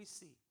of what we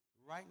see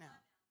right now,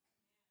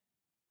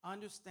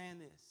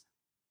 understand this.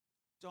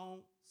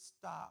 Don't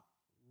stop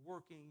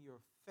working your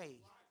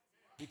faith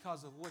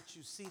because of what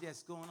you see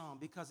that's going on,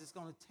 because it's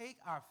going to take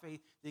our faith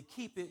to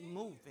keep it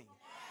moving.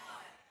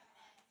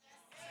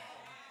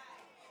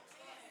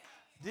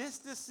 This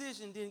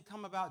decision didn't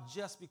come about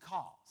just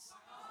because.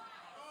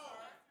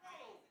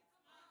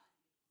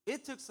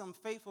 It took some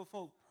faithful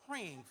folk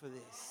praying for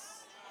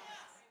this.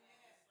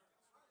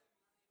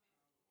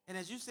 And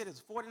as you said, it's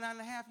 49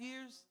 and a half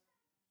years.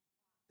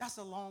 That's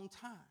a long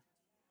time.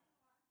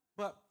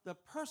 But the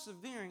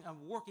persevering of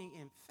working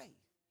in faith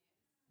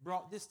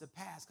brought this to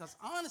pass. Because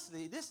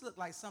honestly, this looked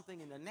like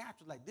something in the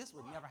natural, like this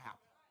would never happen.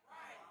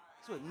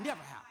 This would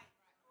never happen.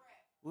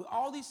 With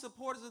all these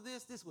supporters of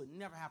this would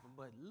never happen.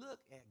 But look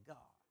at God.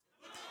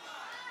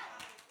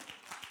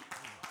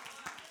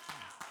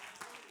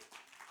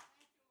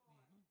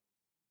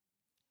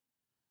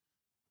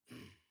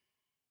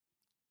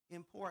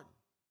 Important.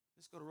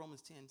 Let's go to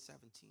Romans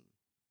 10:17. And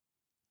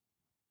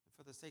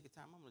for the sake of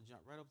time, I'm going to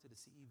jump right over to the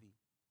CEV.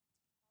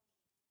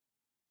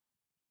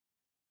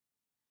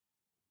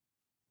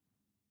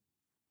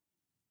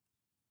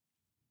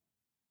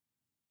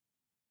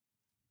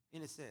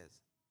 And it says,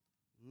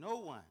 no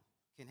one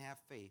can have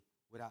faith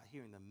without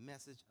hearing the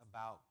message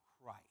about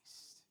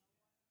Christ.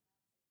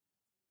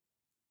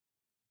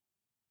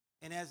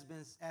 And as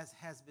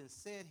has been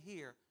said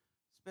here,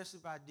 especially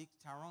by Deacon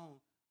Tyrone,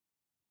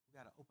 we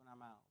got to open our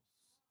mouths.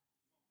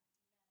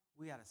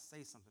 We got to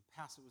say something.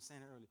 Pastor was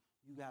saying it earlier.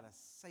 You got to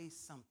say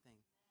something.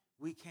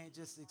 We can't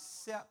just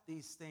accept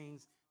these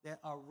things that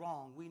are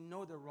wrong. We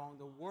know they're wrong.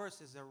 The word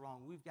says they're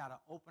wrong. We've got to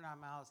open our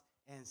mouths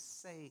and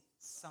say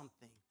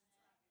something.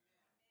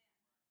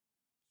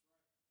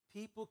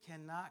 People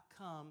cannot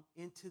come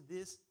into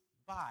this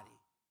body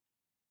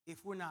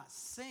if we're not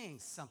saying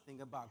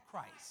something about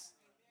Christ.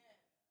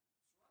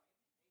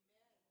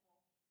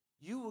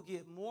 You will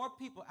get more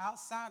people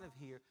outside of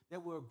here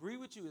that will agree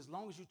with you as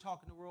long as you're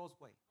talking the world's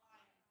way.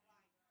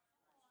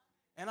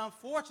 And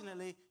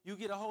unfortunately, you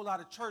get a whole lot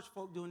of church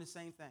folk doing the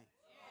same thing.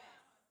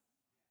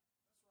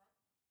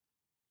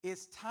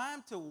 It's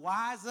time to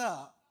wise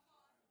up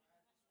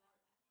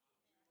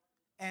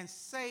and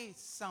say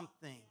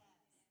something.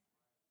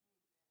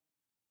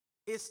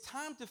 It's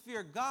time to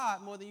fear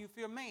God more than you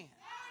fear man.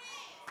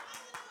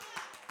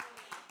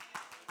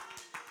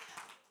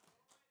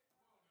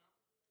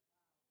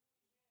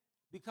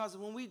 Because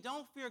when we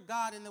don't fear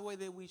God in the way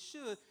that we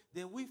should,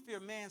 then we fear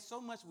man so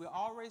much we're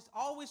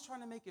always trying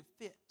to make it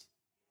fit.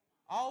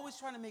 Always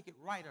trying to make it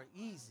right or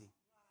easy.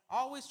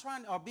 Always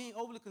trying or being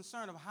overly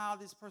concerned of how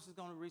this person's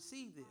going to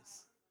receive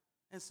this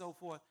and so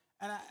forth.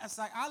 And it's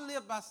like I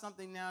live by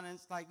something now, and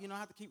it's like, I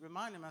have to keep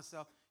reminding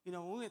myself.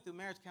 When we went through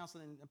marriage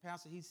counseling, the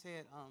pastor, he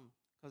said,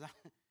 because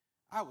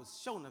I was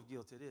sure enough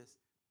guilty of this.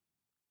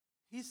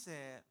 He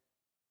said,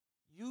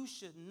 you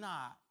should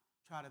not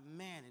try to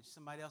manage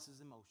somebody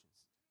else's emotions.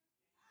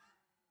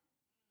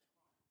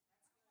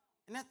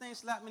 And that thing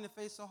slapped me in the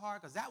face so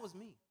hard because that was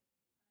me.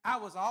 I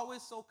was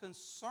always so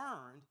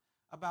concerned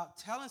about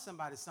telling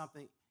somebody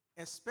something,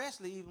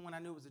 especially even when I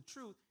knew it was the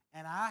truth,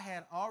 and I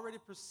had already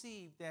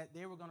perceived that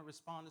they were going to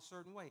respond a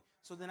certain way.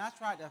 So then I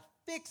tried to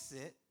fix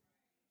it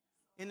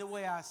in the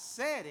way I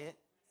said it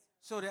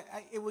so that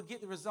it would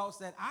get the results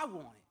that I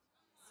wanted.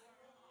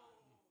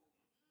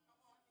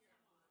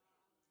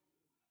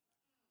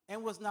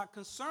 And was not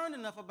concerned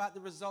enough about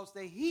the results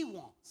that he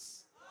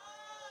wants.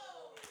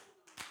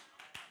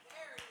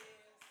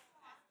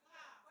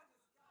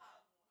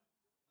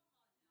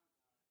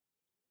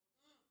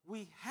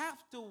 We have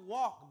to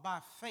walk by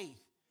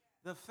faith,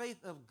 the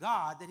faith of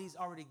God that he's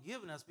already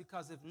given us,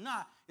 because if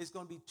not, it's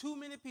going to be too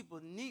many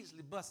people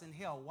needlessly busting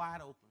hell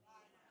wide open.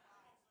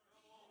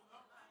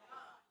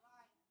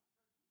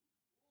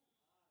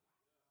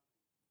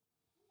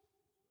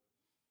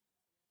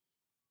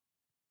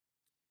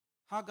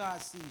 How God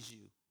sees you.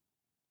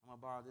 I'm going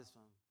to borrow this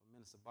from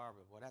Minister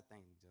Barbara. Boy, that thing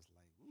just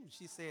like, ooh,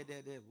 she said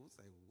that. We'll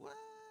say, what?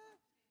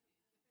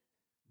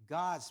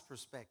 God's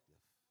perspective.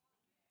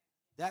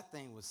 That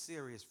thing was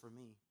serious for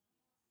me.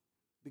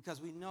 Because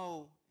we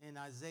know in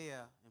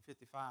Isaiah in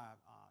 55,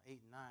 8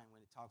 and 9,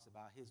 when it talks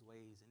about his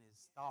ways and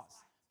his thoughts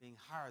being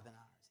higher than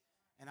ours.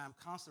 And I'm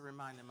constantly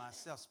reminding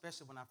myself,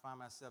 especially when I find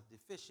myself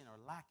deficient or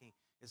lacking,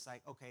 it's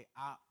like, okay,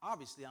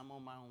 obviously I'm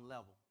on my own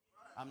level.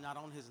 I'm not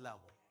on his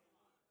level.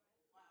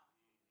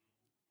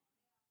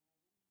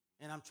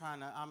 And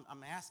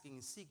I'm asking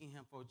and seeking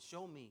him for,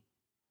 show me,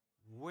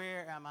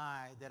 where am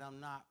I that I'm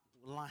not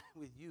aligned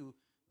with you,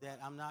 that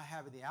I'm not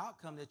having the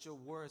outcome that your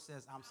word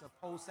says I'm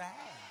supposed to have.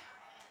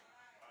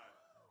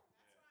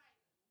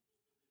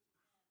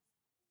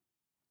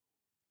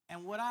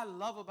 And what I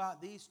love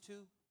about these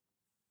two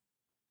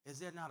is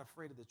they're not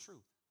afraid of the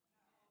truth,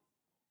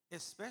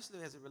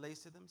 especially as it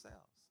relates to themselves.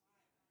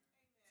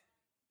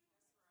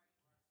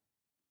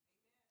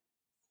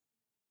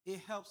 It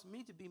helps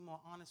me to be more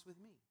honest with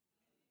me,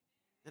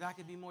 that I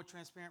can be more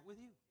transparent with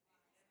you.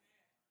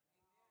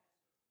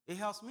 It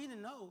helps me to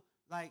know,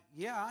 like,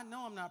 yeah, I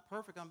know I'm not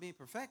perfect, I'm being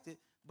perfected,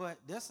 But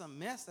there's some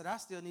mess that I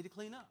still need to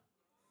clean up.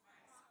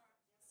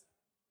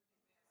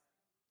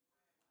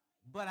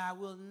 But I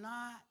will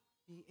not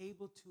be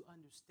able to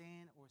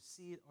understand or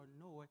see it or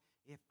know it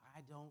if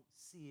I don't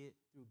see it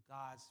through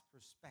God's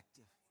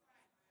perspective.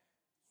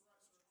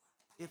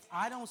 If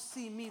I don't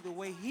see me the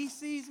way he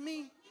sees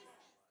me,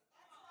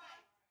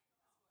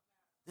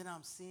 then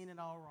I'm seeing it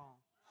all wrong.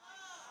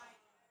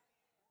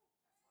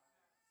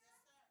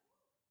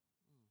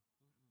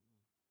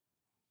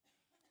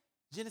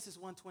 Genesis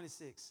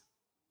 1:26.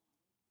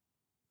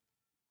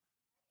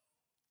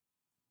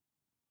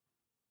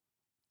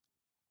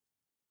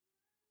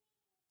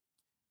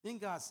 Then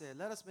God said,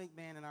 let us make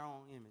man in our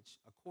own image,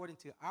 according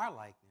to our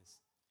likeness.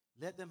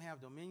 Let them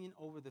have dominion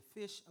over the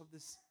fish of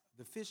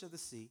the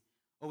sea,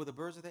 over the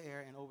birds of the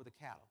air, and over the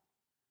cattle,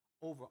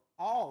 over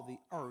all the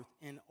earth,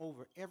 and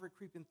over every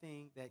creeping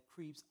thing that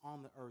creeps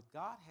on the earth.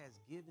 God has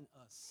given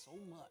us so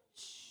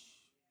much,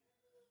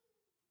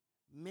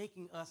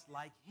 making us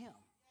like him.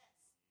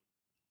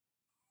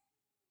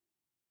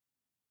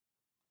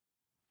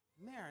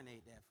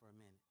 Marinate that for a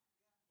minute.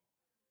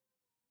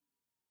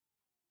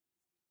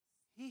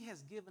 He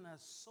has given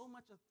us so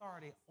much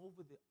authority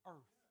over the earth.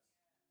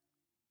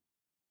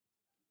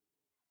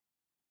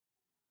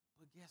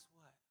 But guess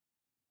what?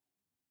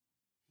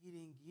 He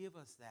didn't give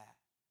us that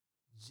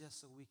just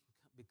so we can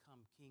become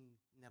King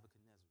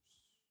Nebuchadnezzar's,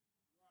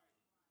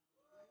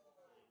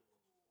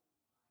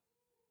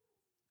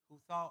 who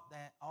thought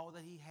that all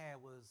that he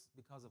had was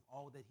because of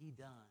all that he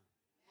done.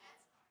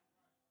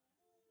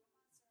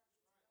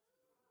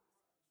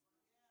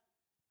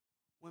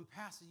 When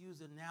Pastor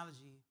used the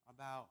analogy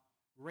about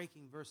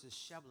raking versus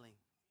shoveling,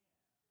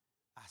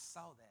 I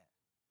saw that.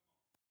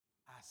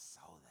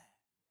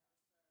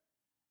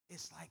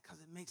 It's like, because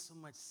it makes so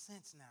much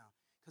sense now.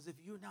 Because if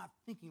you're not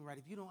thinking right,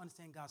 if you don't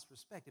understand God's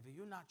perspective, if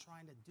you're not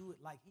trying to do it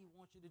like he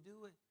wants you to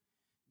do it,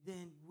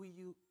 then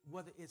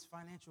whether it's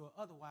financial or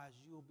otherwise,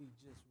 you'll be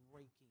just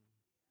raking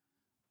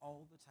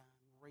all the time,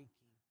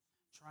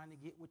 trying to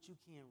get what you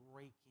can,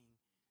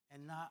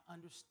 and not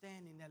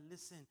understanding that,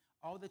 listen,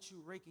 all that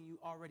you're raking, you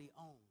already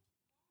own.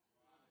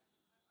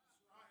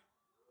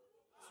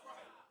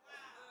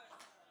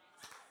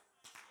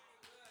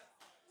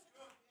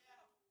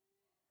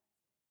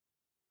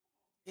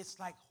 It's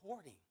like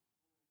hoarding.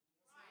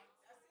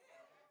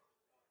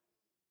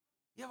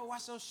 You ever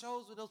watch those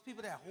shows with those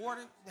people that hoard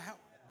it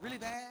really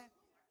bad?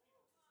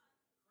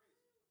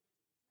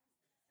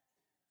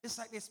 It's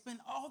like they spend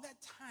all that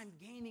time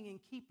gaining and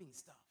keeping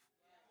stuff.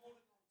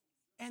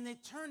 And they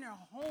turn their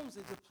homes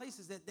into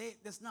places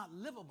that's not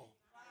livable.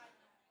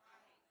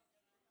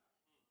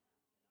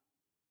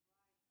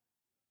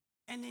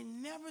 And they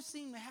never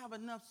seem to have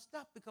enough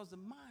stuff because the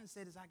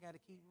mindset is, I got to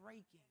keep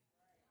raking.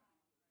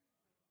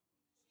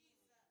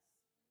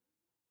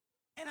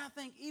 And I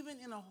think even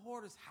in a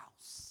hoarder's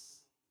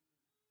house,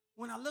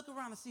 when I look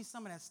around and see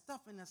some of that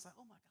stuff in there, it's like,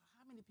 oh my God,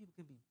 how many people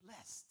can be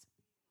blessed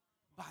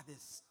by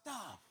this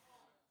stuff?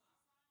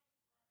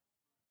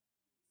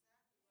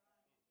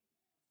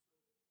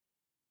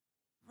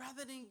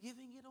 Rather than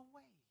giving it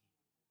away.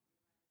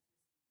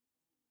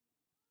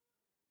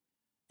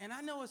 And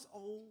I know it's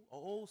an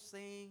old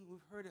saying,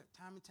 we've heard it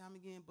time and time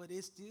again, but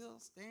it still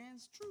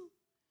stands true.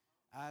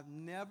 I've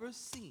never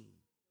seen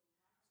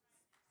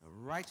the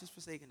righteous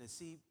forsaken, the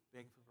seed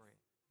begging for bread.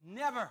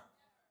 Never.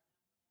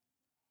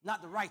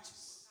 Not the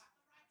righteous.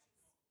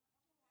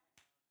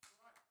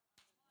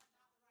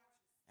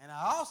 And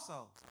I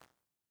also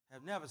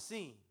have never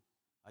seen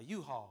a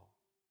U-Haul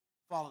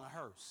fall in a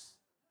hearse.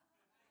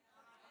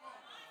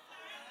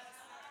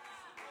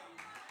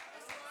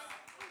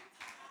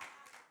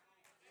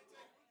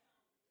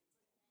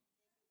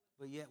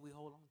 But yet we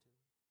hold on to it.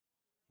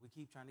 We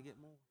keep trying to get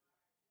more.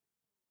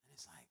 And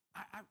it's like,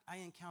 I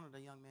encountered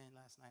a young man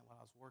last night while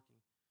I was working.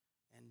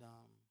 And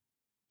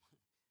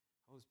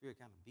Holy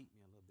Spirit kind of beat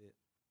me a little bit.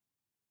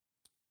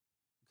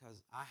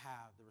 Because I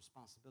have the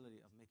responsibility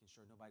of making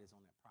sure nobody's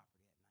on that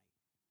property at night.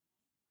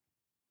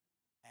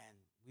 And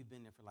we've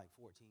been there for like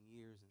 14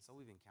 years. And so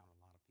we've encountered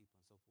a lot of people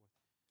and so forth.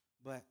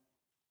 But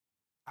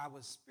I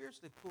was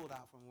spiritually pulled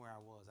out from where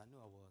I was. I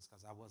knew I was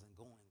because I wasn't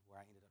going where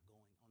I ended up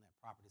going on that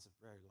property. It's a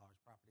very large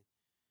property.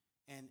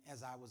 And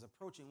as I was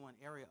approaching one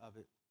area of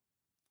it,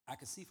 I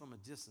could see from a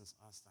distance,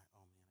 I was like,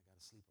 oh man, I got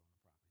to sleep on the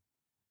property.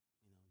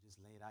 You know, just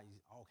laid out,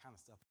 all kind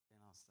of stuff and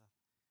all stuff.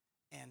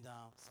 And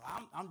so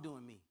I'm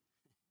doing me.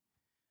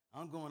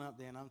 I'm going up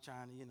there and I'm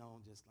trying to,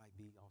 just like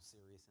be all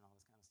serious and all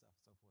this kind of stuff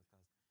and so forth.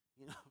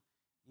 Because,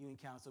 you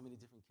encounter so many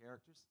different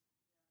characters.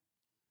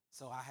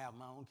 So I have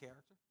my own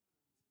character.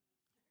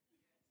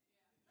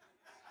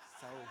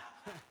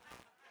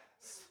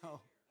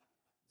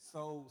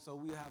 So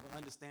we have an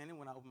understanding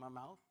when I open my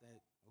mouth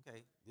that,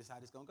 okay, this is how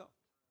this is going to go.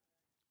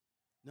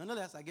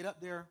 Nonetheless, I get up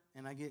there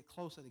and I get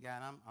close to the guy,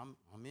 and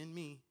I'm in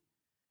me,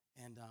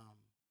 and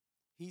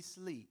he's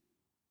asleep.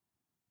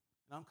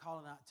 And I'm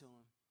calling out to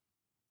him,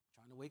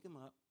 trying to wake him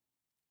up.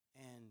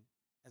 And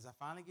as I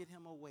finally get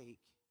him awake,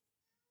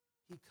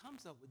 he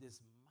comes up with this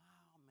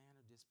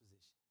mild-mannered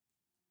disposition.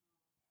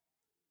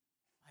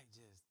 Like,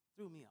 just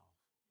threw me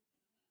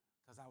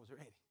off. because I was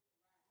ready.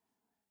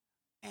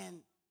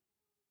 And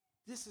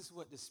this is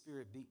what the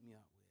Spirit beat me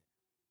up with.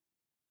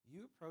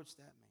 You approach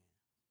that man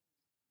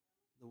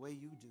the way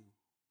you do,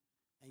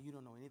 and you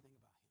don't know anything about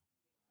him.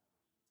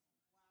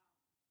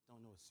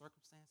 Don't know his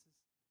circumstances,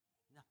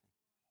 nothing.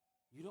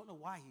 You don't know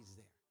why he's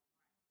there.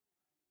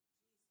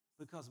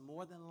 Because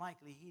more than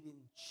likely, he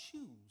didn't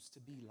choose to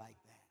be like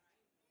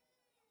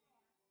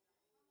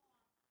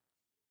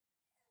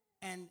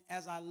that. And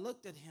as I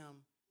looked at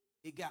him,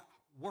 it got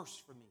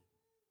worse for me.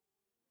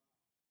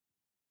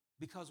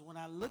 Because when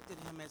I looked at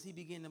him as he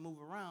began to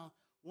move around,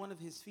 one of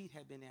his feet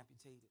had been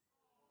amputated.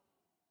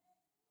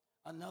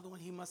 Another one,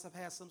 he must have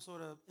had some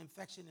sort of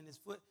infection in his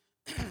foot,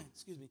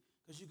 excuse me,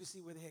 because you could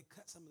see where they had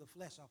cut some of the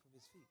flesh off of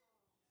his feet.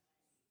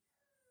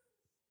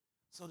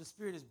 So the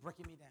Spirit is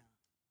breaking me down,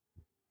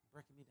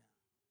 breaking me down.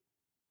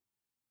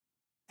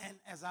 And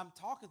as I'm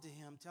talking to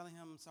him, telling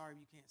him, I'm sorry,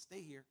 you can't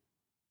stay here,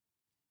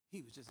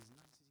 he was just as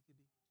nice as he could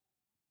be.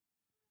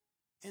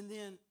 And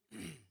then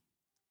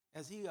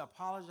as he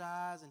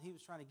apologized and he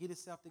was trying to get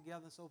himself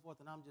together and so forth,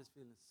 and I'm just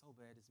feeling so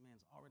bad. This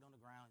man's already on the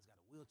ground. He's got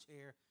a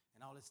wheelchair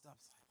and all this stuff.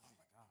 It's like, oh,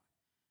 my God.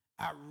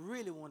 I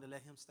really wanted to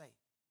let him stay.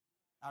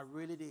 I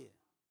really did.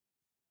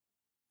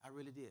 I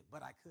really did,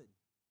 but I couldn't.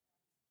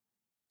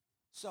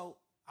 So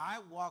I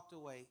walked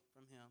away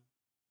from him.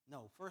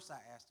 No, first I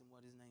asked him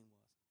what his name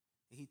was.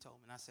 And he told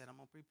me, and I said, I'm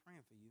going to be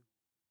praying for you.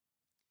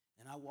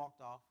 And I walked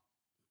off,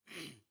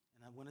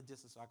 and I went a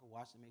distance so I could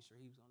watch and make sure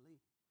he was going to leave.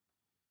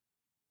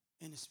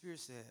 And the Spirit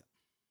said,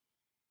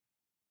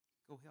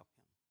 go help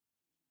him.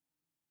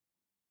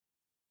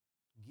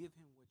 Give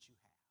him what you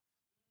have.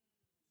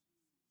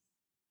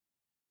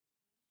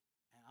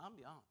 And I'll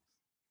be honest,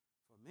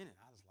 for a minute,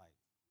 I was like,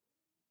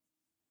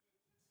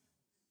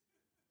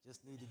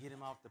 just need to get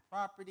him off the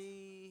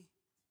property.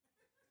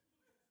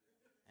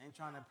 I ain't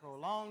trying to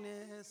prolong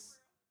this,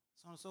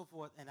 so on and so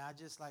forth. And I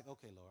just like,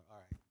 okay, Lord, all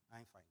right, I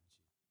ain't fighting with you.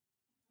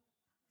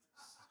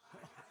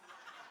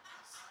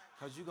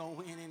 Because you're going to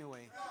win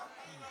anyway.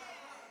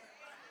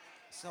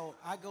 So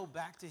I go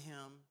back to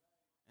him,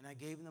 and I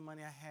gave him the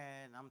money I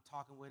had, and I'm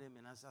talking with him,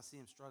 and as I see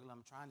him struggling,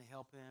 I'm trying to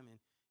help him and,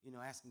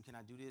 ask him, can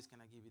I do this? Can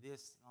I give you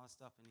this? And all that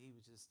stuff. And he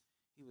was just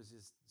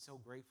so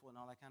grateful and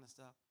all that kind of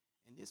stuff.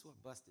 And this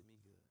what busted me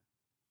good.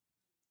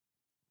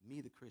 Me,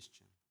 the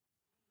Christian.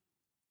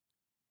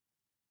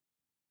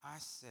 I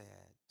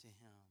said to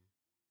him,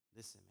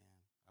 listen,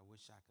 man, I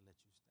wish I could let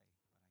you stay, but I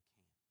can't.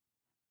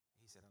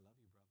 And he said, I love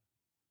you, brother.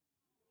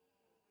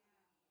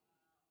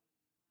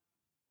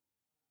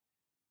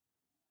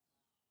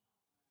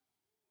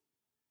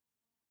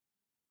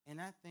 And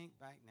I think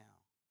back now,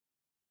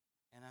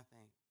 and I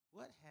think,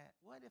 what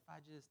if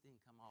I just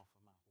didn't come off of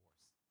my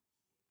horse?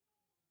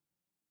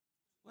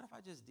 What if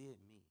I just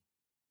did me?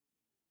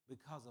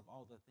 Because of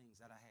all the things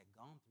that I had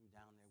gone through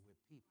down there with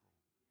people.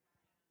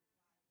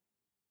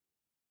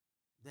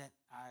 That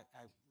I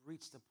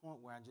reached a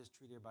point where I just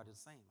treat everybody the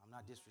same. I'm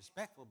not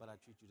disrespectful, but I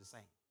treat you the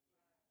same.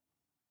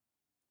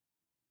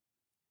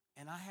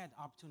 And I had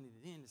the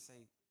opportunity then to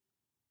say,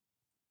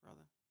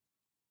 brother,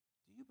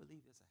 do you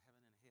believe there's a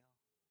heaven and a hell?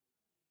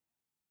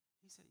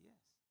 He said, yes.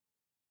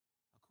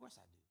 Of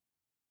course I do.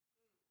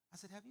 I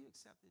said, have you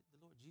accepted the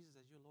Lord Jesus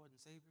as your Lord and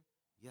Savior?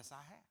 Yes,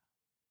 I have.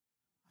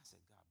 I said,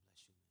 God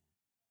bless you, man.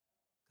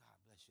 God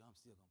bless you. I'm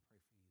still going to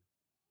pray for you.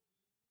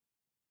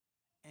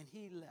 And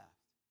he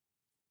left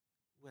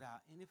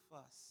without any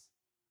fuss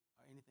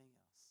or anything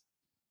else.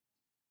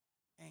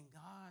 And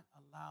God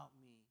allowed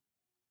me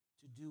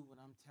to do what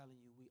I'm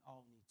telling you we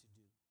all need to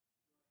do.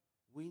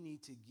 We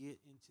need to get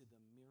into the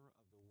mirror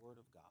of the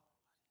Word of God.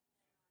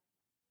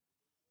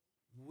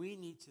 We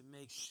need to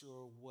make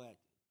sure what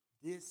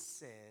this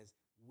says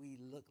we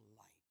look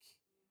like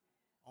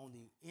on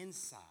the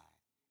inside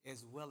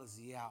as well as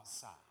the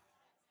outside.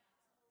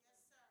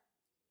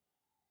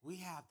 We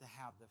have to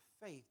have the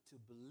faith to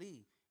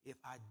believe if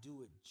I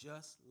do it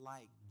just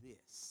like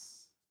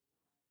this,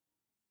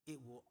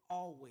 it will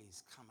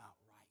always come out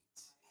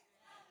right.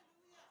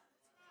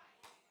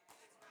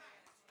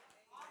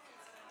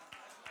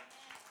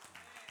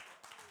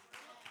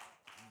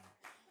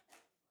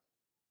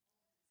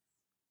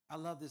 I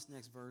love this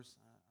next verse.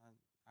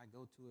 I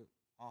go to it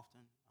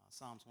often.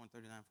 Psalms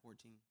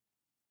 139:14.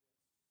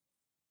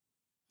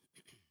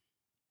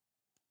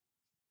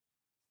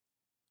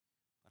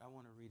 But I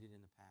want to read it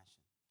in the Passion.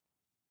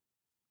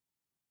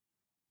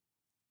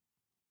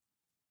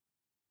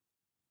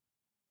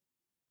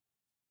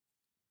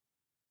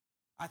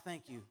 I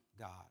thank you,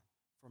 God,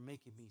 for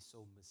making me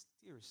so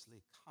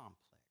mysteriously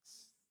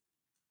complex.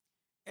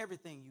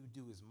 Everything you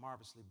do is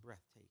marvelously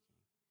breathtaking.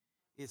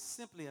 It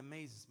simply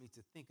amazes me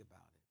to think about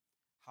it,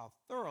 how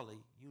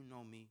thoroughly you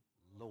know me,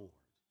 Lord.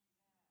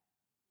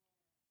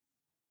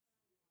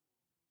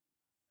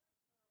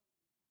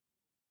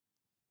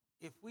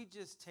 If we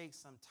just take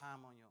some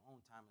time on your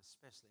own time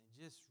especially and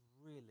just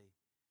really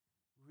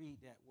read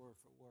that word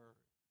for word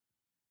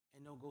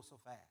and don't go so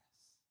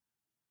fast.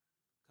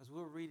 Because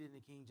we'll read it in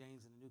the King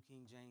James and the New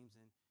King James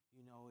and,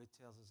 it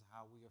tells us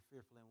how we are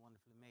fearfully and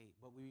wonderfully made.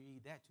 But we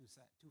read that too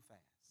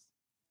fast.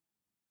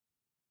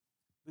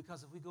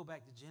 Because if we go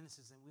back to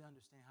Genesis and we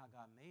understand how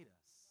God made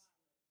us,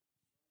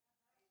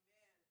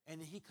 and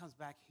then he comes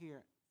back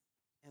here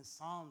in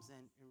Psalms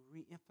and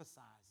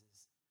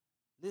re-emphasizes,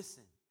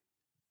 listen,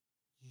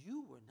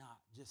 you were not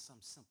just some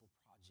simple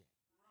project.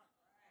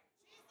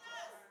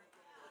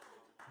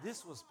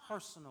 This was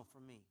personal for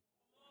me.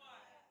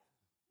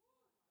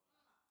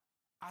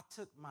 I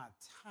took my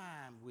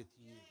time with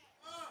you.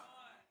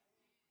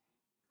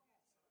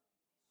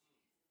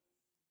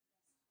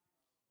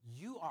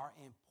 You are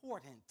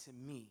important to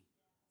me.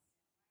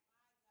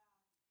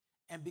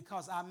 And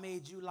because I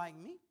made you like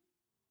me,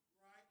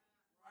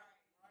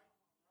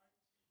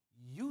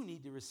 you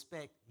need to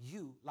respect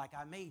you like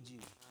I made you.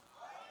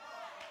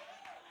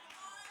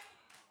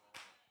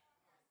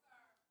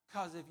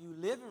 Because if you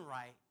living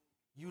right,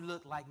 you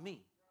look like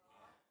me.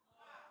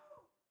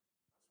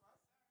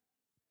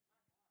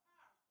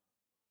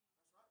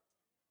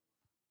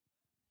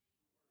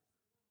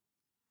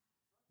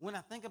 When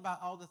I think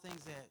about all the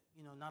things that,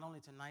 not only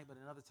tonight, but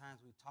in other times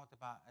we've talked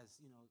about as,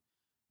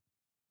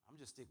 I'm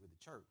just stick with the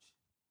church.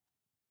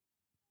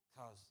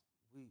 Because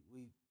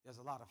there's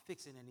a lot of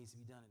fixing that needs to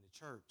be done in the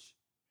church,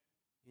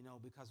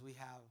 because we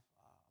have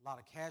a lot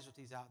of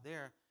casualties out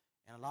there,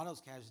 and a lot of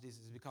those casualties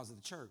is because of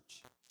the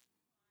church.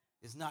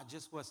 It's not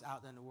just what's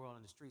out there in the world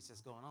in the streets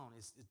that's going on.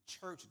 It's the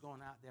church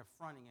going out there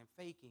fronting and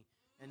faking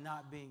and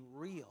not being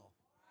real.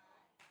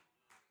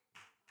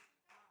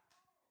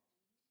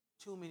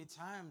 Too many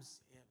times,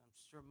 I'm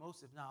sure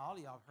most, if not all of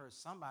y'all, have heard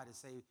somebody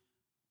say,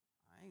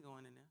 I ain't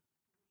going in there.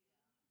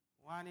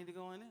 Why I need to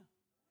go in there?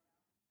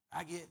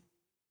 I get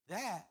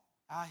that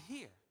out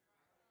here.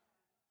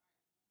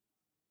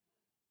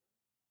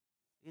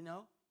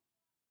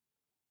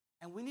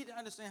 And we need to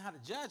understand how to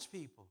judge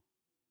people.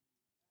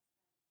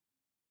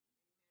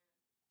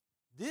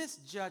 This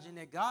judging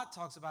that God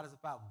talks about is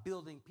about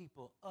building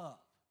people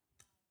up,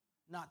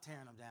 not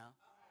tearing them down.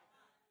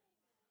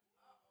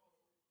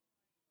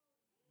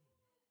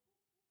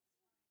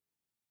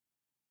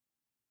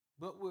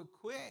 But we're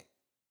quick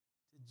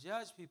to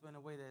judge people in a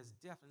way that's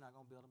definitely not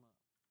going to build them up.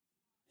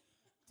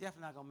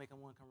 Definitely not going to make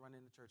them want to come run in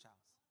the church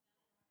house.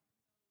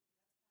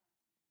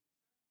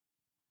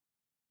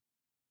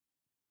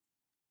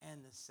 And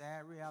the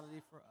sad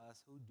reality for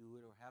us who do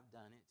it or have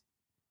done it,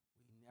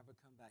 we never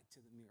come back to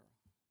the mirror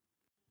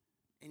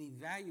and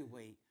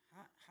evaluate,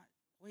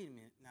 wait a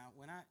minute, now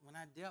when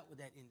I dealt with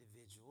that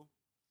individual,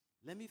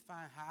 let me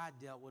find how I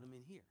dealt with him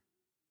in here.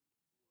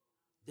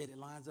 That it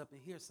lines up in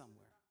here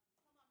somewhere.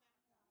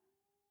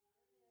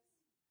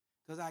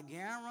 Because I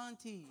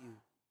guarantee you,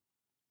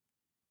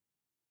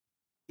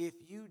 if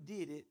you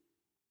did it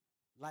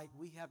like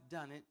we have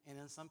done it, and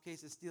in some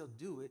cases still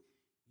do it,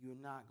 you're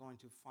not going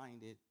to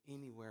find it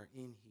anywhere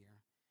in here.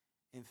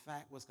 In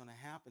fact, what's going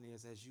to happen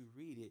is as you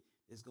read it,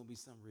 there's going to be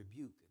some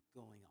rebuke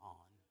going on.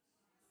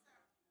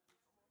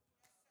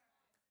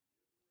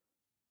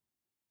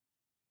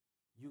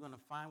 You're going to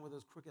find where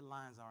those crooked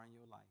lines are in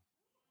your life.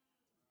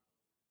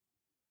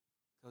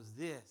 Because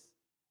this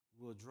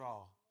will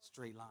draw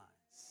straight lines.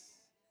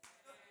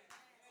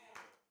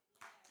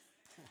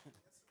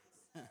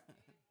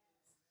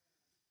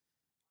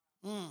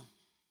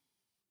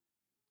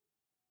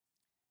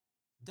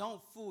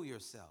 Don't fool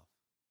yourself.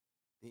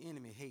 The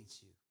enemy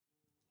hates you.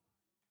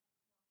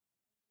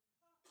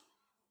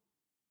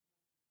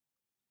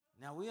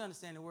 Now, we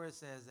understand the word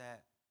says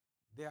that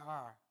there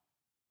are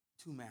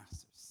two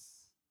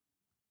masters.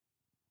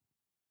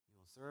 You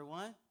will serve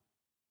one,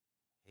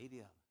 hate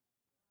the other.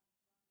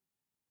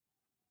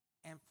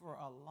 And for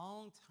a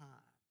long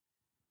time,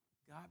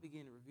 God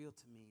began to reveal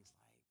to me, it's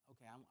like,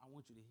 okay, I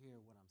want you to hear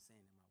what I'm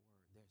saying in my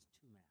word. There's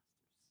two masters.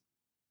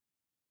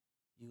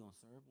 You're going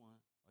to serve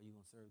one or you're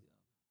going to serve the other.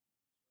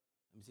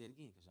 Let me say it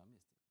again because y'all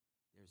missed it.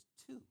 There's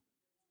two.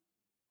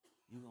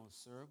 You're going to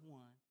serve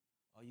one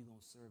or you're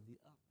going to serve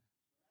the other.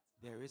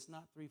 There is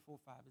not 3, 4,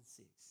 5, and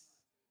 6.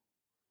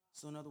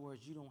 So in other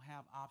words, you don't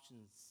have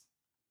options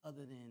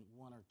other than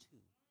one or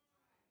two.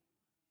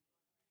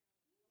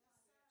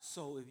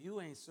 So if you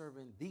ain't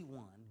serving the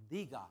one,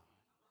 the God,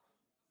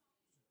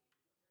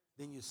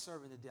 then you're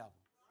serving the devil.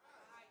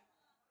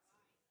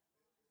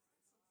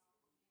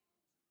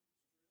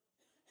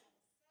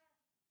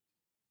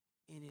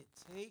 And it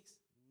takes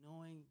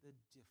knowing the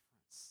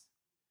difference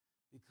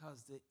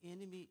because the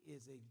enemy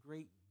is a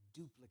great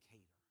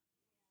duplicator.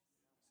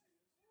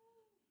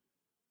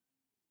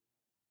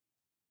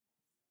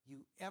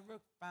 You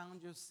ever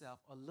found yourself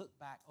or look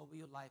back over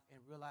your life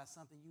and realize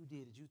something you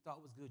did that you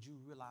thought was good, you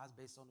realized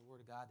based on the word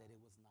of God that it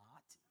was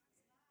not?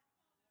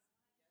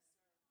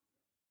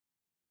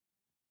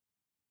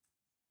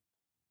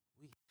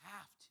 We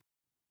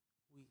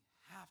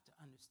have to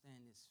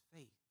understand this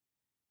faith.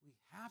 We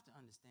have to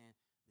understand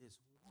this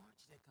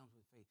warranty that comes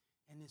with faith.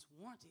 And this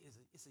warranty it's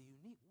a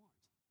unique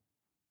warranty.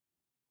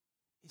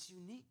 It's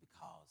unique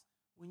because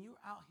when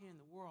you're out here in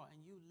the world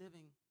and you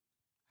living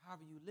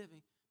however you're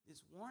living,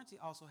 this warranty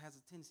also has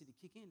a tendency to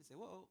kick in and say,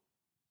 whoa,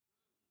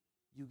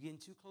 you're getting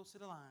too close to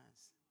the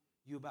lines.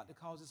 You're about to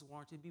cause this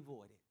warranty to be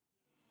voided.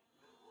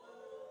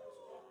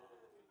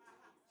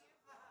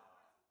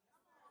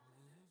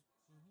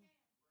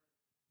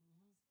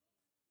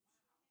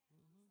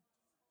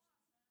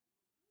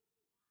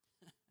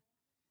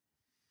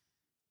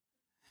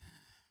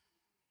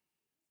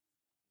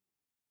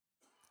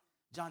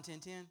 John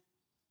 10:10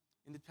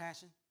 in the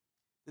Passion.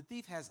 The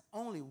thief has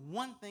only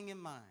one thing in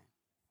mind.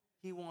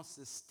 He wants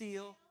to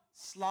steal,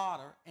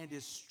 slaughter, and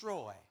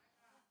destroy.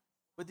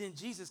 But then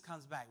Jesus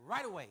comes back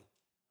right away.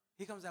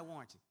 Here comes that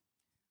warranty.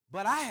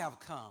 But I have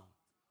come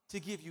to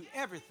give you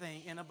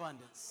everything in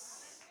abundance.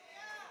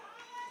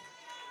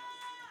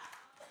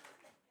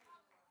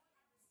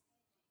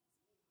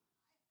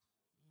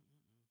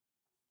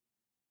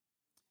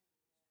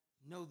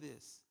 Know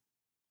this,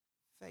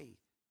 faith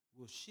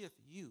will shift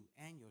you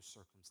and your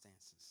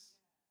circumstances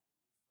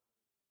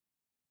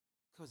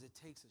because it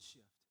takes a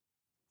shift.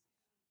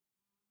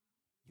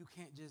 You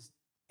can't just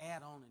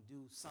add on and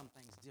do some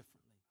things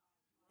differently.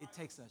 It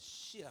takes a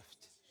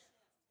shift.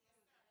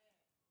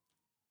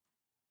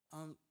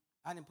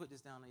 I didn't put this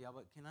down there, y'all,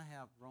 but can I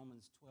have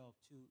Romans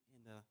 12:2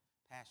 in the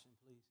Passion,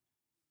 please?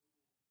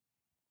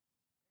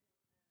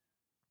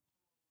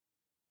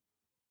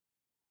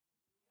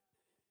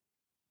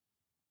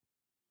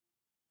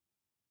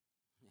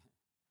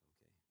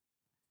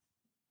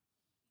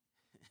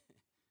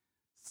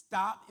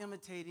 Stop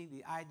imitating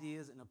the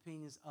ideas and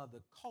opinions of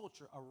the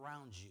culture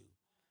around you,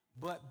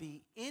 but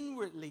be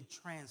inwardly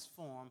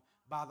transformed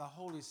by the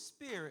Holy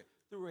Spirit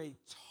through a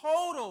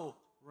total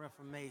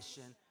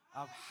reformation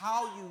of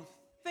how you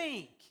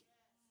think.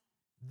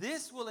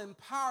 This will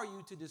empower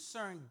you to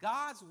discern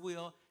God's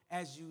will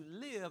as you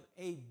live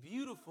a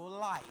beautiful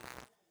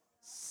life,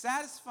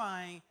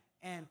 satisfying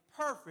and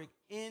perfect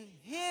in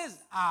His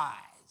eyes.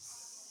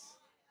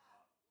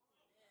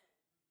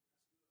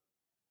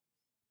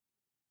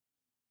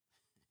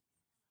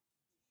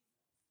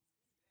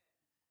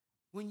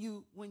 When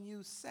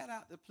you set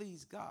out to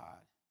please God,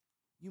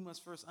 you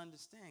must first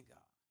understand God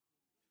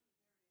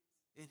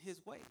in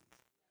His ways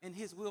and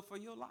His will for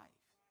your life.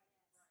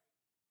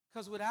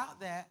 Because without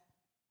that,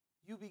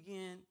 you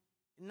begin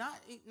not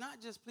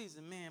just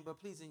pleasing man,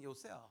 but pleasing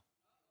yourself.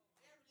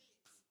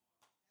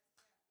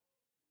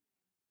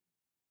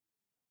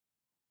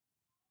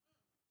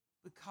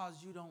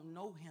 Because you don't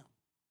know Him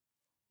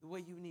the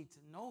way you need to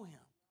know Him.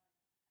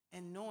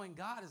 And knowing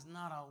God is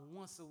not a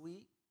once a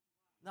week,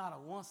 not a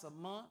once a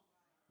month,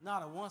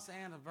 not a once an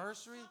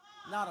anniversary,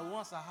 not a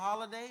once a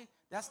holiday.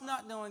 That's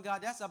not knowing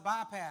God. That's a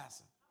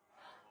bypassing.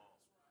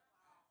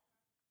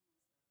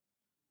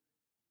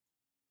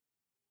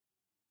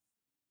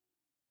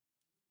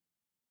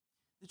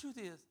 The truth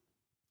is,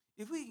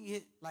 if we can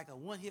get like a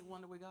one-hit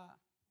wonder with God,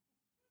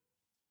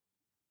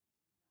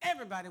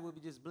 everybody will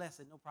be just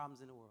blessed, no problems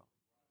in the world.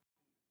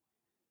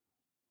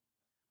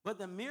 But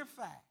the mere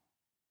fact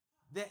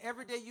that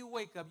every day you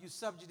wake up, you're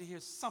subject to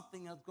hear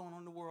something else going on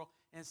in the world,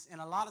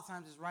 and a lot of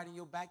times it's right in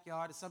your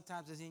backyard, and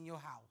sometimes it's in your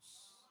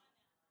house.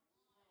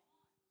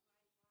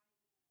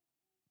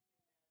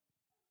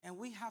 And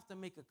we have to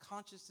make a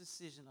conscious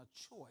decision, a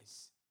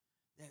choice,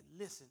 that,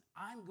 listen,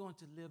 I'm going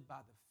to live by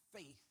the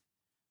faith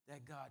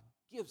that God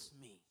gives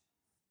me.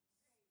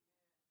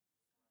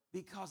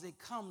 Because it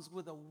comes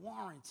with a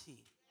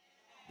warranty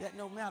that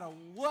no matter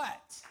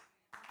what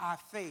I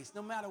face,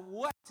 no matter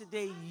what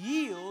today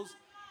yields,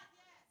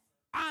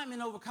 I'm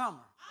an overcomer.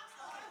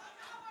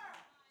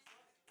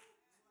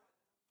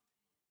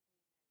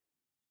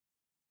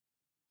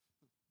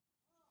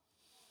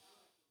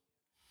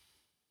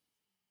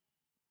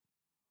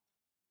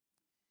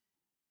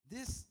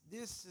 This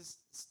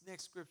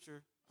next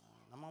scripture,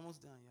 I'm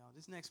almost done, y'all.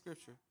 This next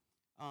scripture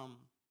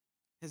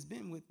has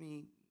been with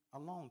me a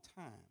long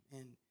time.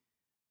 And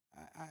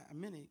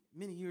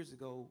many years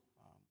ago,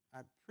 I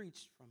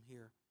preached from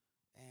here,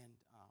 and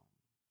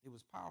it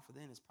was powerful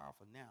then, it's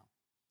powerful now.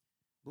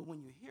 But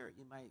when you hear it,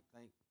 you might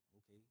think,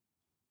 okay,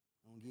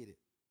 I don't get it.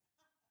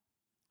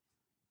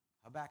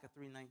 Habakkuk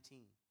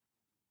 3:19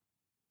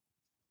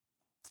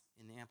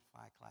 in the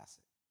Amplified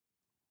Classic.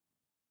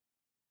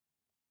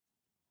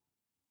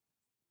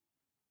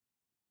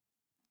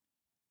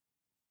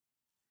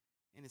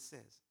 And it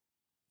says,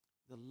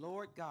 the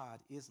Lord God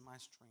is my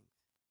strength,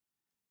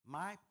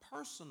 my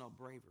personal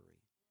bravery,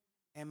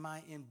 and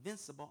my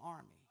invincible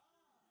army.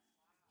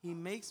 He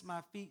makes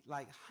my feet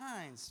like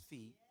hinds'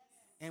 feet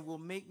and will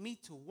make me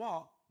to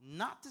walk,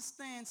 not to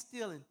stand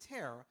still in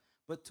terror,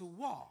 but to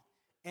walk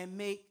and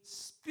make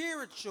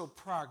spiritual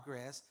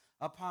progress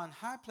upon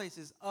high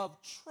places of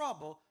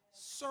trouble,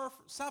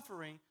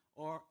 suffering,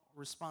 or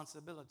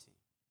responsibility.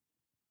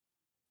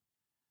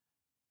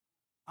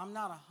 I'm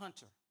not a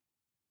hunter,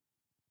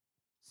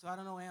 so I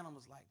don't know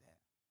animals like that.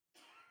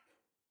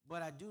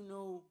 But I do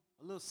know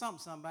a little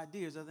something about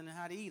deers other than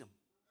how to eat them.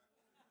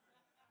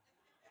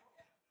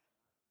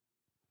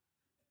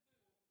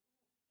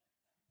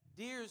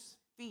 Deer's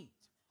feet,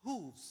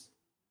 hooves,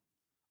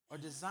 are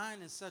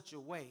designed in such a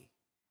way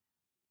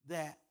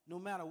that no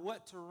matter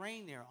what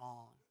terrain they're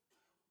on,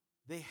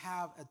 they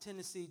have a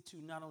tendency to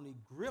not only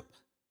grip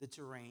the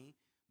terrain,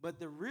 but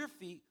the rear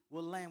feet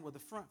will land where the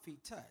front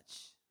feet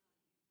touch.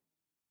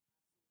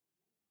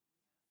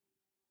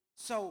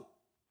 So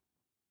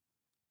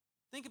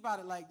think about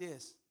it like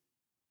this.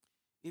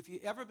 If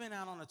you've ever been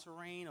out on a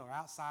terrain or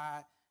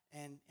outside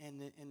and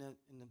the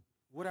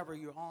whatever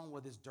you're on,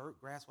 whether it's dirt,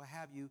 grass, what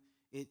have you,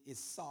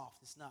 it's soft,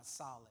 it's not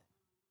solid.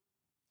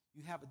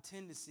 you have a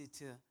tendency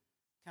to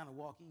kind of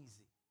walk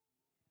easy,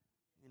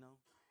 you know,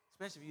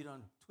 especially if you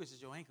done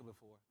twisted your ankle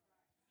before.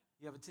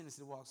 You have a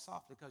tendency to walk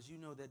softly because you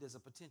know that there's a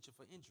potential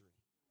for injury.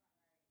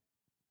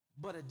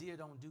 But a deer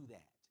don't do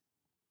that.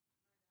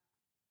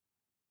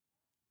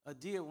 A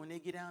deer, when they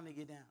get down,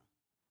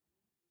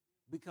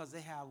 because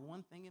they have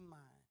one thing in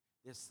mind.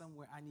 There's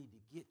somewhere I need to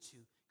get to,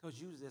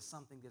 because usually there's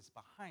something that's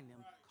behind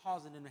them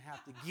causing them to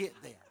have to get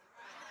there.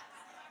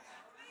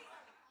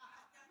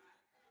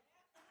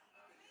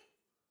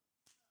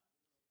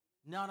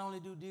 Not only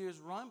do deers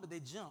run, but they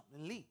jump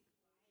and leap.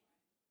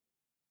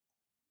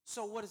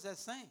 So what is that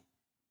saying?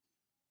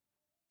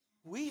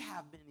 We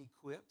have been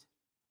equipped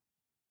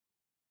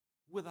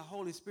with the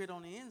Holy Spirit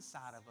on the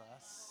inside of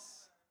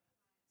us,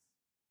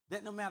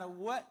 that no matter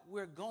what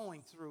we're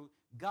going through,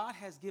 God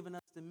has given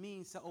us the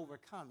means to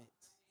overcome it.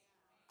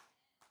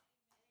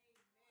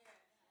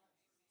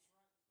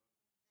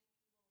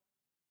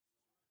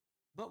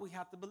 But we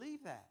have to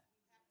believe that.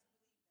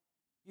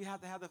 You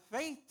have to have the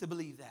faith to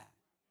believe that.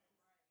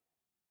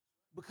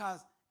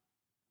 Because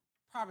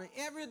probably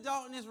every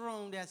adult in this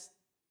room that's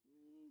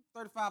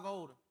 35 or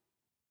older,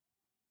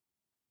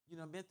 you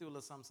done been through a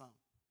little something.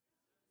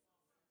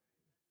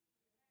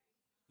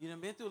 You done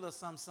been through a little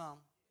something.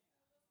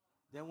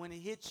 That when it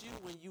hit you,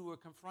 when you were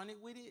confronted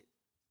with it,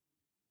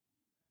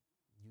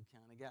 you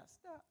kind of got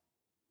stuck.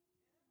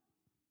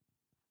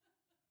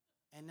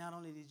 And not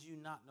only did you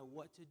not know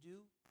what to do,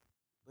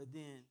 but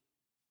then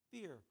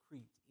fear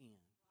creeped in.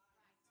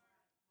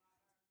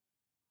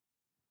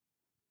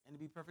 And to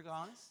be perfectly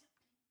honest,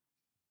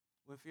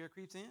 when fear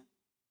creeps in,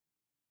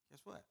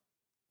 guess what?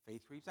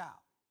 Faith creeps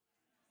out.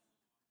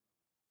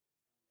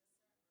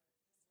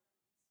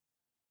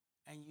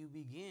 And we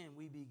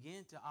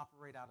begin to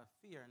operate out of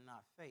fear and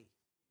not faith.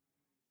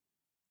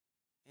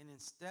 And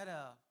instead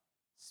of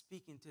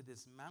speaking to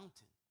this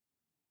mountain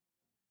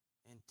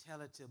and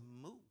tell it to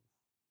move,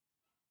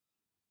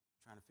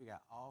 trying to figure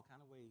out all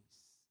kind of ways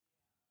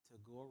to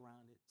go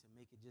around it, to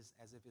make it just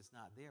as if it's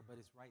not there, but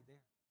it's right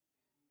there.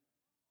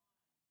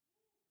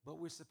 But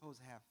we're supposed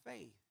to have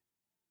faith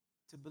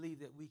to believe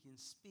that we can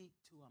speak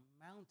to a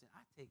mountain.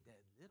 I take that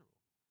literal.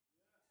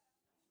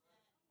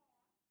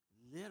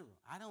 Literal.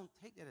 I don't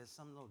take that as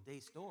some little day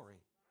story.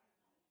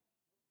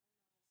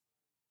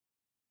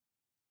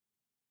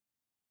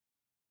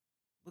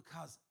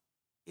 Because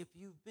if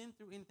you've been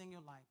through anything in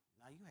your life,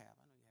 now you have,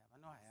 I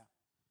know I have,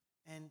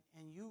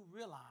 and you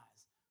realize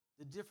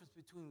the difference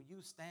between when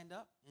you stand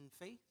up in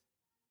faith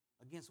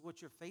against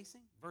what you're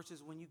facing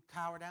versus when you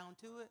cower down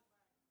to it,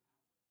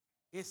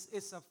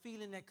 it's a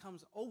feeling that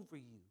comes over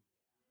you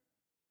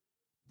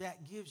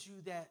that gives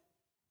you that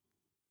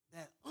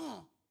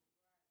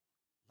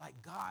like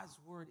God's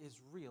word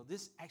is real.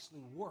 This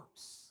actually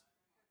works.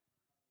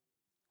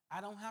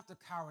 I don't have to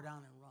cower down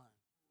and run.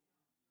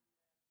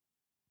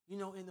 You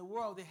know, in the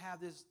world, they have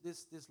this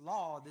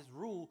law, this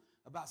rule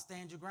about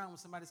stand your ground when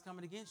somebody's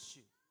coming against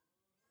you.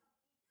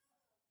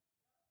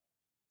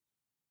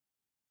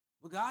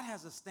 But God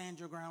has a stand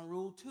your ground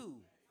rule too.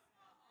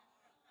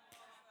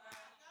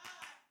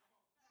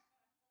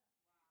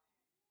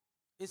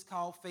 It's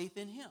called faith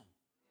in Him.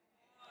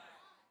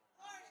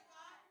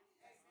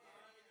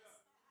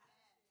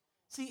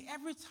 See,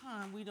 every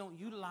time we don't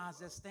utilize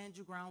that stand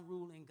your ground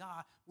rule in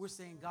God, we're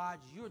saying, God,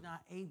 you're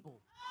not able.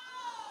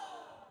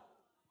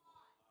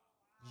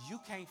 You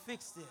can't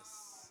fix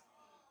this.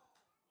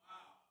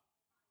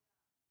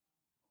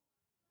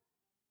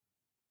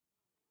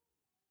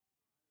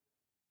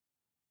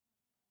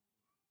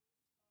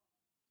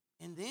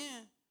 And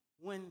then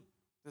when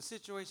the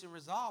situation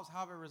resolves,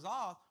 however it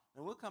resolves,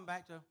 then we'll come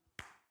back to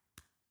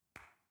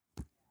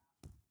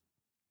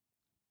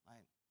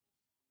like,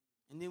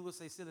 and then we'll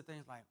say silly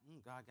things like,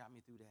 God got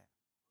me through that.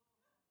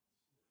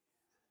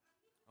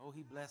 Oh,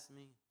 He blessed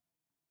me.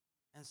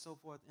 And so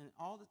forth. And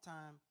all the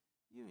time,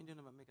 you ain't doing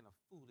about making a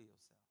fool of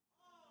yourself.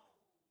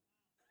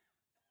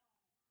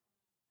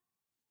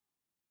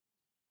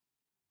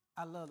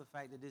 I love the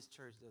fact that this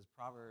church does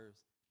Proverbs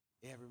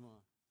every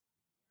month.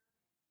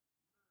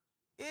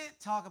 It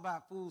talk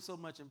about food so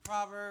much in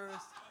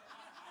Proverbs.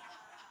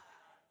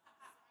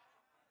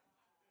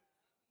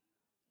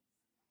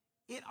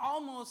 It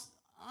almost,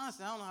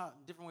 honestly, I don't know how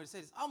different way to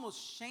say this,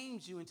 almost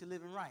shames you into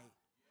living right.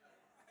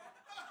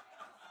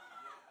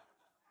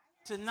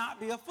 To not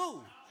be a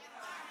fool.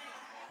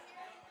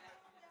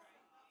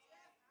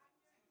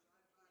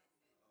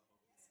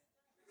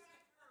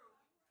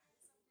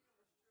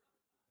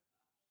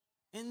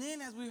 And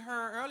then, as we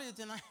heard earlier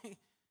tonight,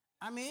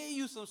 I mean, it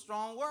used some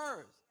strong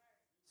words.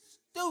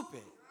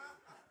 Stupid.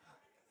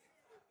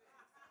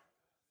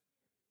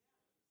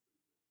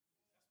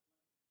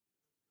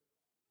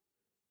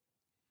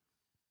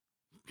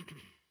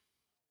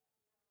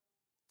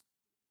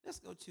 Let's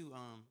go to,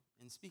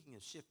 and speaking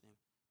of shifting,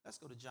 let's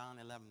go to John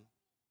 11,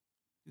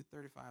 through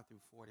 35 through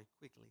 40,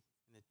 quickly,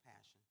 in the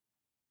Passion.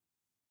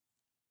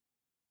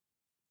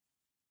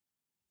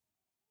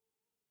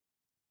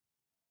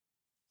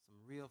 Some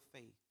real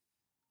faith.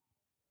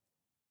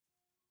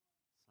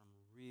 Some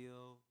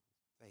real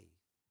faith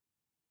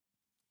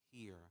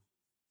here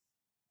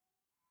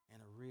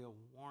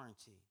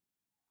warranty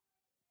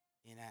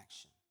in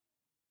action.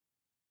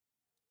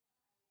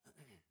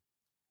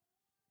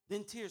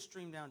 Then tears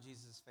streamed down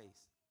Jesus'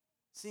 face.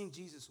 Seeing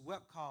Jesus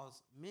wept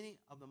caused many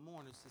of the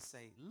mourners to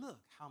say, "Look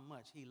how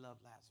much he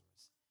loved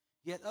Lazarus."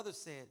 Yet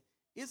others said,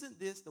 "Isn't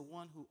this the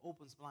one who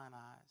opens blind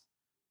eyes?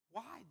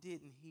 Why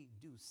didn't he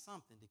do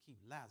something to keep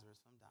Lazarus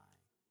from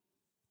dying?"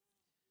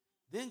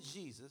 Then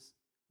Jesus,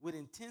 with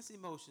intense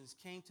emotions,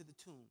 came to the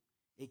tomb,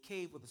 a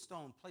cave with a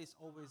stone placed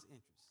over his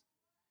entrance.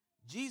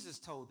 Jesus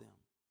told them,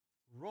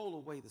 "Roll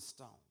away the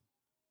stone."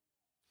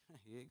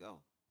 Here you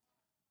go.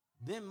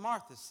 Then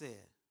Martha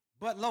said,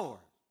 "But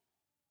Lord,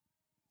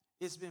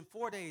 it's been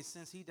 4 days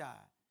since he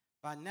died.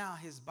 By now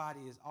his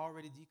body is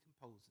already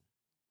decomposing."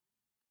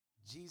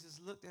 Jesus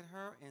looked at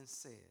her and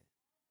said,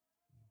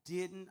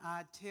 "Didn't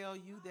I tell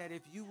you that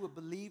if you will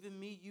believe in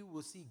me, you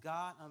will see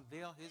God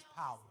unveil his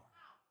power?"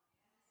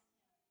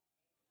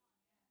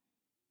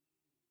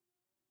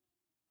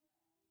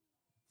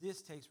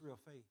 This takes real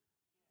faith.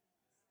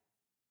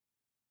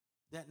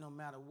 That no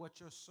matter what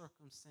your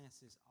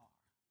circumstances are,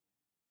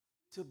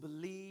 to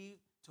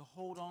believe, to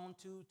hold on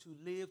to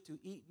live, to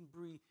eat and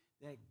breathe,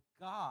 that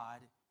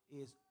God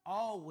is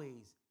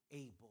always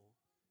able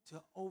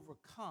to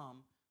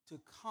overcome, to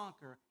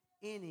conquer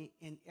any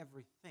and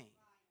everything.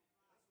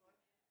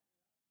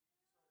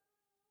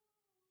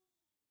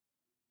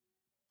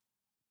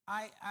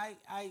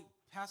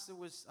 Pastor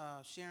was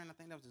sharing, I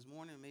think that was this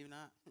morning, maybe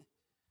not,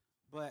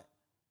 but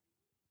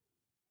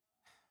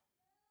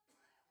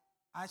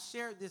I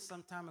shared this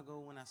some time ago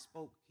when I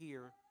spoke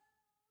here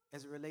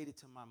as it related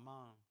to my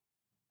mom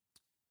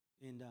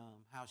and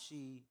how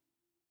she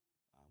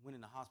went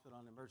in the hospital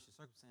under emergency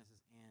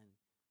circumstances and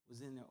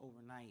was in there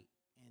overnight,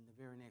 and the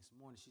very next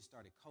morning she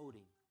started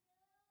coding.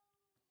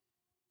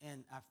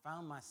 And I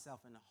found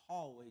myself in the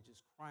hallway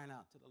just crying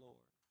out to the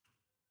Lord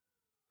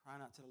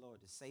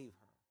to save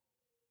her.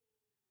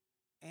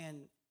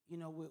 And, you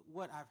know, with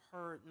what I've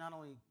heard, not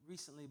only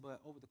recently,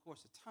 but over the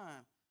course of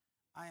time,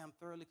 I am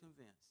thoroughly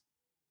convinced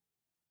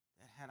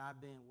that had I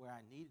been where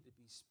I needed to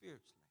be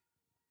spiritually,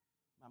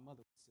 my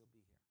mother would still be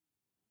here.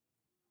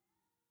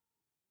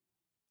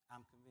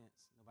 I'm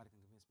convinced. Nobody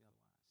can convince me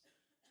otherwise.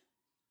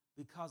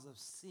 Because of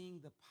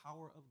seeing the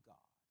power of God.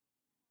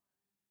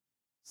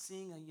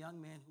 Seeing a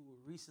young man who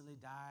recently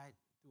died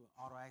through an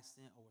auto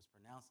accident or was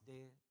pronounced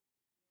dead,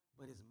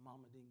 but his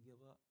mama didn't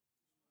give up.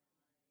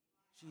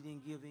 She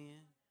didn't give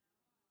in.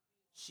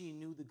 She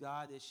knew the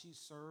God that she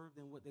served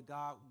and what that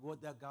God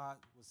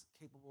was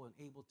capable and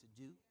able to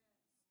do.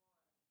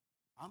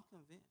 I'm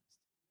convinced.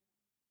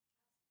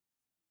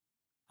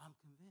 I'm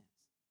convinced.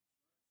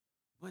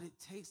 But it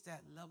takes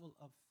that level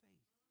of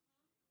faith.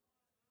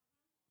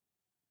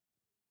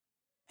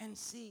 And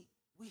see,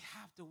 we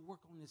have to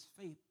work on this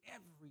faith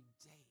every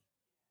day.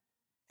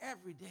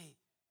 Every day.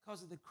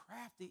 Because of the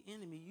crafty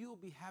enemy, you'll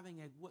be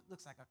having what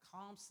looks like a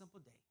calm, simple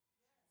day.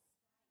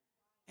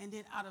 And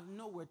then out of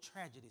nowhere,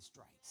 tragedy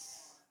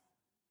strikes.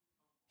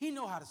 He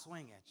know how to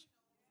swing at you.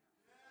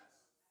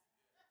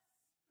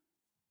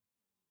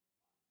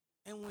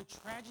 And when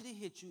tragedy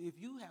hits you, if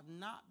you have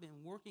not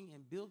been working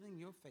and building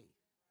your faith,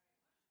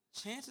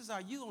 chances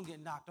are you're going to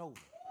get knocked over.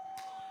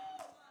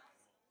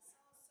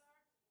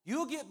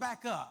 You'll get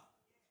back up,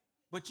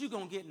 but you're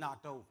going to get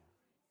knocked over.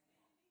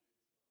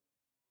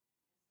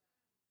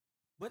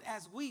 But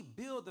as we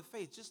build the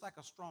faith, just like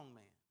a strong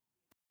man,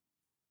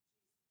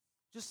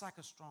 just like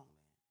a strong man.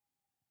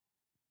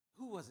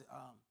 Who was it?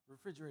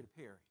 Refrigerator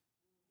Perry.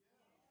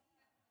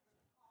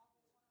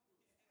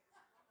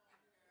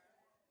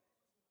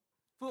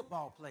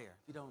 Football player,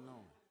 if you don't know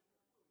him.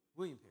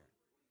 William Perry.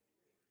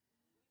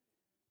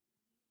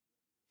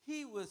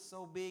 He was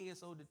so big and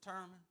so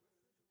determined.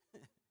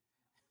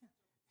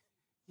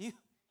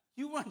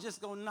 You weren't just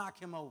going to knock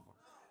him over.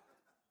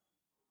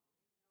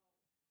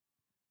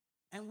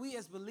 And we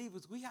as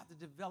believers, we have to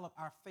develop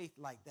our faith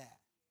like that.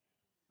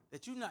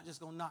 That you're not just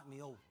going to knock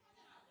me over.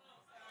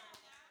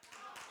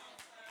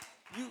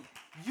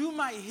 You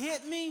might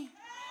hit me,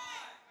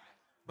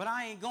 but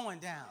I ain't going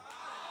down.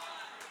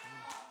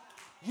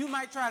 You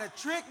might try to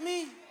trick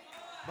me,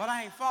 but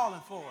I ain't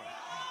falling for it.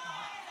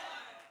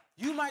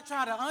 You might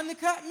try to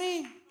undercut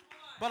me,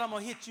 but I'm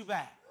going to hit you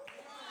back.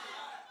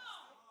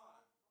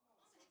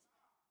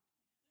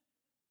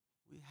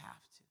 We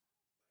have to.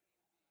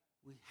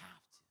 We have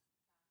to.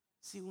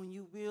 See, when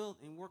you build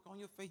and work on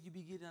your faith, you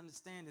begin to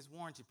understand this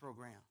warranty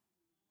program.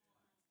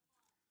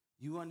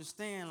 You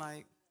understand,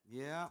 like,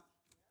 yeah,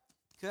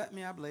 cut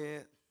me, I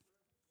bled,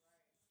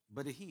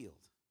 but it healed.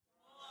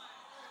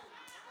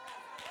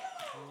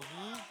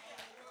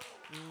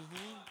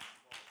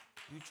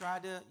 You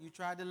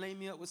tried to lay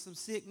me up with some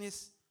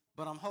sickness,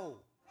 but I'm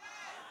whole.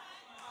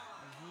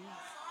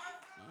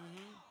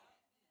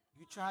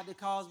 You tried to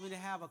cause me to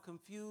have a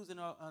confused and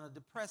a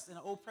depressed and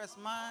an oppressed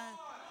mind,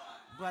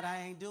 but I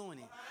ain't doing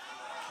it.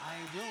 I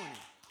ain't doing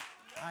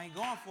it. I ain't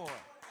going for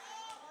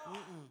it.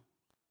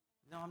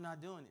 No, I'm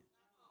not doing it.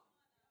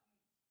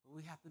 But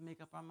we have to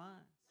make up our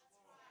minds.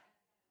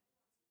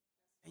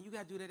 And you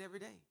got to do that every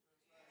day.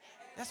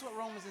 That's what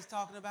Romans is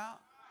talking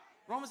about.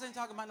 Romans ain't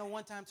talking about no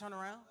one-time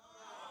turnaround.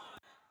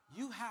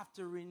 You have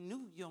to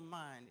renew your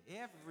mind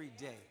every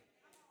day.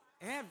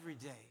 Every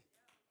day.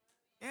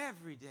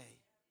 Every day.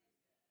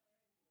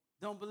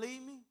 Don't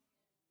believe me?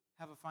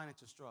 Have a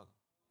financial struggle.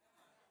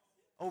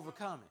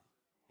 Overcome it.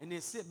 And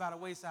then sit by the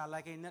wayside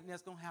like ain't nothing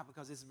else going to happen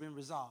because it's been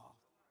resolved.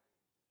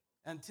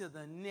 Until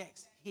the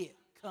next hit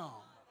comes.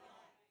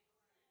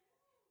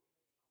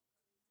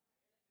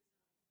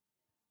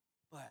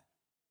 But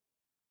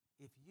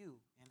if you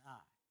and I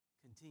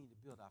continue to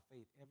build our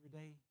faith every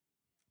day,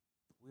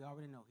 we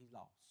already know he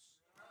lost.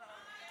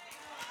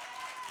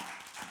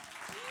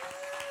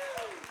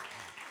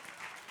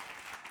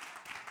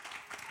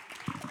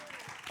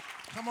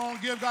 Come on,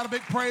 give God a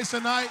big praise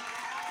tonight.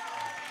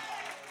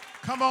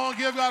 Come on,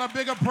 give God a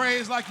bigger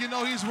praise like you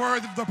know he's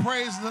worthy of the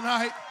praise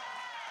tonight.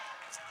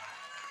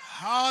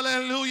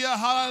 Hallelujah,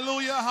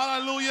 hallelujah,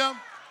 hallelujah.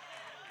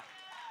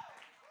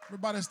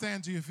 Everybody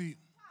stand to your feet.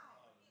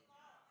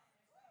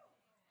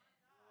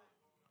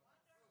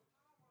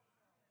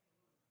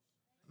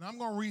 Now I'm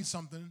going to read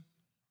something,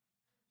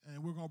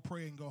 and we're going to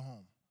pray and go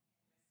home.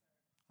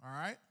 All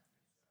right?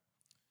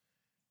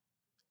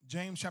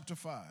 James chapter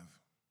 5,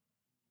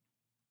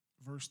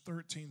 verse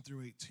 13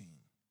 through 18.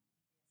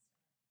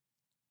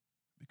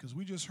 Because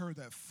we just heard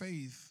that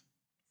faith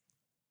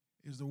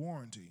is the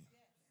warranty.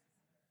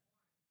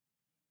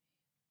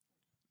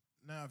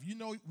 Now, if you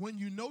know, when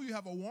you know you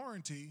have a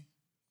warranty,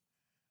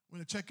 when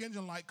the check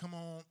engine light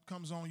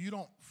comes on, you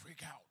don't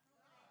freak out.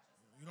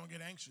 You don't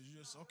get anxious. You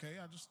just, okay,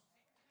 I just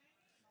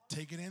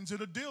take it into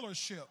the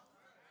dealership.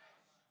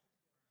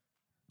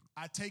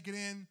 I take it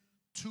in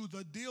to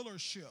the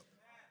dealership.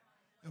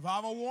 If I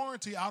have a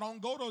warranty, I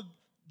don't go to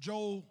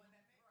Joe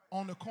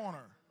on the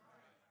corner.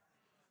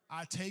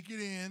 I take it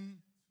in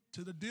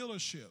to the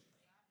dealership.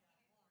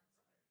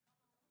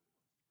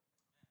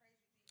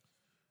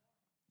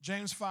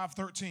 James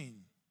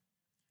 5:13.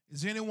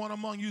 Is anyone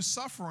among you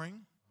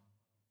suffering?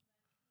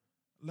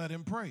 Let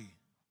him pray.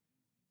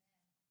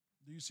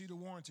 Do you see the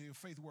warranty of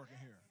faith working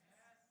here?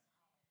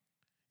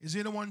 Is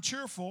anyone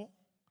cheerful?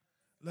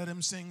 Let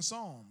him sing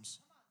psalms.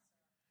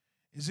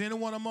 Is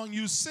anyone among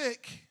you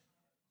sick?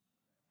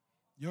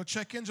 Your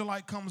check engine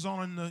light comes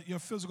on in your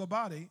physical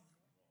body.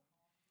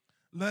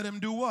 Let him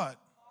do what?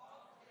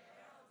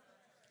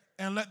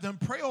 And let them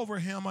pray over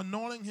him,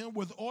 anointing him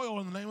with oil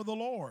in the name of the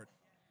Lord.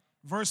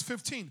 Verse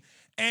 15.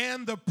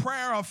 And the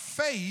prayer of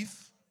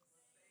faith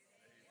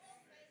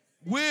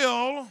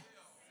will.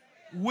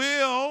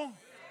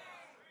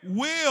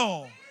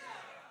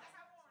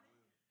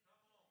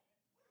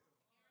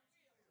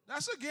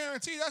 That's a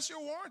guarantee. That's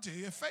your warranty.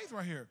 Your faith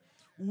right here.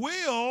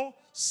 Will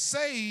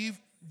save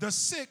the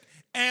sick,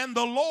 and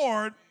the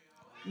Lord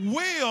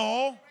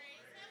will.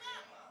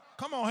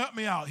 Come on, help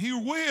me out. He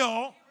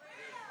will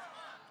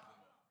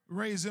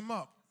raise him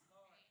up.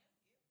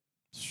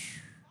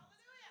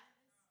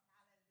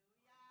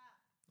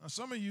 Now,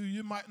 some of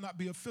you might not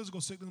be a physical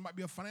sickness. It might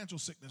be a financial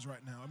sickness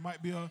right now. It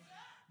might be a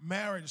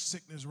marriage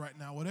sickness right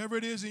now. Whatever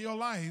it is in your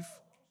life,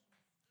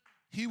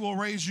 he will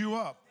raise you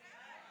up.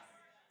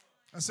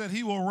 I said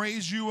he will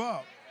raise you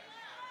up.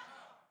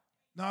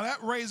 Now,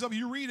 that raise up,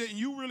 you read it and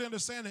you really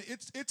understand it.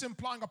 It's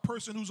implying a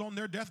person who's on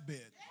their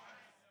deathbed.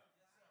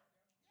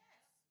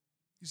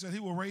 He said he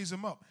will raise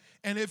him up.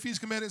 And if he's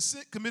committed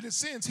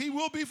sins, he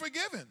will be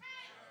forgiven.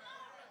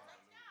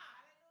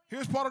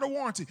 Here's part of the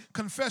warranty.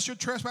 Confess your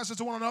trespasses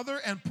to one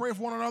another and pray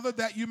for one another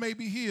that you may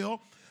be healed.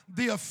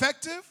 The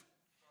effective,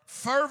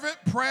 fervent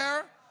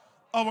prayer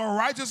of a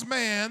righteous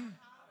man.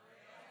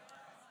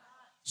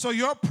 So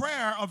your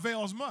prayer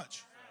avails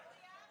much.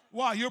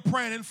 Why? You're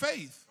praying in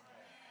faith.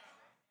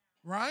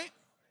 Right?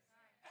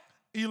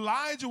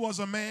 Elijah was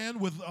a man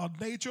with a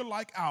nature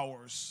like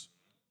ours.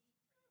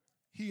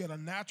 He had a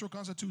natural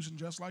constitution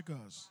just like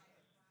us.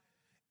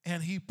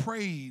 And he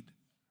prayed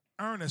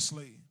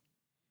earnestly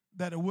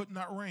that it would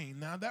not rain.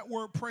 Now, that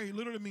word pray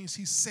literally means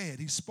he said,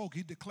 he spoke,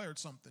 he declared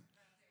something.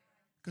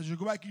 Because you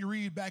go back, you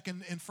read back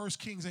in 1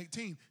 Kings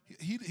 18,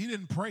 he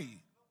didn't pray.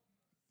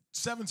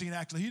 17,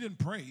 actually, he didn't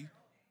pray.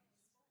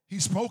 He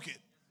spoke it.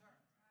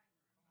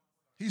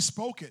 He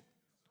spoke it.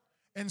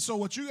 And so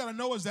what you got to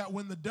know is that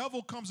when the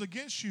devil comes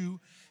against you,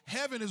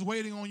 heaven is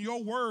waiting on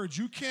your words.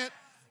 You got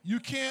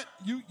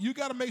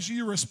to make sure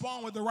you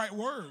respond with the right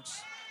words.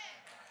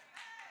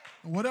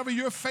 Whatever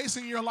you're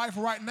facing in your life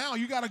right now,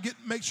 you got to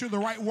make sure the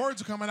right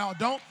words are coming out.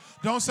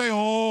 Don't say,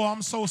 oh,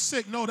 I'm so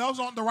sick. No, those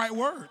aren't the right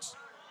words.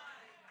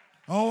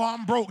 Oh,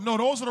 I'm broke. No,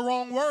 those are the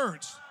wrong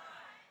words.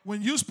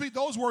 When you speak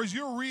those words,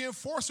 you're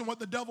reinforcing what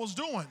the devil's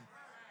doing.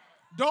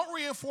 Don't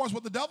reinforce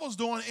what the devil's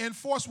doing.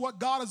 Enforce what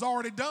God has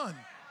already done.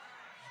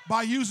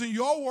 By using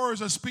your words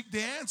to speak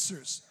the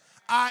answers.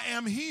 I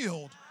am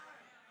healed.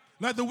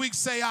 Let the weak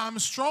say I'm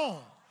strong.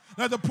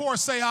 Let the poor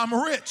say I'm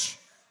rich.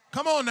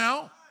 Come on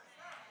now.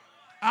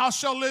 I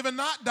shall live and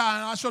not die,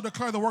 and I shall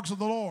declare the works of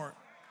the Lord.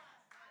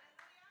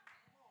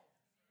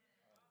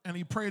 And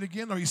he prayed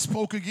again, or he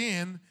spoke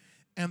again,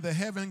 and the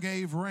heaven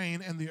gave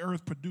rain, and the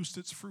earth produced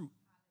its fruit.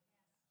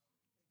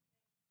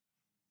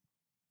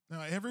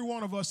 Now, every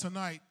one of us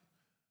tonight,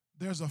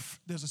 there's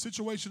a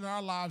situation in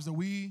our lives that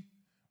we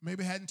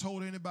maybe hadn't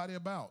told anybody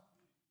about.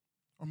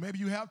 Or maybe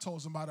you have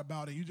told somebody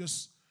about it. You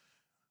just,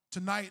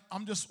 tonight,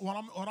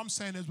 what I'm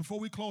saying is, before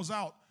we close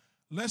out,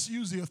 let's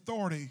use the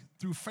authority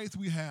through faith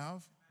we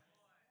have,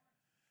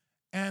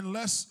 and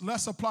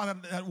let's apply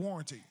that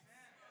warranty.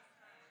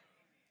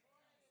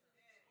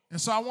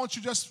 And so I want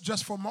you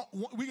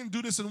we can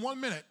do this in 1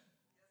 minute.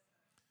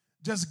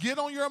 Just get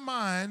on your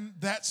mind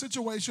that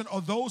situation or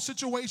those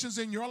situations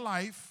in your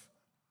life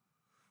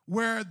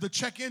where the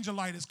check engine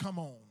light has come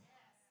on,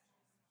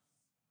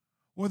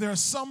 where there's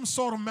some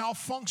sort of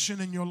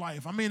malfunction in your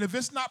life. I mean, if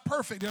it's not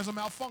perfect, there's a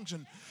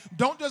malfunction.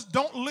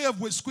 Don't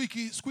live with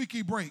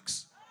squeaky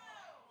brakes.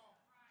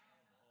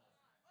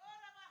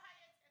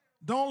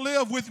 Don't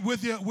live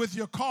with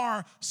your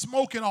car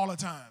smoking all the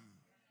time.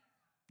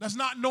 That's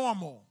not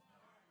normal.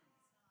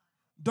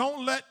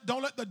 Don't let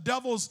the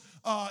devil's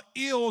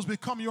ills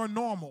become your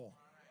normal.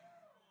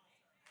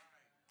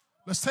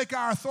 Let's take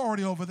our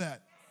authority over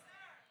that.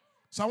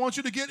 So I want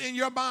you to get in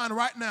your mind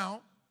right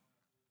now,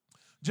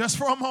 just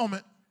for a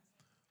moment,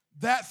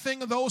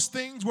 those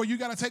things where you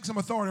got to take some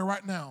authority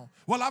right now.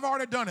 Well, I've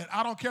already done it.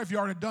 I don't care if you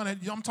already done it.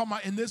 I'm talking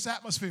about in this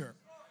atmosphere.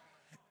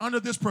 Under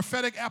this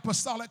prophetic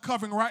apostolic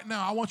covering right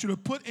now, I want you to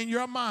put in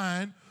your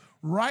mind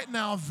right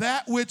now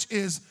that which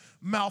is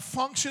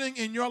malfunctioning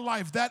in your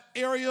life, that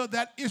area,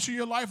 that issue in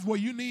your life where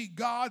you need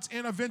God's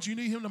intervention,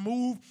 you need him to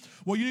move,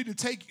 where you're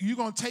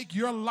going to take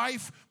your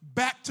life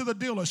back to the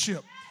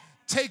dealership.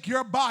 Take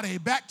your body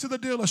back to the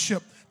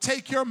dealership.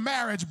 Take your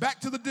marriage back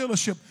to the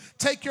dealership.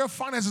 Take your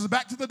finances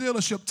back to the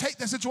dealership. Take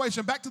that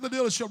situation back to the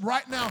dealership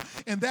right now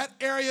in that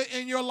area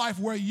in your life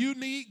where you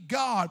need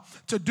God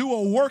to do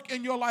a work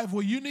in your life,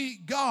 where you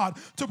need God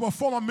to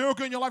perform a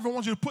miracle in your life. I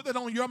want you to put that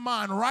on your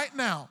mind right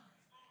now.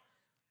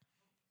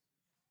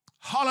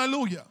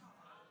 Hallelujah.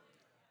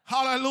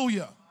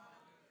 Hallelujah.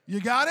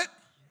 You got it?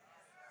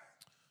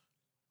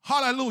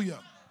 Hallelujah.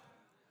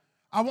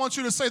 I want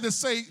you to say this.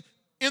 Say,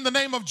 in the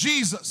name of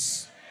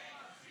Jesus,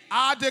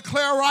 I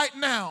declare right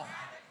now,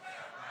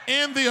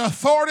 in the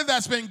authority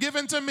that's been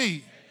given to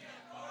me,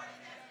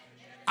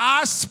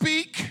 I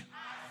speak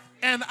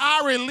and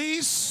I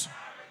release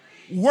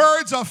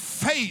words of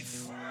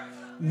faith,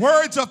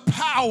 words of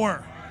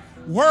power,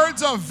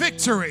 words of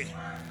victory.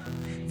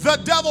 The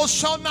devil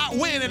shall not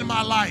win in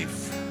my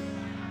life.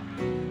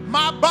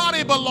 My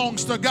body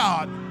belongs to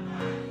God.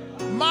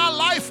 My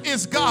life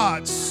is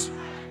God's.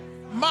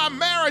 My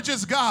marriage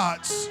is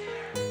God's.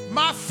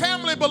 My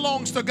family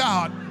belongs to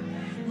God.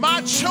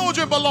 My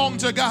children belong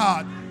to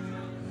God.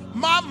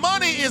 My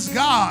money is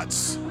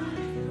God's.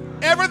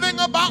 Everything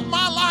about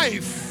my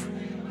life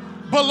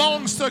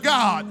belongs to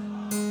God.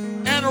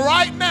 And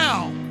right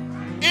now,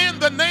 in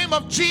the name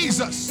of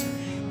Jesus,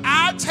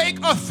 I take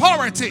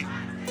authority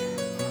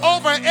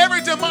over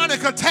every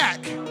demonic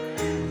attack.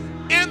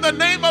 In the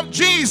name of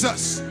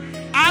Jesus,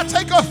 I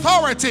take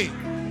authority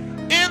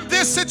in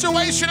this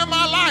situation in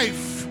my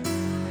life.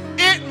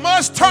 It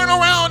must turn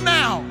around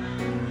now.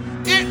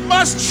 It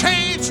must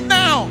change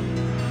now.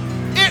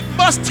 It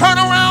must turn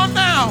around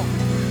now.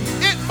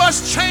 It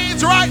must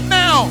change right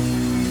now.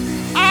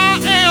 I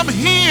am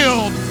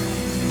healed.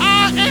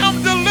 I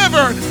am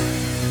delivered.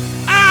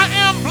 I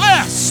am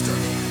blessed.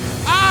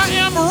 I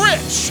am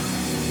rich.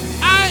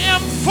 I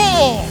am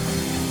full.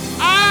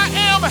 I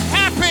am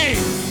happy.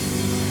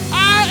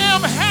 I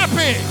am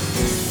happy.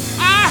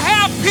 I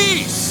have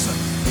peace.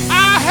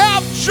 I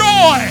have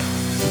joy.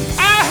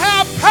 I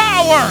have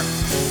power.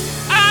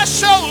 I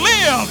shall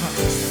live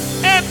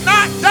and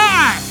not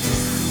die.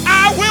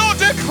 I will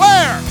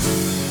declare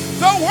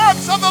the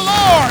works of the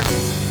Lord.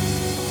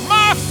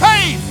 My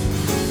faith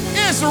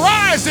is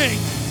rising,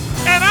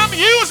 and I'm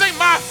using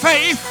my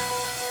faith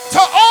to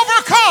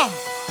overcome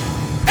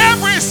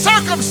every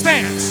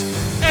circumstance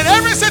and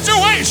every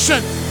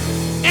situation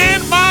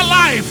in my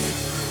life.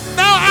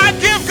 Now I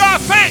give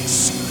God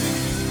thanks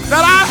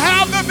that I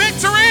have the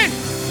victory.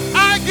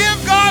 I give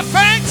God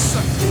thanks.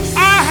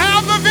 I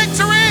have the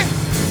victory.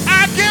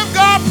 I give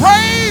God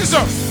praise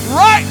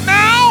right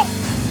now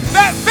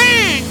that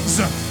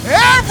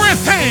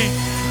everything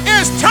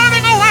is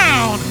turning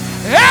around.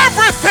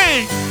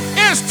 Everything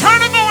is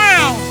turning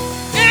around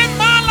in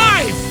my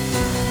life.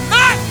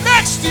 Not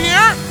next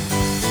year,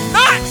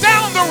 not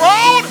down the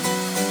road,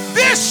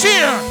 this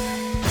year,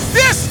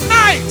 this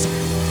night,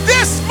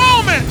 this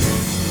moment,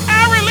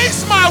 I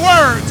release my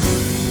words.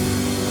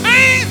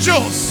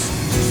 Angels,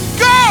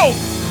 go,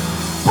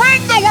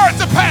 bring the word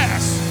to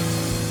pass.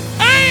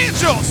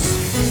 Angels,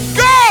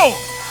 go,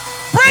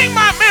 bring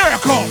my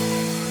miracle.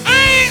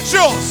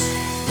 Angels,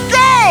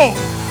 go,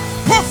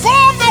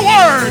 perform the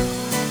word.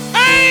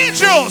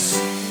 Angels,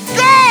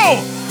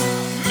 go,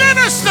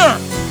 minister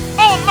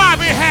on my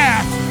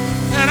behalf.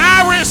 And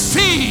I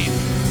receive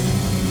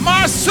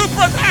my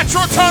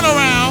supernatural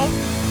turnaround.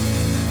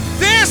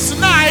 This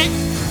night,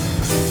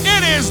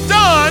 it is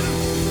done.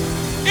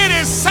 It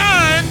is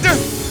signed.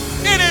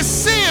 It is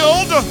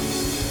sealed.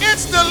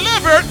 It's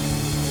delivered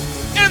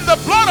in the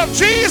blood of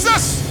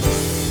Jesus.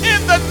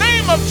 In the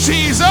name of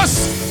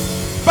Jesus,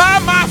 by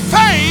my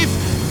faith,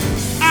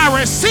 I and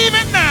receive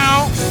it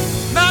now.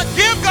 Now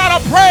give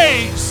God a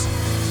praise.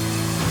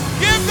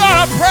 Give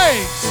God a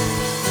praise.